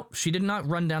 Nope, she did not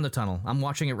run down the tunnel. I'm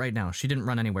watching it right now. She didn't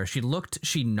run anywhere. She looked,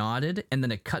 she nodded, and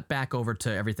then it cut back over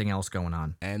to everything else going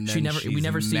on. And then we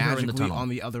never see her in the magically tunnel on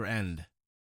the other end.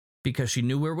 because she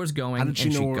knew where it was going. How did she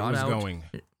and know she where it got was out going?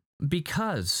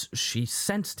 because she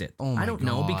sensed it. Oh my I don't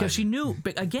know because God. she knew.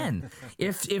 But again,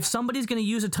 if somebody's going to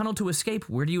use a tunnel to escape,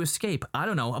 where do you escape? I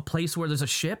don't know. A place where there's a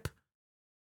ship.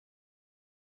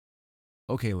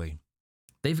 Okay, Lee.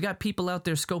 They've got people out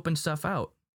there scoping stuff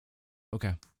out.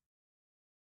 Okay.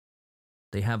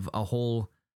 They have a whole,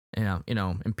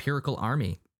 empirical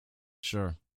army.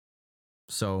 Sure.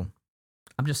 So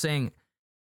I'm just saying,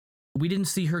 we didn't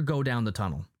see her go down the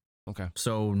tunnel. Okay.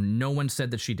 So no one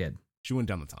said that she did. She went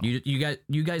down the tunnel.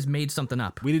 You guys made something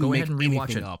up. We didn't go make ahead and rewatch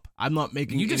anything it. up. I'm not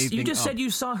making You anything just up. said you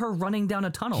saw her running down a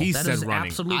tunnel. He That said is running.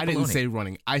 absolute I didn't baloney. say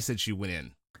running. I said she went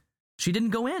in. She didn't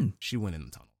go in. She went in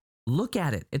the tunnel. Look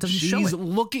at it. It doesn't show She's it.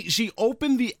 looking. She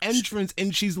opened the entrance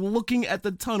and she's looking at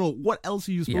the tunnel. What else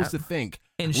are you supposed to think?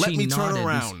 And Let she me turn nodded.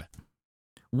 around.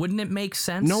 Wouldn't it make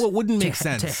sense? No, it wouldn't make to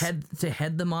sense. To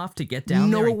head them off to get down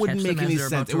No, there. it and wouldn't catch make them as any they're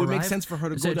about sense. to It would make arrive? sense for her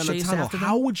to Is go there down the chase tunnel. after them?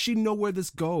 How would she know where this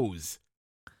goes?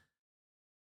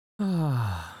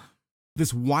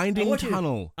 This winding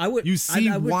tunnel. You see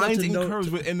I would love to winding know- curves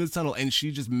within this tunnel, and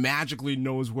she just magically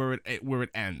knows where it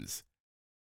ends.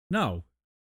 No.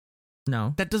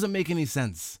 No, That doesn't make any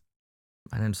sense.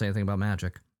 I didn't say anything about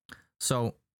magic.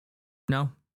 So,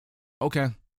 no, Okay.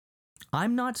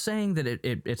 I'm not saying that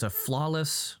it's a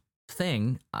flawless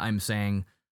thing. I'm saying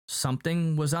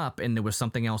something was up and there was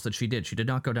something else that she did. She did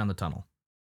not go down the tunnel.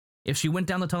 If she went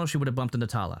down the tunnel, she would have bumped into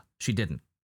Tala. She didn't.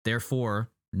 Therefore,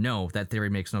 no, that theory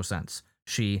makes no sense.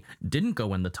 She didn't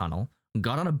go in the tunnel,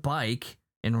 got on a bike,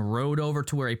 and rode over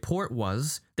to where a port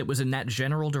was that was in that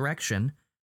general direction,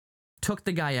 took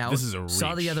the guy out, This is a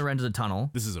saw the reach. other end of the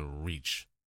tunnel. This is a reach.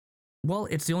 Well,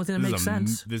 it's the only thing that makes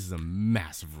sense. This is a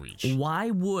massive reach. Why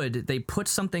would they put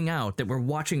something out that we're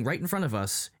watching right in front of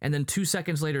us and then 2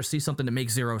 seconds later see something that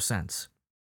makes zero sense?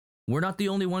 We're not the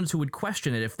only ones who would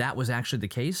question it if that was actually the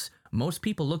case. Most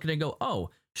people look at it and go,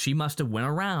 oh, she must have went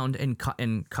around and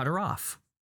cut her off.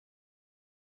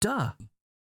 Duh.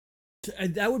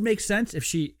 That would make sense if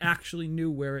she actually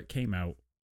knew where it came out.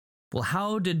 Well,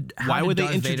 Why would they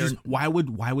Darth introduce? Vader, Why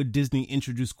would Disney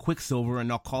introduce Quicksilver and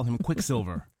not call him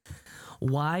Quicksilver?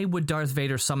 why would Darth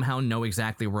Vader somehow know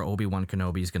exactly where Obi-Wan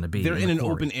Kenobi is going to be? They're in the an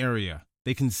quarry? open area.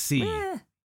 They can see.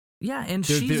 Yeah, and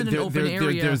They're- she's they're- in an they're- open they're-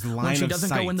 area there's when line she of doesn't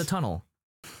go in sight. the tunnel.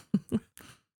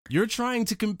 You're trying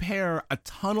to compare a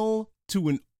tunnel to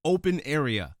an open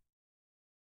area.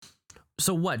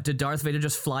 So what? Did Darth Vader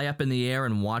just fly up in the air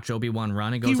and watch Obi-Wan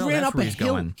run and goes, He oh, ran that's up where a he's hill.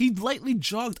 going? He lightly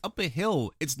jogged up a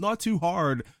hill. It's not too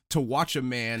hard to watch a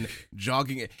man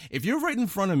jogging. If you're right in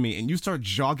front of me and you start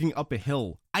jogging up a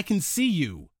hill, I can see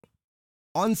you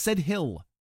on said hill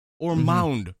or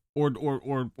mound or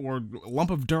lump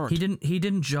of dirt. He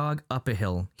didn't jog up a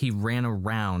hill. He ran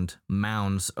around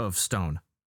mounds of stone.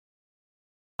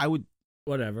 I would.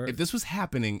 Whatever. If this was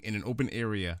happening in an open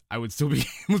area, I would still be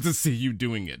able to see you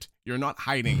doing it. You're not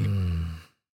hiding.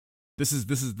 This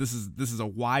is a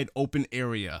wide open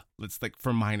area. Let's like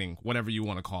for mining, whatever you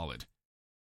want to call it.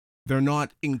 They're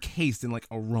not encased in like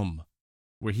a room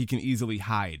where he can easily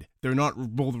hide. They're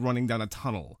not both running down a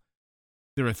tunnel.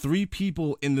 There are 3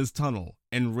 people in this tunnel,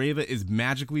 and Reva is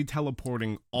magically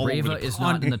teleporting all over Reva the is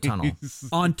not in the tunnel. place.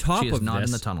 On top She is of not this,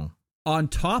 in the tunnel. on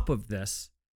top of this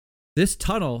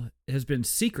tunnel has been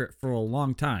secret for a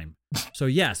long time. So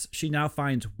yes, she now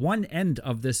finds one end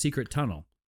of this secret tunnel.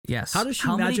 Yes. How does she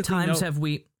How many magically times know-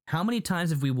 How many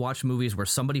times have we watched movies where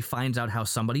somebody finds out how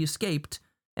somebody escaped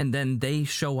and then they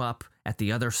show up at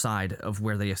the other side of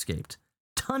where they escaped?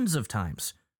 Tons of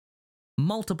times.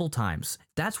 Multiple times.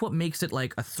 That's what makes it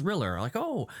like a thriller. Like,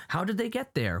 oh, how did they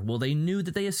get there? Well, they knew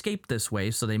that they escaped this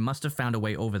way, so they must have found a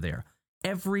way over there.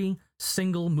 Every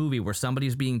single movie where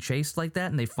somebody's being chased like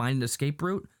that and they find an escape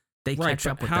route, they Right, catch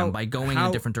but up with how- them by going in how-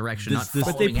 a different direction, not This-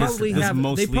 But they following probably after them.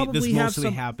 have- This they probably mostly have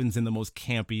some- happens in the most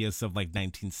campiest of like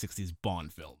 1960s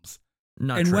Bond films.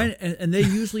 Not and true. and they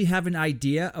usually have an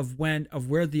idea of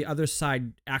where the other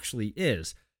side actually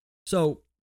is. So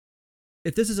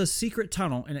if this is a secret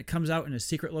tunnel and it comes out in a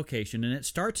secret location and it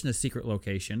starts in a secret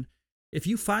location, if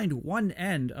you find one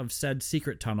end of said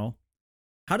secret tunnel,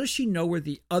 how does she know where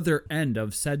the other end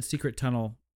of said secret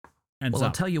tunnel ends Well, I'll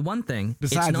up? tell you one thing.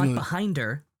 Besides it's not the- behind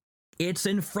her. It's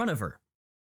in front of her.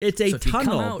 It's a So if you come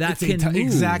tunnel out- that It's a can tu- move.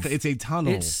 exactly. It's a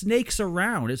tunnel. It snakes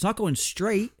around. It's not going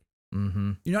straight.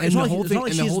 Mm-hmm. You know, And it's the not, whole it's thing- not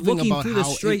like and the she's whole thing looking about through the how-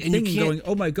 straight and you thing and can't- going,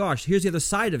 "Oh my gosh, here's the other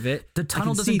side of it." The I tunnel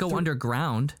can doesn't see go through-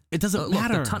 underground. It doesn't Look,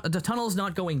 matter. the tunnel's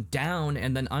not going down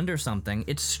and then under something.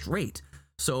 It's straight.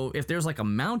 So if there's like a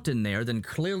mountain there, then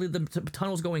clearly the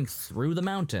tunnel's going through the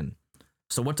mountain.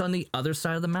 So what's on the other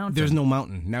side of the mountain? There's no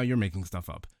mountain. Now you're making stuff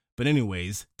up. But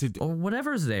anyways, or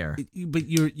whatever's there. but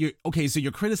you're okay. So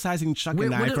you're criticizing Chuck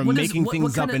and I for what making what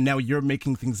things up, kinda- and now you're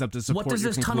making things up to support What does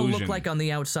your this tunnel look conclusion. like on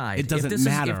the outside? It doesn't if this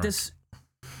matter. if this,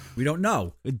 We don't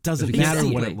know. It doesn't Because matter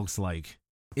what basically- it looks like.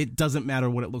 It doesn't matter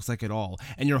what it looks like at all.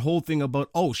 And your whole thing about,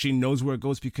 oh, she knows where it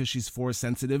goes because she's force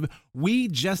sensitive. We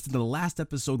just in the last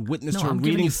episode witnessed No, her I'm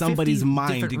giving reading you somebody's 50 mind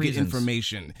to different get reasons.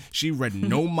 information. She read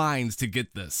no minds to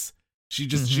get this. She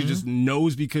just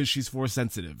knows because she's force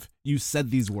sensitive. You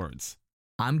said these words.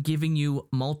 I'm giving you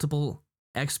multiple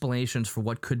explanations for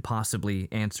what could possibly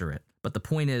answer it. But the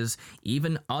point is,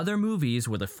 even other movies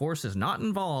where the Force is not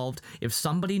involved, if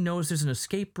somebody knows there's an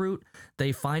escape route,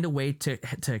 they find a way to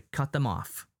cut them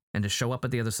off and to show up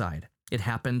at the other side. It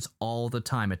happens all the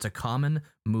time. It's a common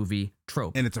movie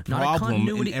trope. And it's a Not problem in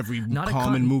continuity- every not a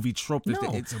common con- movie trope. No,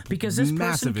 It's a because this person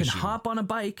massive can issue. hop on a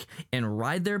bike and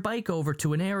ride their bike over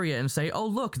to an area and say, oh,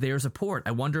 look, there's a port.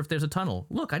 I wonder if there's a tunnel.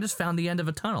 Look, I just found the end of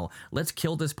a tunnel. Let's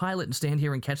kill this pilot and stand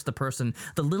here and catch the person,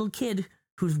 the little kid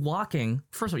who's walking,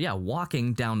 first of all,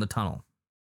 walking down the tunnel.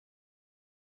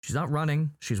 She's not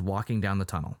running. She's walking down the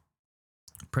tunnel.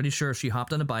 Pretty sure she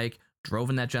hopped on a bike, drove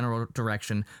in that general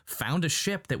direction, found a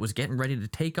ship that was getting ready to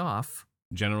take off.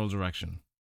 General direction.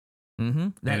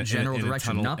 That general in a direction,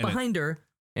 tunnel, not and behind her,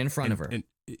 in front of her. And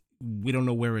we don't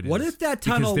know where it is. What if that Because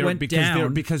tunnel they're- went because they're-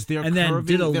 down because they're and then curving,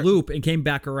 did a they're- loop and came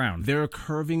back around? They're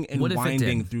curving and What if it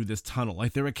winding did? through this tunnel.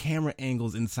 Like there are camera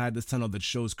angles inside this tunnel that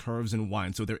shows curves and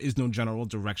winds, so there is no general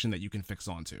direction that you can fix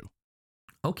onto.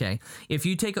 Okay, if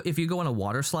you go on a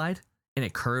water slide and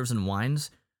it curves and winds,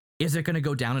 is it going to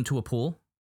go down into a pool?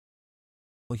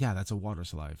 Well, yeah, that's a water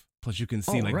slide. Plus, you can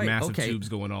see Oh, like right, massive okay. tubes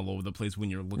going all over the place when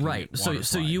you're looking Right. at So water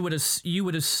so slide. you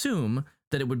would assume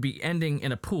that it would be ending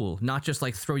in a pool, not just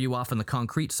like throw you off in the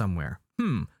concrete somewhere.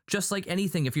 Just like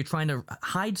anything, if you're trying to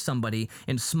hide somebody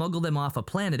and smuggle them off a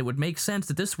planet, it would make sense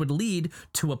that this would lead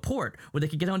to a port where they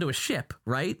could get onto a ship,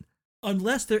 right?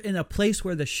 Unless they're in a place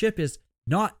where the ship is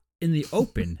not in the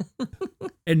open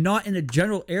and not in a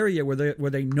general area where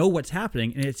they know what's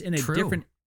happening, and it's in a True. different,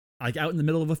 like out in the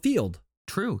middle of a field.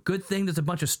 True. Good thing there's a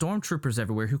bunch of stormtroopers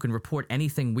everywhere who can report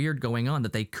anything weird going on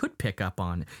that they could pick up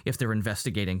on if they're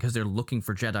investigating because they're looking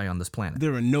for Jedi on this planet.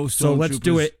 There are no stormtroopers. So let's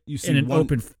do it You see in an one-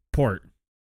 open port.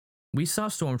 We saw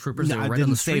stormtroopers No, that I were right didn't on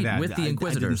the say street that. with the I didn't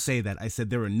Inquisitors. say that. I said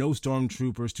there are no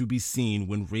stormtroopers to be seen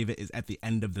when Reva is at the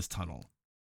end of this tunnel.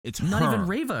 It's Not her. even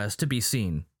Reva is to be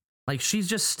seen. Like she's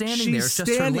just standing there. It's just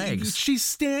her standing- legs. She's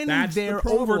standing That's the there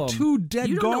over problem. two dead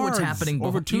You don't know guards. what's happening.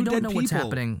 Over two you don't dead know people. what's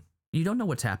happening. You don't know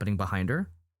what's happening behind her.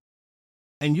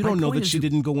 And you My don't know point that is she you-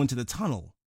 didn't go into the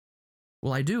tunnel.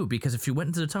 Well, I do because if she went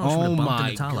into the tunnel, she would Oh have bumped my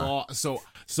into Tala. god!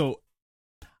 So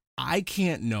I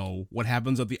can't know what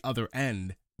happens at the other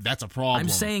end. That's a problem. I'm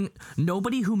saying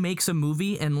nobody who makes a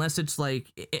movie, unless it's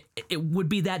like it would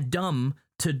be that dumb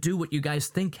to do what you guys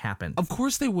think happened. Of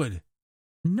course they would.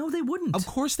 No, they wouldn't. Of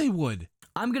course they would.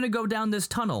 I'm gonna go down this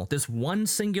tunnel, this one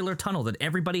singular tunnel that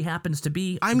everybody happens to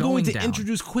be. I'm going to down.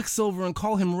 introduce Quicksilver and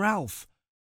call him Ralph.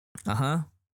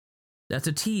 That's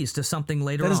a tease to something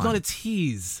later That on. is not a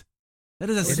tease. That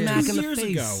is a It smack is. in the Years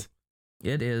face. ago.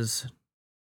 It is.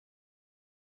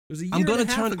 It was a year I'm gonna and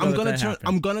a half turn. ago I'm that gonna that turn. happened.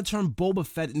 I'm gonna turn Boba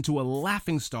Fett into a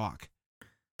laughing stock.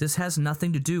 This has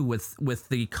nothing to do with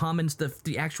the comments,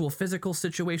 the actual physical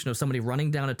situation of somebody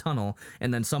running down a tunnel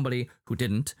and then somebody who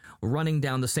didn't running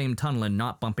down the same tunnel and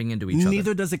not bumping into each other.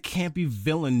 Neither does a campy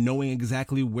villain knowing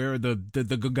exactly where the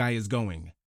good guy is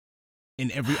going.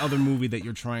 in every other movie that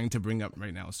you're trying to bring up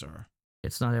right now, sir.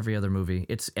 It's not every other movie.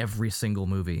 It's every single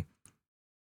movie.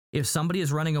 If somebody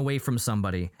is running away from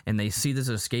somebody and they see this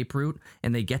escape route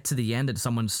and they get to the end and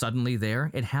someone's suddenly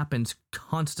there, it happens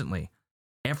constantly.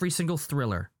 Every single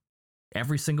thriller,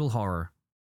 every single horror.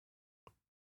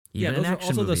 Even in those are action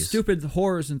also movies. the stupid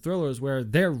horrors and thrillers where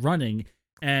they're running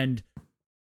and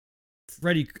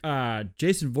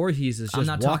Jason Voorhees is I'm just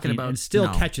not talking walking about- and still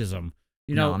no. catches him.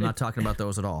 No, I'm not talking about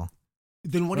those at all.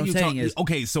 Then what are What you I'm saying talking? is,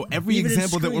 Okay, so every even in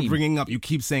example that we're Scream- bringing up, you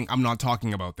keep saying I'm not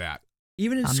talking about that.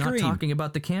 Even in I'm Scream, not talking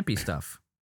about the campy stuff.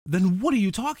 Then what are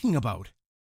you talking about?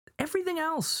 Everything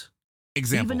else.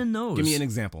 Example. Even in those. Give me an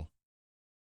example.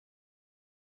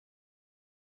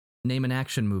 Name an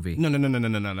action movie. No.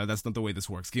 That's not the way this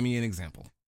works. Give me an example.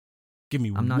 Give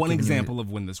me I'm not one giving you- example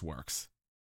of when this works.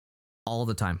 All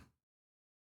the time.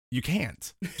 You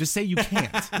can't. Just say you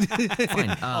can't.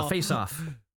 Fine. Face Off.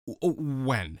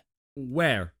 When?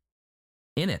 where?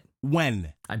 In it.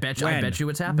 When? I bet When? you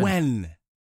it's happened. When?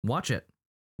 Watch it.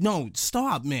 No,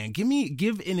 stop, man.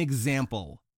 Give an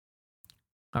example.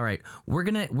 All right, we're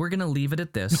gonna leave it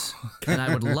at this, and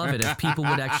I would love it if people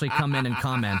would actually come in and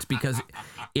comment, because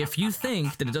if you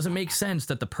think that it doesn't make sense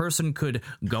that the person could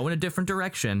go in a different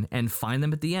direction and find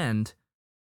them at the end,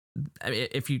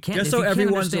 if you can't, Just if so you can't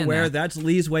everyone's understand aware, that, that's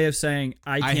Lee's way of saying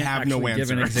I can't have no actually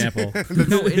give an answer. example.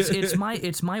 no,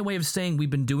 it's my way of saying we've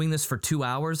been doing this for 2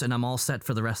 hours, and I'm all set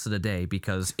for the rest of the day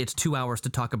because it's 2 hours to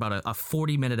talk about a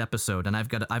 40-minute episode, and I've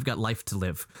got life to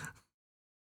live.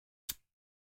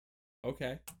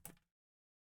 Okay.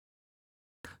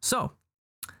 So,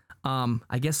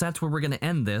 I guess that's where we're going to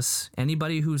end this.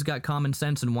 Anybody who's got common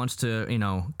sense and wants to,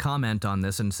 comment on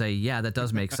this and say, yeah, that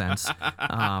does make sense.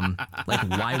 Why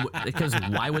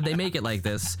would they make it like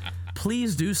this?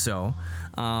 Please do so.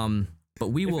 But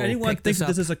we will If anyone pick thinks this up.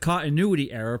 this is a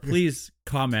continuity error, please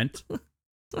comment.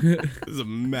 This is a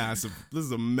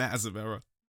massive error.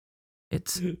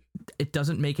 It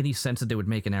doesn't make any sense that they would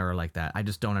make an error like that. I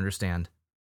just don't understand.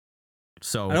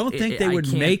 So I don't think they I would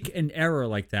can't- make an error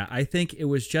like that. I think it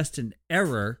was just an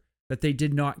error that they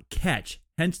did not catch.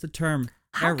 Hence the term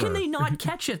How error. can they not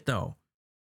catch it though?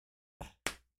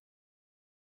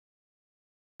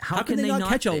 How can they not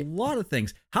catch a lot of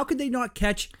things? How could they not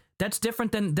catch That's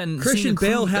different than Christian seeing the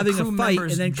Bale crew, having the a crew fight and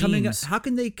members' then coming up? genes. How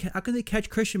can they catch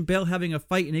Christian Bale having a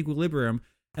fight in Equilibrium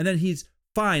and then he's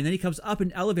fine? Then he comes up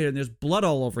an elevator and there's blood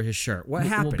all over his shirt. What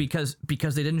happened? Well,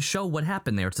 because they didn't show what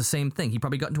happened there. It's the same thing. He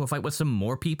probably got into a fight with some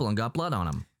more people and got blood on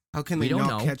him. How can We they don't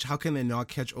not know. catch? How can they not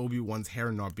catch Obi-Wan's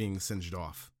hair not being singed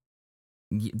off?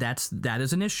 That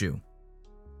is an issue.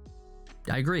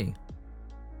 I agree.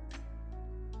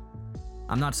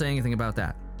 I'm not saying anything about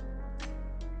that.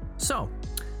 So,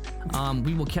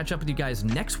 we will catch up with you guys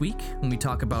next week when we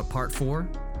talk about part 4.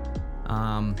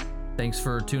 Thanks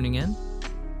for tuning in,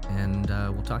 and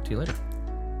we'll talk to you later.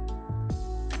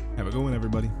 Have a good one,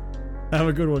 everybody. Have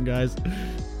a good one, guys.